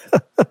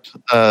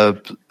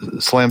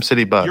 Slam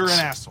City Bucks. You're an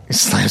asshole.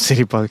 Slam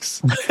City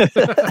Bucks.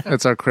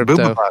 That's our crypto.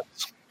 Boomer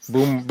Bucks.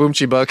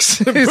 Boomchi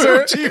Bucks.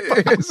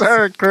 It's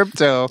our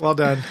crypto. Well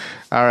done.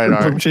 All right,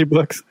 Art. Boomchi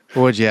bucks.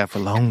 What'd you have for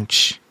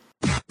lunch?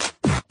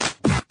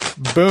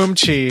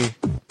 Boomchi.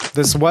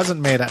 This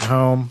wasn't made at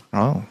home.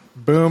 Oh.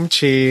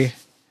 Boomchi.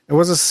 It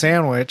was a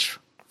sandwich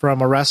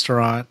from a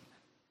restaurant.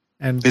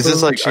 And Is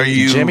this like, are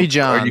you Jimmy Are you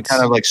John's.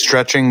 kind of like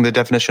stretching the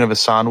definition of a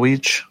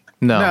sandwich?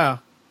 No,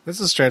 this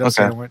is straight up Okay.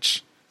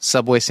 sandwich.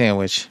 Subway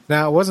sandwich.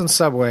 Now, it wasn't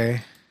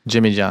Subway.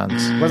 Jimmy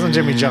John's. It wasn't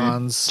Jimmy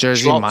John's.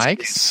 Jersey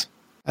Mike's.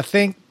 I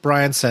think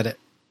Brian said it.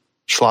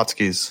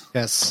 Schlotzky's.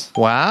 Yes.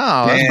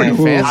 Wow, that's Damn, pretty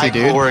fancy, high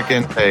dude. caloric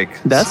intake.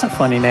 That's a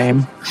funny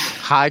name.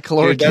 High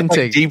caloric Dude, that's like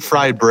intake. deep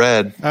fried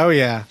bread. Oh,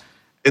 yeah.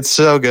 It's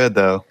so good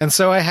though. And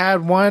so I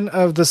had one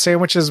of the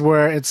sandwiches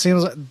where it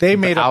seems like they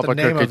made up the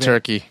name Albuquerque of it.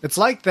 turkey. It's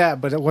like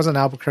that, but it wasn't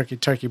Albuquerque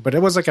turkey, but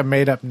it was like a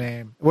made up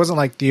name. It wasn't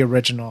like the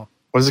original.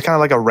 Was it kind of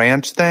like a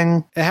ranch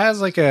thing? It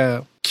has like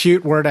a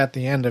cute word at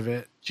the end of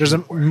it. There's a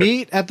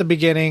meat at the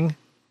beginning,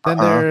 then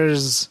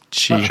there's a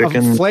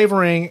Chicken.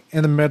 flavoring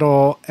in the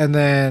middle, and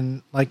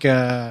then like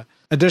a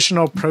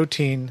additional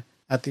protein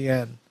at the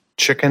end.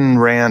 Chicken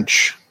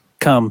ranch.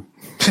 Come.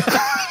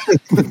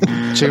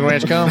 Chicken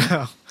ranch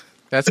come.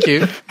 That's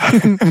cute.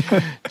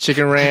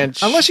 Chicken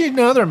ranch. Unless you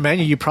know their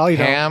menu, you probably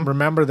Ham. don't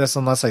remember this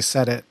unless I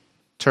said it.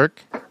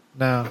 Turk.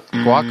 No.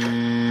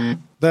 Guac.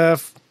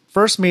 The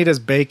first meat is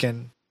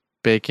bacon.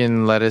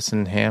 Bacon, lettuce,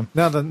 and ham.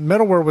 No, the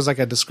middle word was like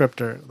a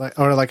descriptor,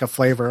 or like a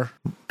flavor.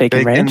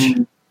 Bacon ranch.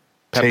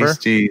 Pepper.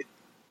 Tasty.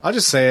 I'll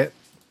just say it.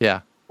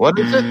 Yeah. What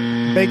is it?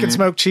 Bacon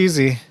smoked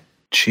cheesy.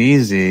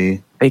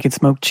 Cheesy. Bacon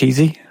smoked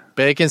cheesy.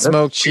 Bacon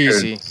smoked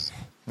weird. cheesy.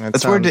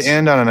 That's weird to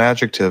end on an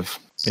adjective.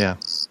 Yeah.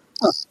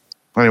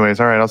 Anyways,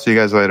 all right. I'll see you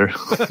guys later.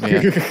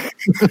 Yeah.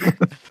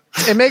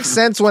 It makes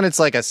sense when it's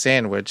like a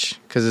sandwich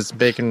because it's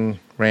bacon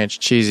ranch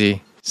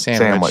cheesy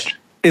sandwich.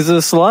 Is the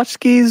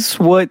Slotsky's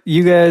what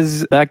you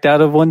guys backed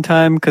out of one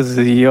time because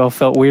you all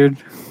felt weird?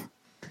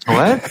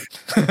 What?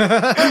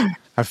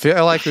 I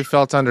feel like we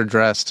felt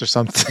underdressed or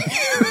something.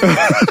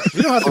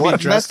 You don't have to be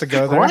dressed to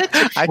go there.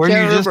 What? I Were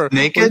can't you remember. just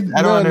naked?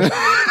 I don't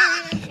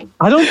understand.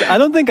 I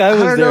don't think I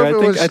was don't know there. if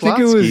it I was think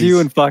it was Slotsky's. you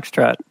and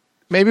Foxtrot.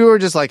 Maybe we were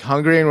just like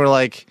hungry and we're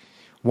like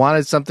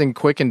wanted something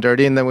quick and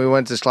dirty, and then we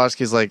went to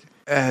Schlotsky's like,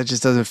 it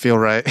just doesn't feel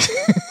right.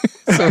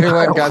 So we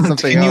went and got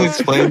something Can you else.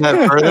 explain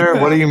that further?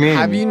 What do you mean?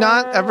 Have you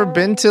not ever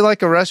been to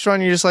like a restaurant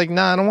and you're just like,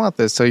 nah, I don't want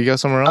this, so you go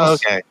somewhere Oh,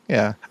 else? okay.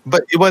 Yeah.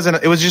 But it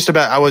wasn't. It was just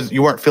about.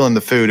 You weren't feeling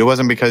the food. It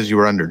wasn't because you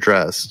were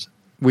underdressed.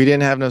 We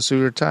didn't have no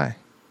suit or tie.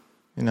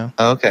 You know?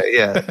 Okay,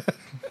 yeah.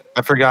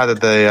 I forgot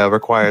that they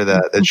require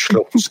that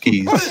at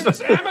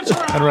skis.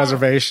 And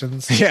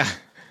reservations. Yeah.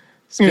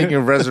 Speaking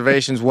of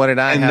reservations, what did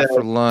I have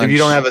for lunch? If you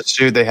don't have a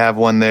suit, they have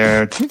one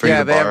there for you yeah,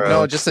 to they have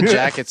borrow. just a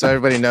jacket so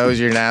everybody knows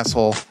you're an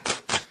asshole.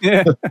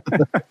 Yeah.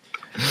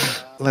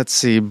 Let's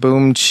see,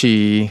 Boom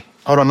Chi.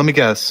 Hold on, let me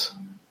guess.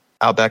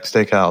 Outback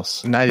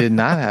Steakhouse. And I did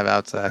not have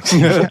outside.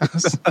 Okay,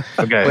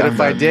 But if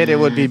I did, it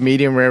would be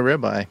medium rare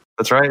ribeye.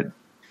 that's right.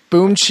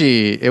 Boom Chi.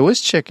 It was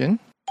chicken.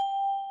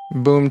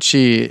 Boom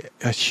Chi,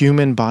 a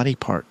human body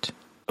part.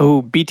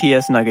 Oh,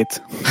 BTS nuggets.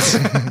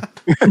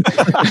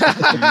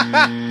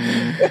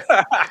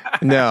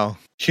 No.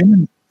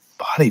 Human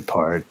body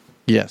part.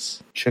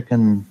 Yes.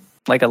 Chicken.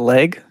 Like a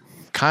leg?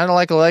 Kind of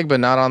like a leg, but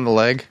not on the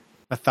leg.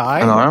 A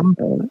thigh? An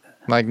arm?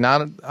 Like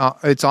not.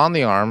 It's on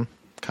the arm,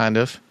 kind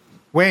of.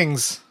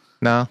 Wings.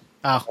 No.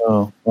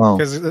 Oh, wow.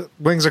 Because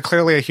wings are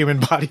clearly a human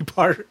body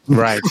part.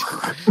 Right.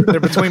 They're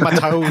between my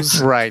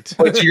toes. Right.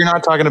 Wait, so you're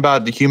not talking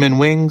about the human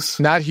wings?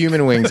 Not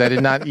human wings. I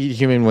did not eat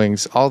human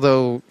wings.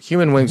 Although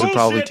human wings would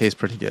probably taste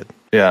pretty good.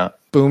 Yeah.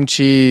 Boom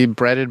Chi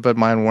breaded, but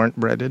mine weren't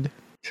breaded.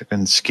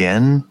 Chicken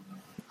skin?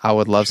 I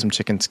would love some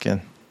chicken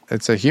skin.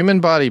 It's a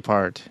human body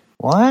part.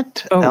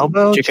 What? Oh,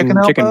 elbow? Chicken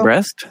elbow?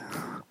 breast?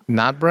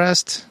 Not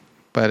breast.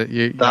 But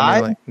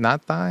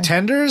not thigh.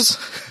 Tenders?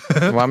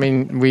 Well, I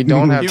mean, we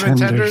don't have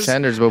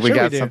tenders, but we Sure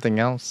got we do. something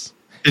else.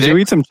 Did you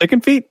eat some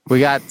chicken feet? We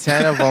got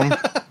 10 of them.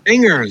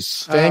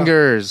 Fingers.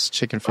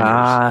 Chicken fingers.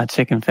 Ah,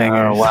 chicken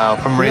fingers. Oh, wow.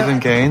 From Raising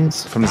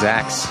Cane's? From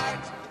Zach's.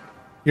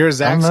 You're a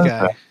Zach's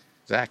guy.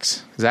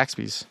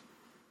 Zaxby's.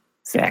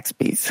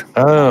 Zaxby's.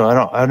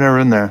 Oh, I've never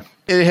been there.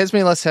 It hits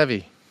me less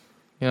heavy.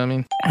 You know what I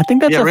mean? I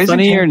think that's a Raising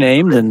funnier Cane's.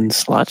 name than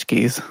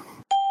Slotchki's.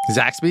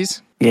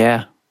 Zaxby's?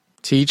 Yeah.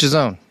 To each his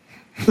own.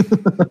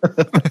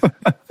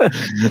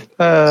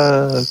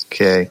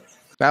 Okay.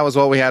 That was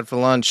what we had for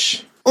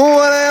lunch.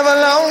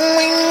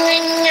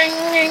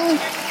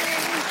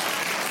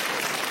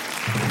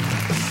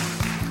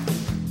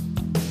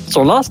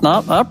 So last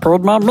night, I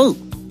poured my meat.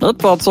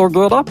 It felt so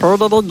good, I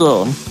poured it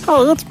again.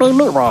 Hey, it's me,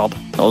 Meat Rod.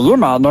 Now, you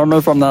might know me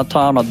from that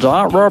time a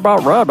giant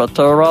robot rabbit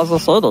terrorized the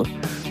city.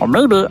 Or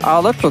maybe I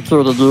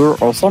electrocuted you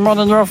or someone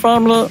in your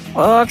family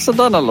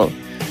accidentally.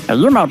 And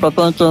you might be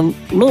thinking,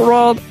 Meat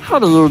Rod, how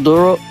do you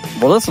do it?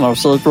 Well, it's no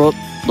secret.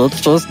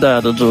 It's just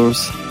daddy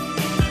juice.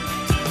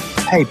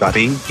 Hey,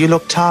 buddy, you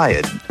look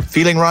tired.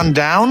 Feeling run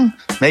down?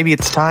 Maybe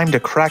it's time to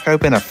crack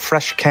open a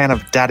fresh can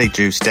of daddy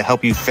juice to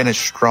help you finish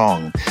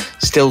strong.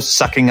 Still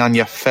sucking on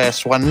your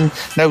first one?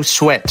 No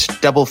sweat.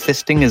 Double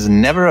fisting is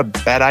never a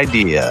bad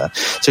idea.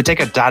 So take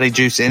a daddy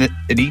juice in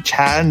each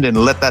hand and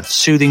let that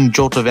soothing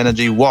jolt of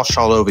energy wash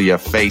all over your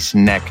face,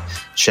 neck,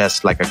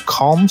 chest like a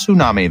calm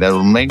tsunami that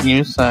will make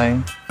you say,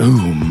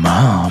 Ooh,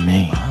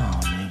 mommy.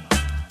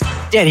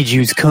 Daddy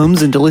juice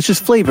comes in delicious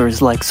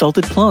flavors like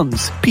salted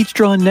plums, peach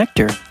drawn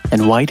nectar,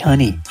 and white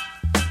honey.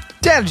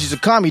 Daddy Juice will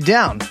calm you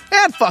down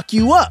and fuck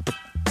you up.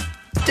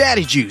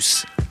 Daddy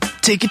Juice.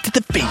 Take it to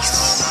the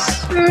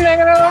face.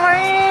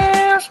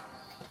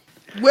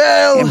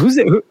 Well, Damn,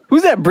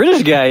 who's that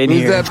British guy in who's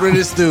here? that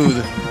British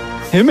dude?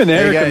 Him and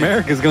Eric guys.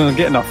 America's gonna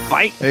get in a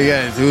fight. Hey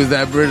guys, who's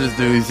that British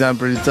dude? He sounds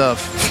pretty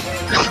tough.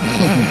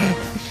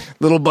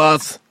 Little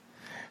boss.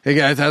 Hey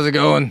guys, how's it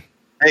going?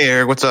 hey,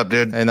 Eric, what's up,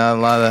 dude? Hey, not a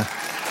lot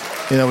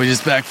of, we're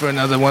just back for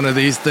another one of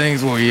these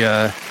things where we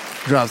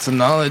drop some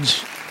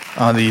knowledge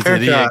on these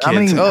Eric, idiot how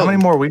kids. many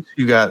more weeks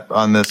you got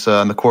on this,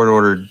 on the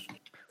court-ordered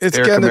It's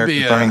Eric gonna American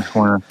be Burning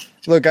Corner?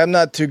 Look, I'm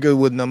not too good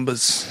with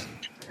numbers.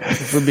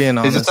 If we're being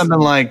honest. Is it something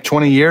like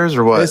 20 years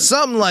or what? It's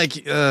something like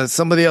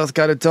somebody else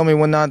got to tell me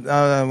when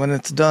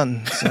it's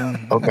done. So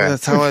Okay.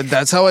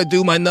 That's how I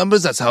do my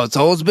numbers. That's how it's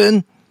always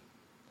been.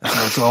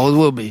 That's how it always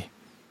will be.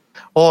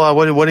 Well,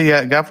 what do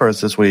you got for us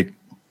this week?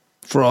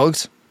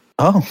 Frogs.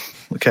 Oh,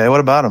 okay.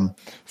 What about them?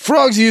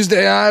 Frogs use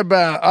their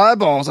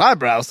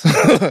eyebrows.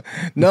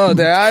 No,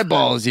 their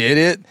eyeballs, you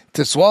idiot,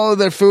 to swallow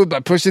their food by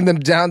pushing them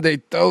down their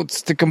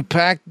throats to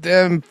compact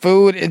them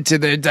food into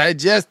their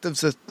digestive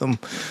system.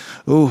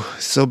 Ooh,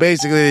 so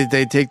basically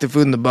they take the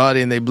food in the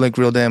body and they blink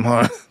real damn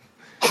hard.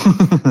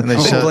 And they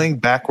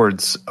blink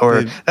backwards,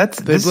 or They I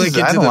blink into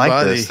don't the like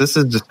body. this. This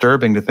is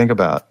disturbing to think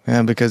about.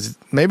 Yeah, because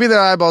maybe their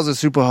eyeballs are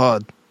super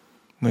hard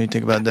when you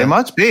think about that. It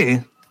must be.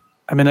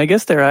 I mean, I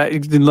guess their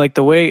eyes, like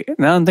the way,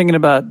 now I'm thinking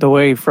about the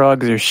way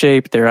frogs are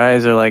shaped, their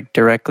eyes are like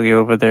directly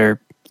over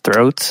their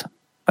throats,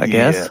 I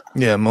guess.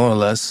 Yeah, more or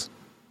less.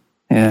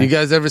 Yeah. You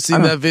guys ever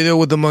seen that video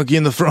with the monkey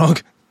and the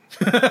frog?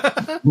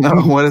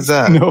 No, what is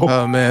that? No.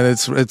 Oh man,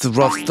 it's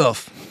rough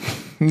stuff.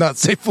 Not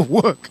safe for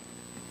work.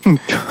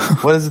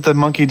 What does the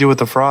monkey do with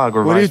the frog?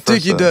 Or What do you vice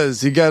think he versa?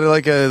 does? He got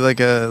like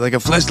a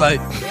flashlight,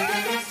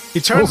 He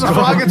turns the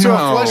frog into a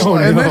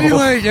fleshlight. and then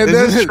he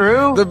Is this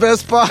true? The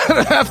best part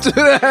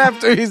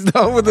after he's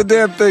done with the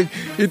damn thing,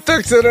 he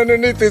tucks it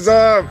underneath his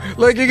arm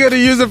like you got to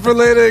use it for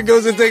later. And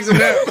goes and takes a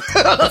nap.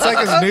 It's like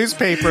his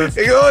newspaper.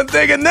 He go and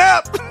take a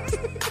nap.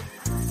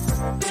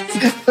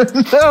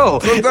 No,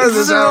 Sometimes is this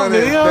it's how a it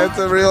is. video? That's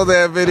a real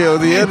damn video.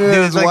 The internet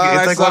Dude, is wild.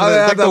 I saw one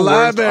that of at the, the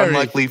worst library.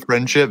 unlikely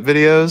friendship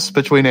videos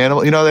between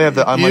animals. You know, they have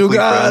the unlikely You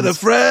got friends a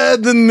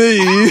friend in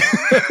me.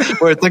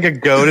 where it's like a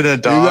goat and a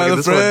dog. got and a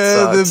this one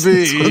friend sucks. in me.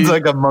 This one's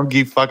like a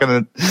monkey fucking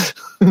a.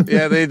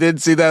 Yeah, they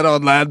did see that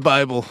on Lad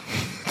Bible.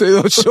 They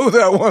don't show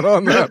that one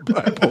on Lad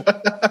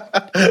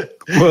Bible.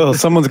 Well,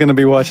 someone's going to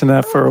be watching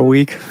that for a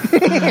week.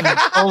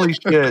 Holy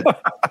shit.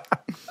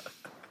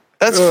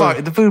 That's fuck.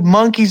 The food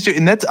monkeys do,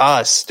 and that's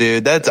us,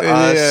 dude. That's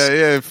us.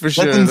 Yeah, for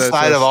sure. That's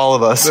inside of all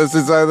of us. That's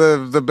inside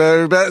the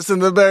very best and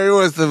the very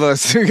worst of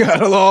us. We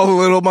got all the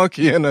little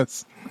monkey in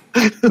us.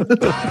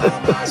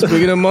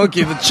 Speaking of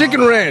monkey, the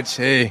Chicken Ranch.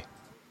 Hey,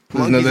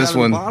 listen to this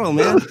one. Bottle,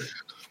 man.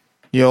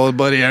 Your old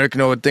buddy Eric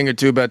know a thing or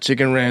two about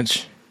Chicken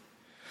Ranch.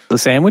 The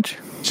sandwich?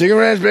 Chicken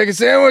Ranch Bacon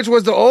Sandwich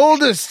was the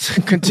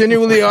oldest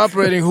continually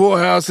operating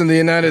whorehouse in the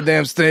United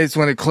States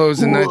when it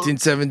closed in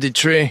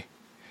 1973.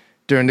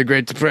 During the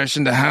Great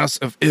Depression, the house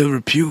of ill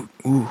repute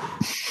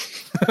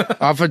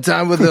offered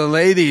time with the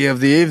lady of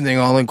the evening,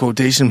 all in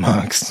quotation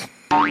marks,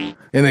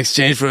 in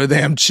exchange for a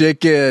damn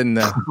chicken.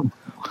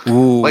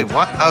 Ooh. Wait,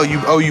 what?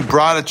 Oh, you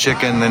brought a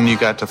chicken, then you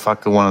got to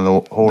fuck the one of the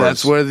whores.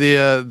 That's where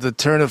the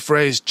turn of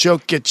phrase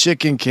 "choke your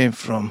chicken" came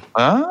from.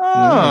 Oh,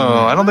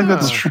 I don't think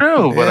that's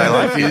true, but I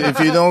like it.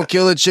 If you don't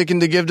kill a chicken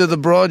to give to the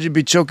broad, you'd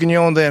be choking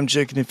your own damn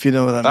chicken. If you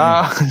know what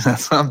I mean.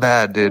 That's not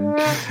bad, dude.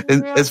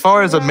 As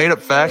far as a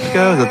made-up fact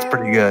goes, that's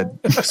pretty good.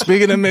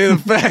 Speaking of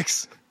made-up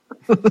facts,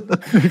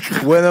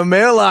 when a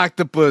male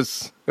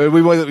octopus,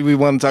 we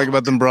want to talk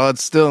about them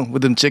broads still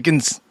with them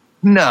chickens.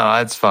 No,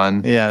 that's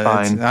fun. Yeah,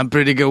 fine. I'm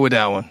pretty good with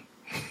that one.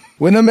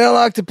 When a male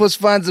octopus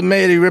finds a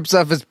mate, he rips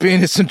off his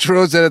penis and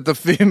throws it at the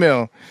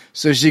female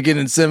so she can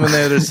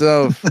inseminate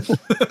herself.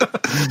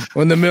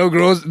 When the male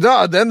grows,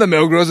 then the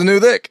male grows a new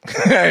dick.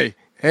 Hey,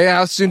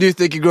 how soon do you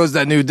think he grows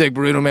that new dick,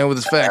 Burrito Man, with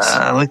his facts?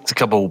 Like a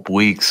couple of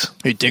weeks.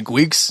 You think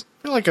weeks?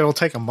 I feel like it'll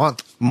take a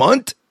month.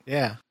 Month?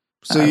 Yeah.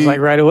 So like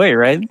right away,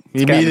 right?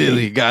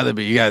 Immediately, gotta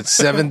be. You got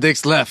 7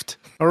 dicks left.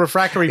 A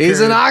refractory period.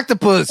 He's an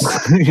octopus.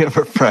 Yeah,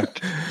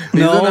 refract.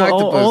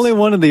 No, only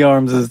one of the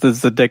arms is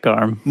the dick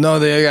arm. No,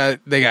 they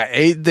got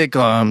 8 dick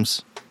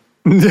arms.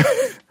 And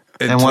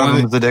one of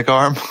them is the dick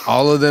arm?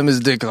 All of them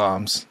is dick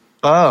arms.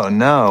 Oh,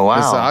 no. Wow.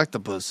 It's an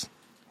octopus.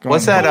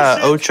 What's that,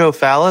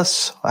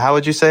 ochophallus? How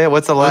would you say it?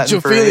 What's the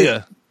Latin for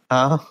it?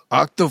 Huh?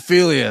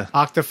 Octophilia.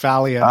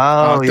 Octophalia.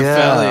 Oh,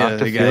 Octophalia.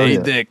 yeah. You got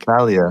 8 dick.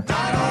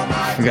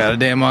 Octophalia. You got a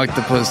damn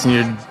octopus and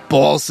your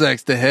ball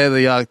sack's the head of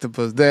the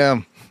octopus.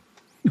 Damn.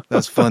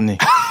 That's funny.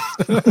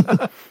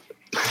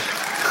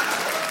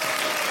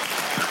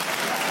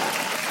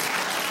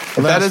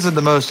 If that isn't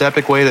the most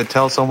epic way to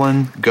tell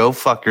someone, go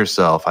fuck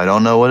yourself, I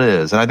don't know what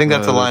is. And I think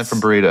that's a line from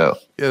Burrito.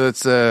 Yeah,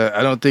 that's.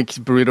 I don't think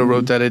Burrito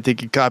wrote that. I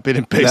think he copied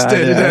and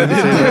pasted it.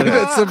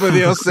 That's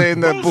somebody else saying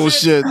that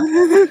bullshit.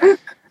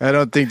 I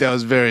don't think that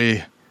was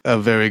a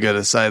very good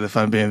aside, if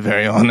I'm being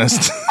very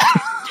honest.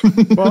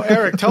 Well,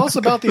 Eric, tell us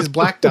about these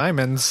black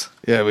diamonds.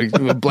 Yeah,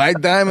 black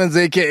diamonds,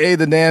 a.k.a.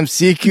 the damn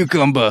sea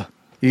cucumber.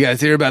 You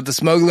guys hear about the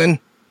smuggling?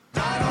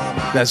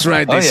 That's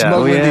right. They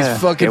smuggling these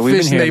fucking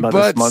fish in their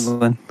butts.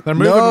 They're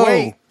moving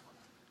weight.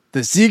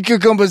 The sea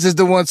cucumbers is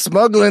the one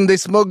smuggling. They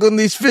smuggling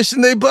these fish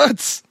in their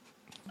butts.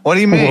 What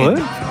do you mean?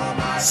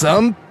 What?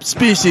 Some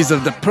species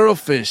of the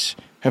pearlfish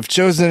have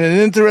chosen an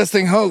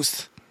interesting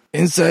host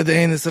inside the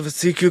anus of a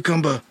sea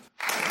cucumber.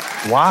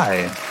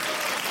 Why?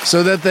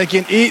 So that they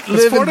can eat, live,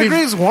 it's 4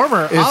 degrees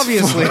warmer,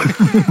 obviously.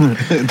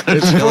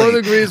 It's 4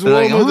 degrees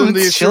warmer than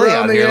the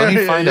surrounding area. Let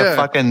me find a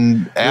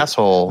fucking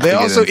asshole. They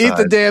also eat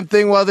the damn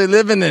thing while they're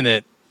living in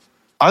it.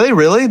 Are they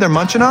really? They're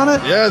munching on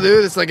it? Yeah,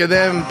 dude. It's like a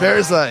damn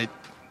parasite.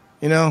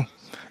 You know?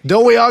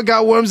 Don't we all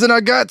got worms in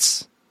our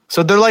guts?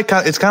 So they're like,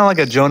 it's kind of like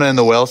a Jonah and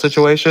the whale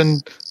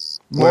situation.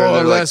 More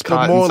or less,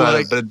 but more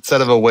like... But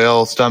instead of a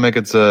whale stomach,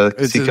 it's a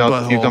sea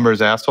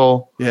cucumber's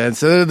asshole. Yeah,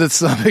 instead of the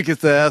stomach,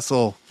 it's the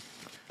asshole.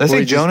 Did I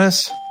say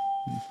Jonas?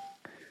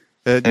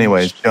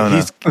 Anyways,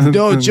 Jonah.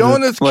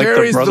 Jonas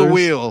carries the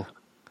wheel.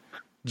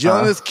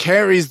 Jonas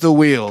carries the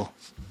wheel.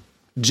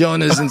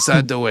 Jonah's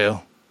inside the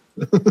wheel.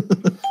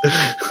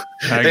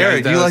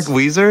 Eric, do you like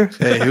Weezer?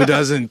 Hey, who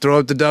doesn't? Throw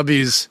up the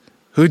W's.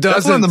 Who doesn't?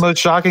 That's one of the most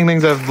shocking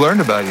things I've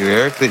learned about you,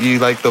 Eric, that you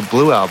like the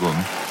Blue Album.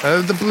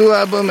 The Blue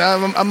Album,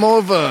 I'm more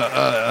of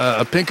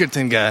a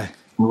Pinkerton guy.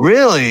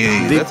 Really?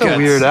 Deep That's cuts. a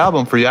weird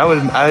album for you.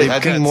 I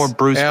think more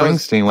Bruce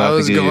Springsteen. I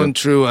was going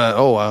through,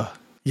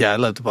 yeah, I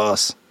love the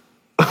boss.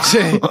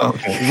 Okay.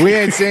 We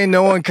ain't saying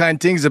no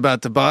unkind things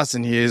about the boss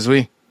in here, is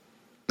we?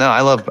 No,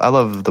 I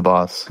love the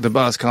boss. The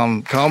boss,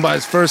 call him by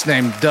his first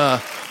name,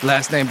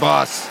 last name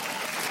Boss.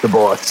 The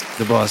boss.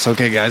 The boss.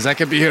 Okay, guys, I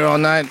could be here all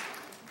night,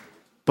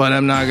 but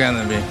I'm not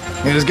gonna be.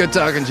 It was good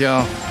talking to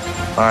y'all.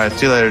 All right,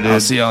 see you later, dude. I'll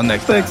see y'all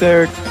next time. Thanks,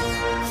 Eric.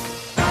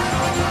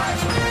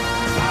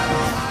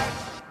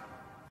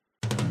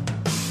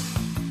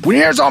 When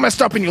your hair's all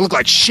messed up and you look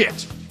like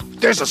shit,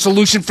 there's a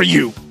solution for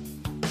you.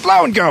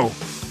 Blow and Go.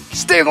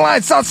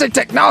 State-of-the-line solid-state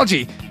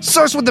technology.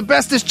 Sourced with the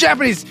bestest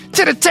Japanese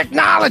to the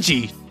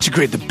technology to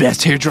create the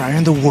best hairdryer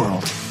in the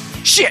world.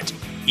 Shit,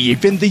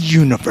 even the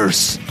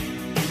universe.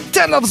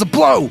 10 levels of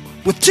blow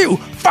with two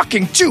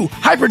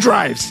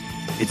hyperdrives.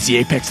 It's the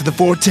apex of the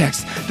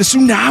vortex, the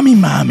tsunami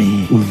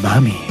mommy.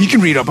 Umami. You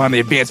can read up on the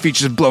advanced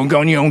features of Blow and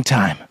Go in your own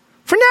time.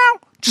 For now,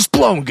 just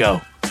Blow and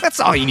Go. That's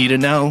all you need to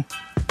know.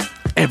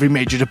 Every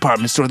major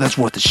department store that's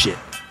worth a shit.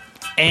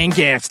 And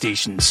gas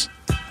stations.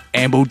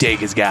 And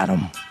bodegas got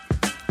them.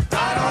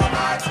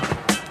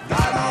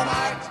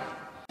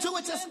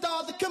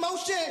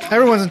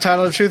 Everyone's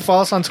entitled to truth.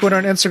 Follow us on Twitter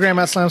and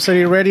Instagram at Slam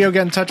City Radio.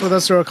 Get in touch with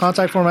us through our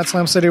contact form at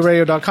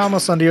slamcityradio.com. We'll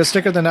send you a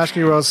sticker, then ask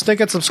you to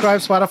stick it. Subscribe,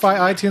 Spotify,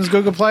 iTunes,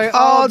 Google Play.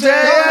 All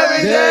day,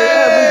 every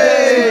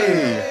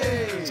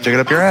day. Stick it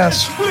up your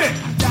ass.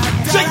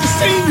 Shake the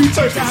scene, you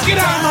turkeys. Get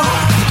out of my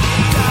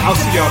house. I'll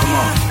see y'all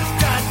tomorrow.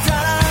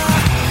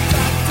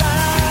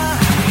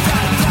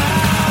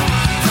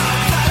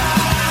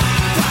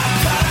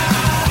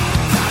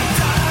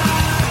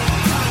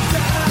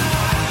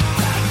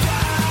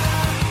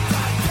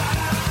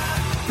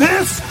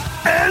 This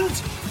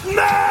ends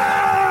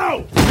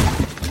now!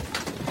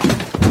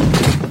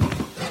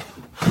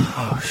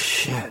 Oh,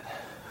 shit.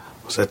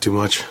 Was that too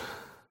much?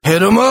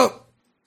 Hit him up!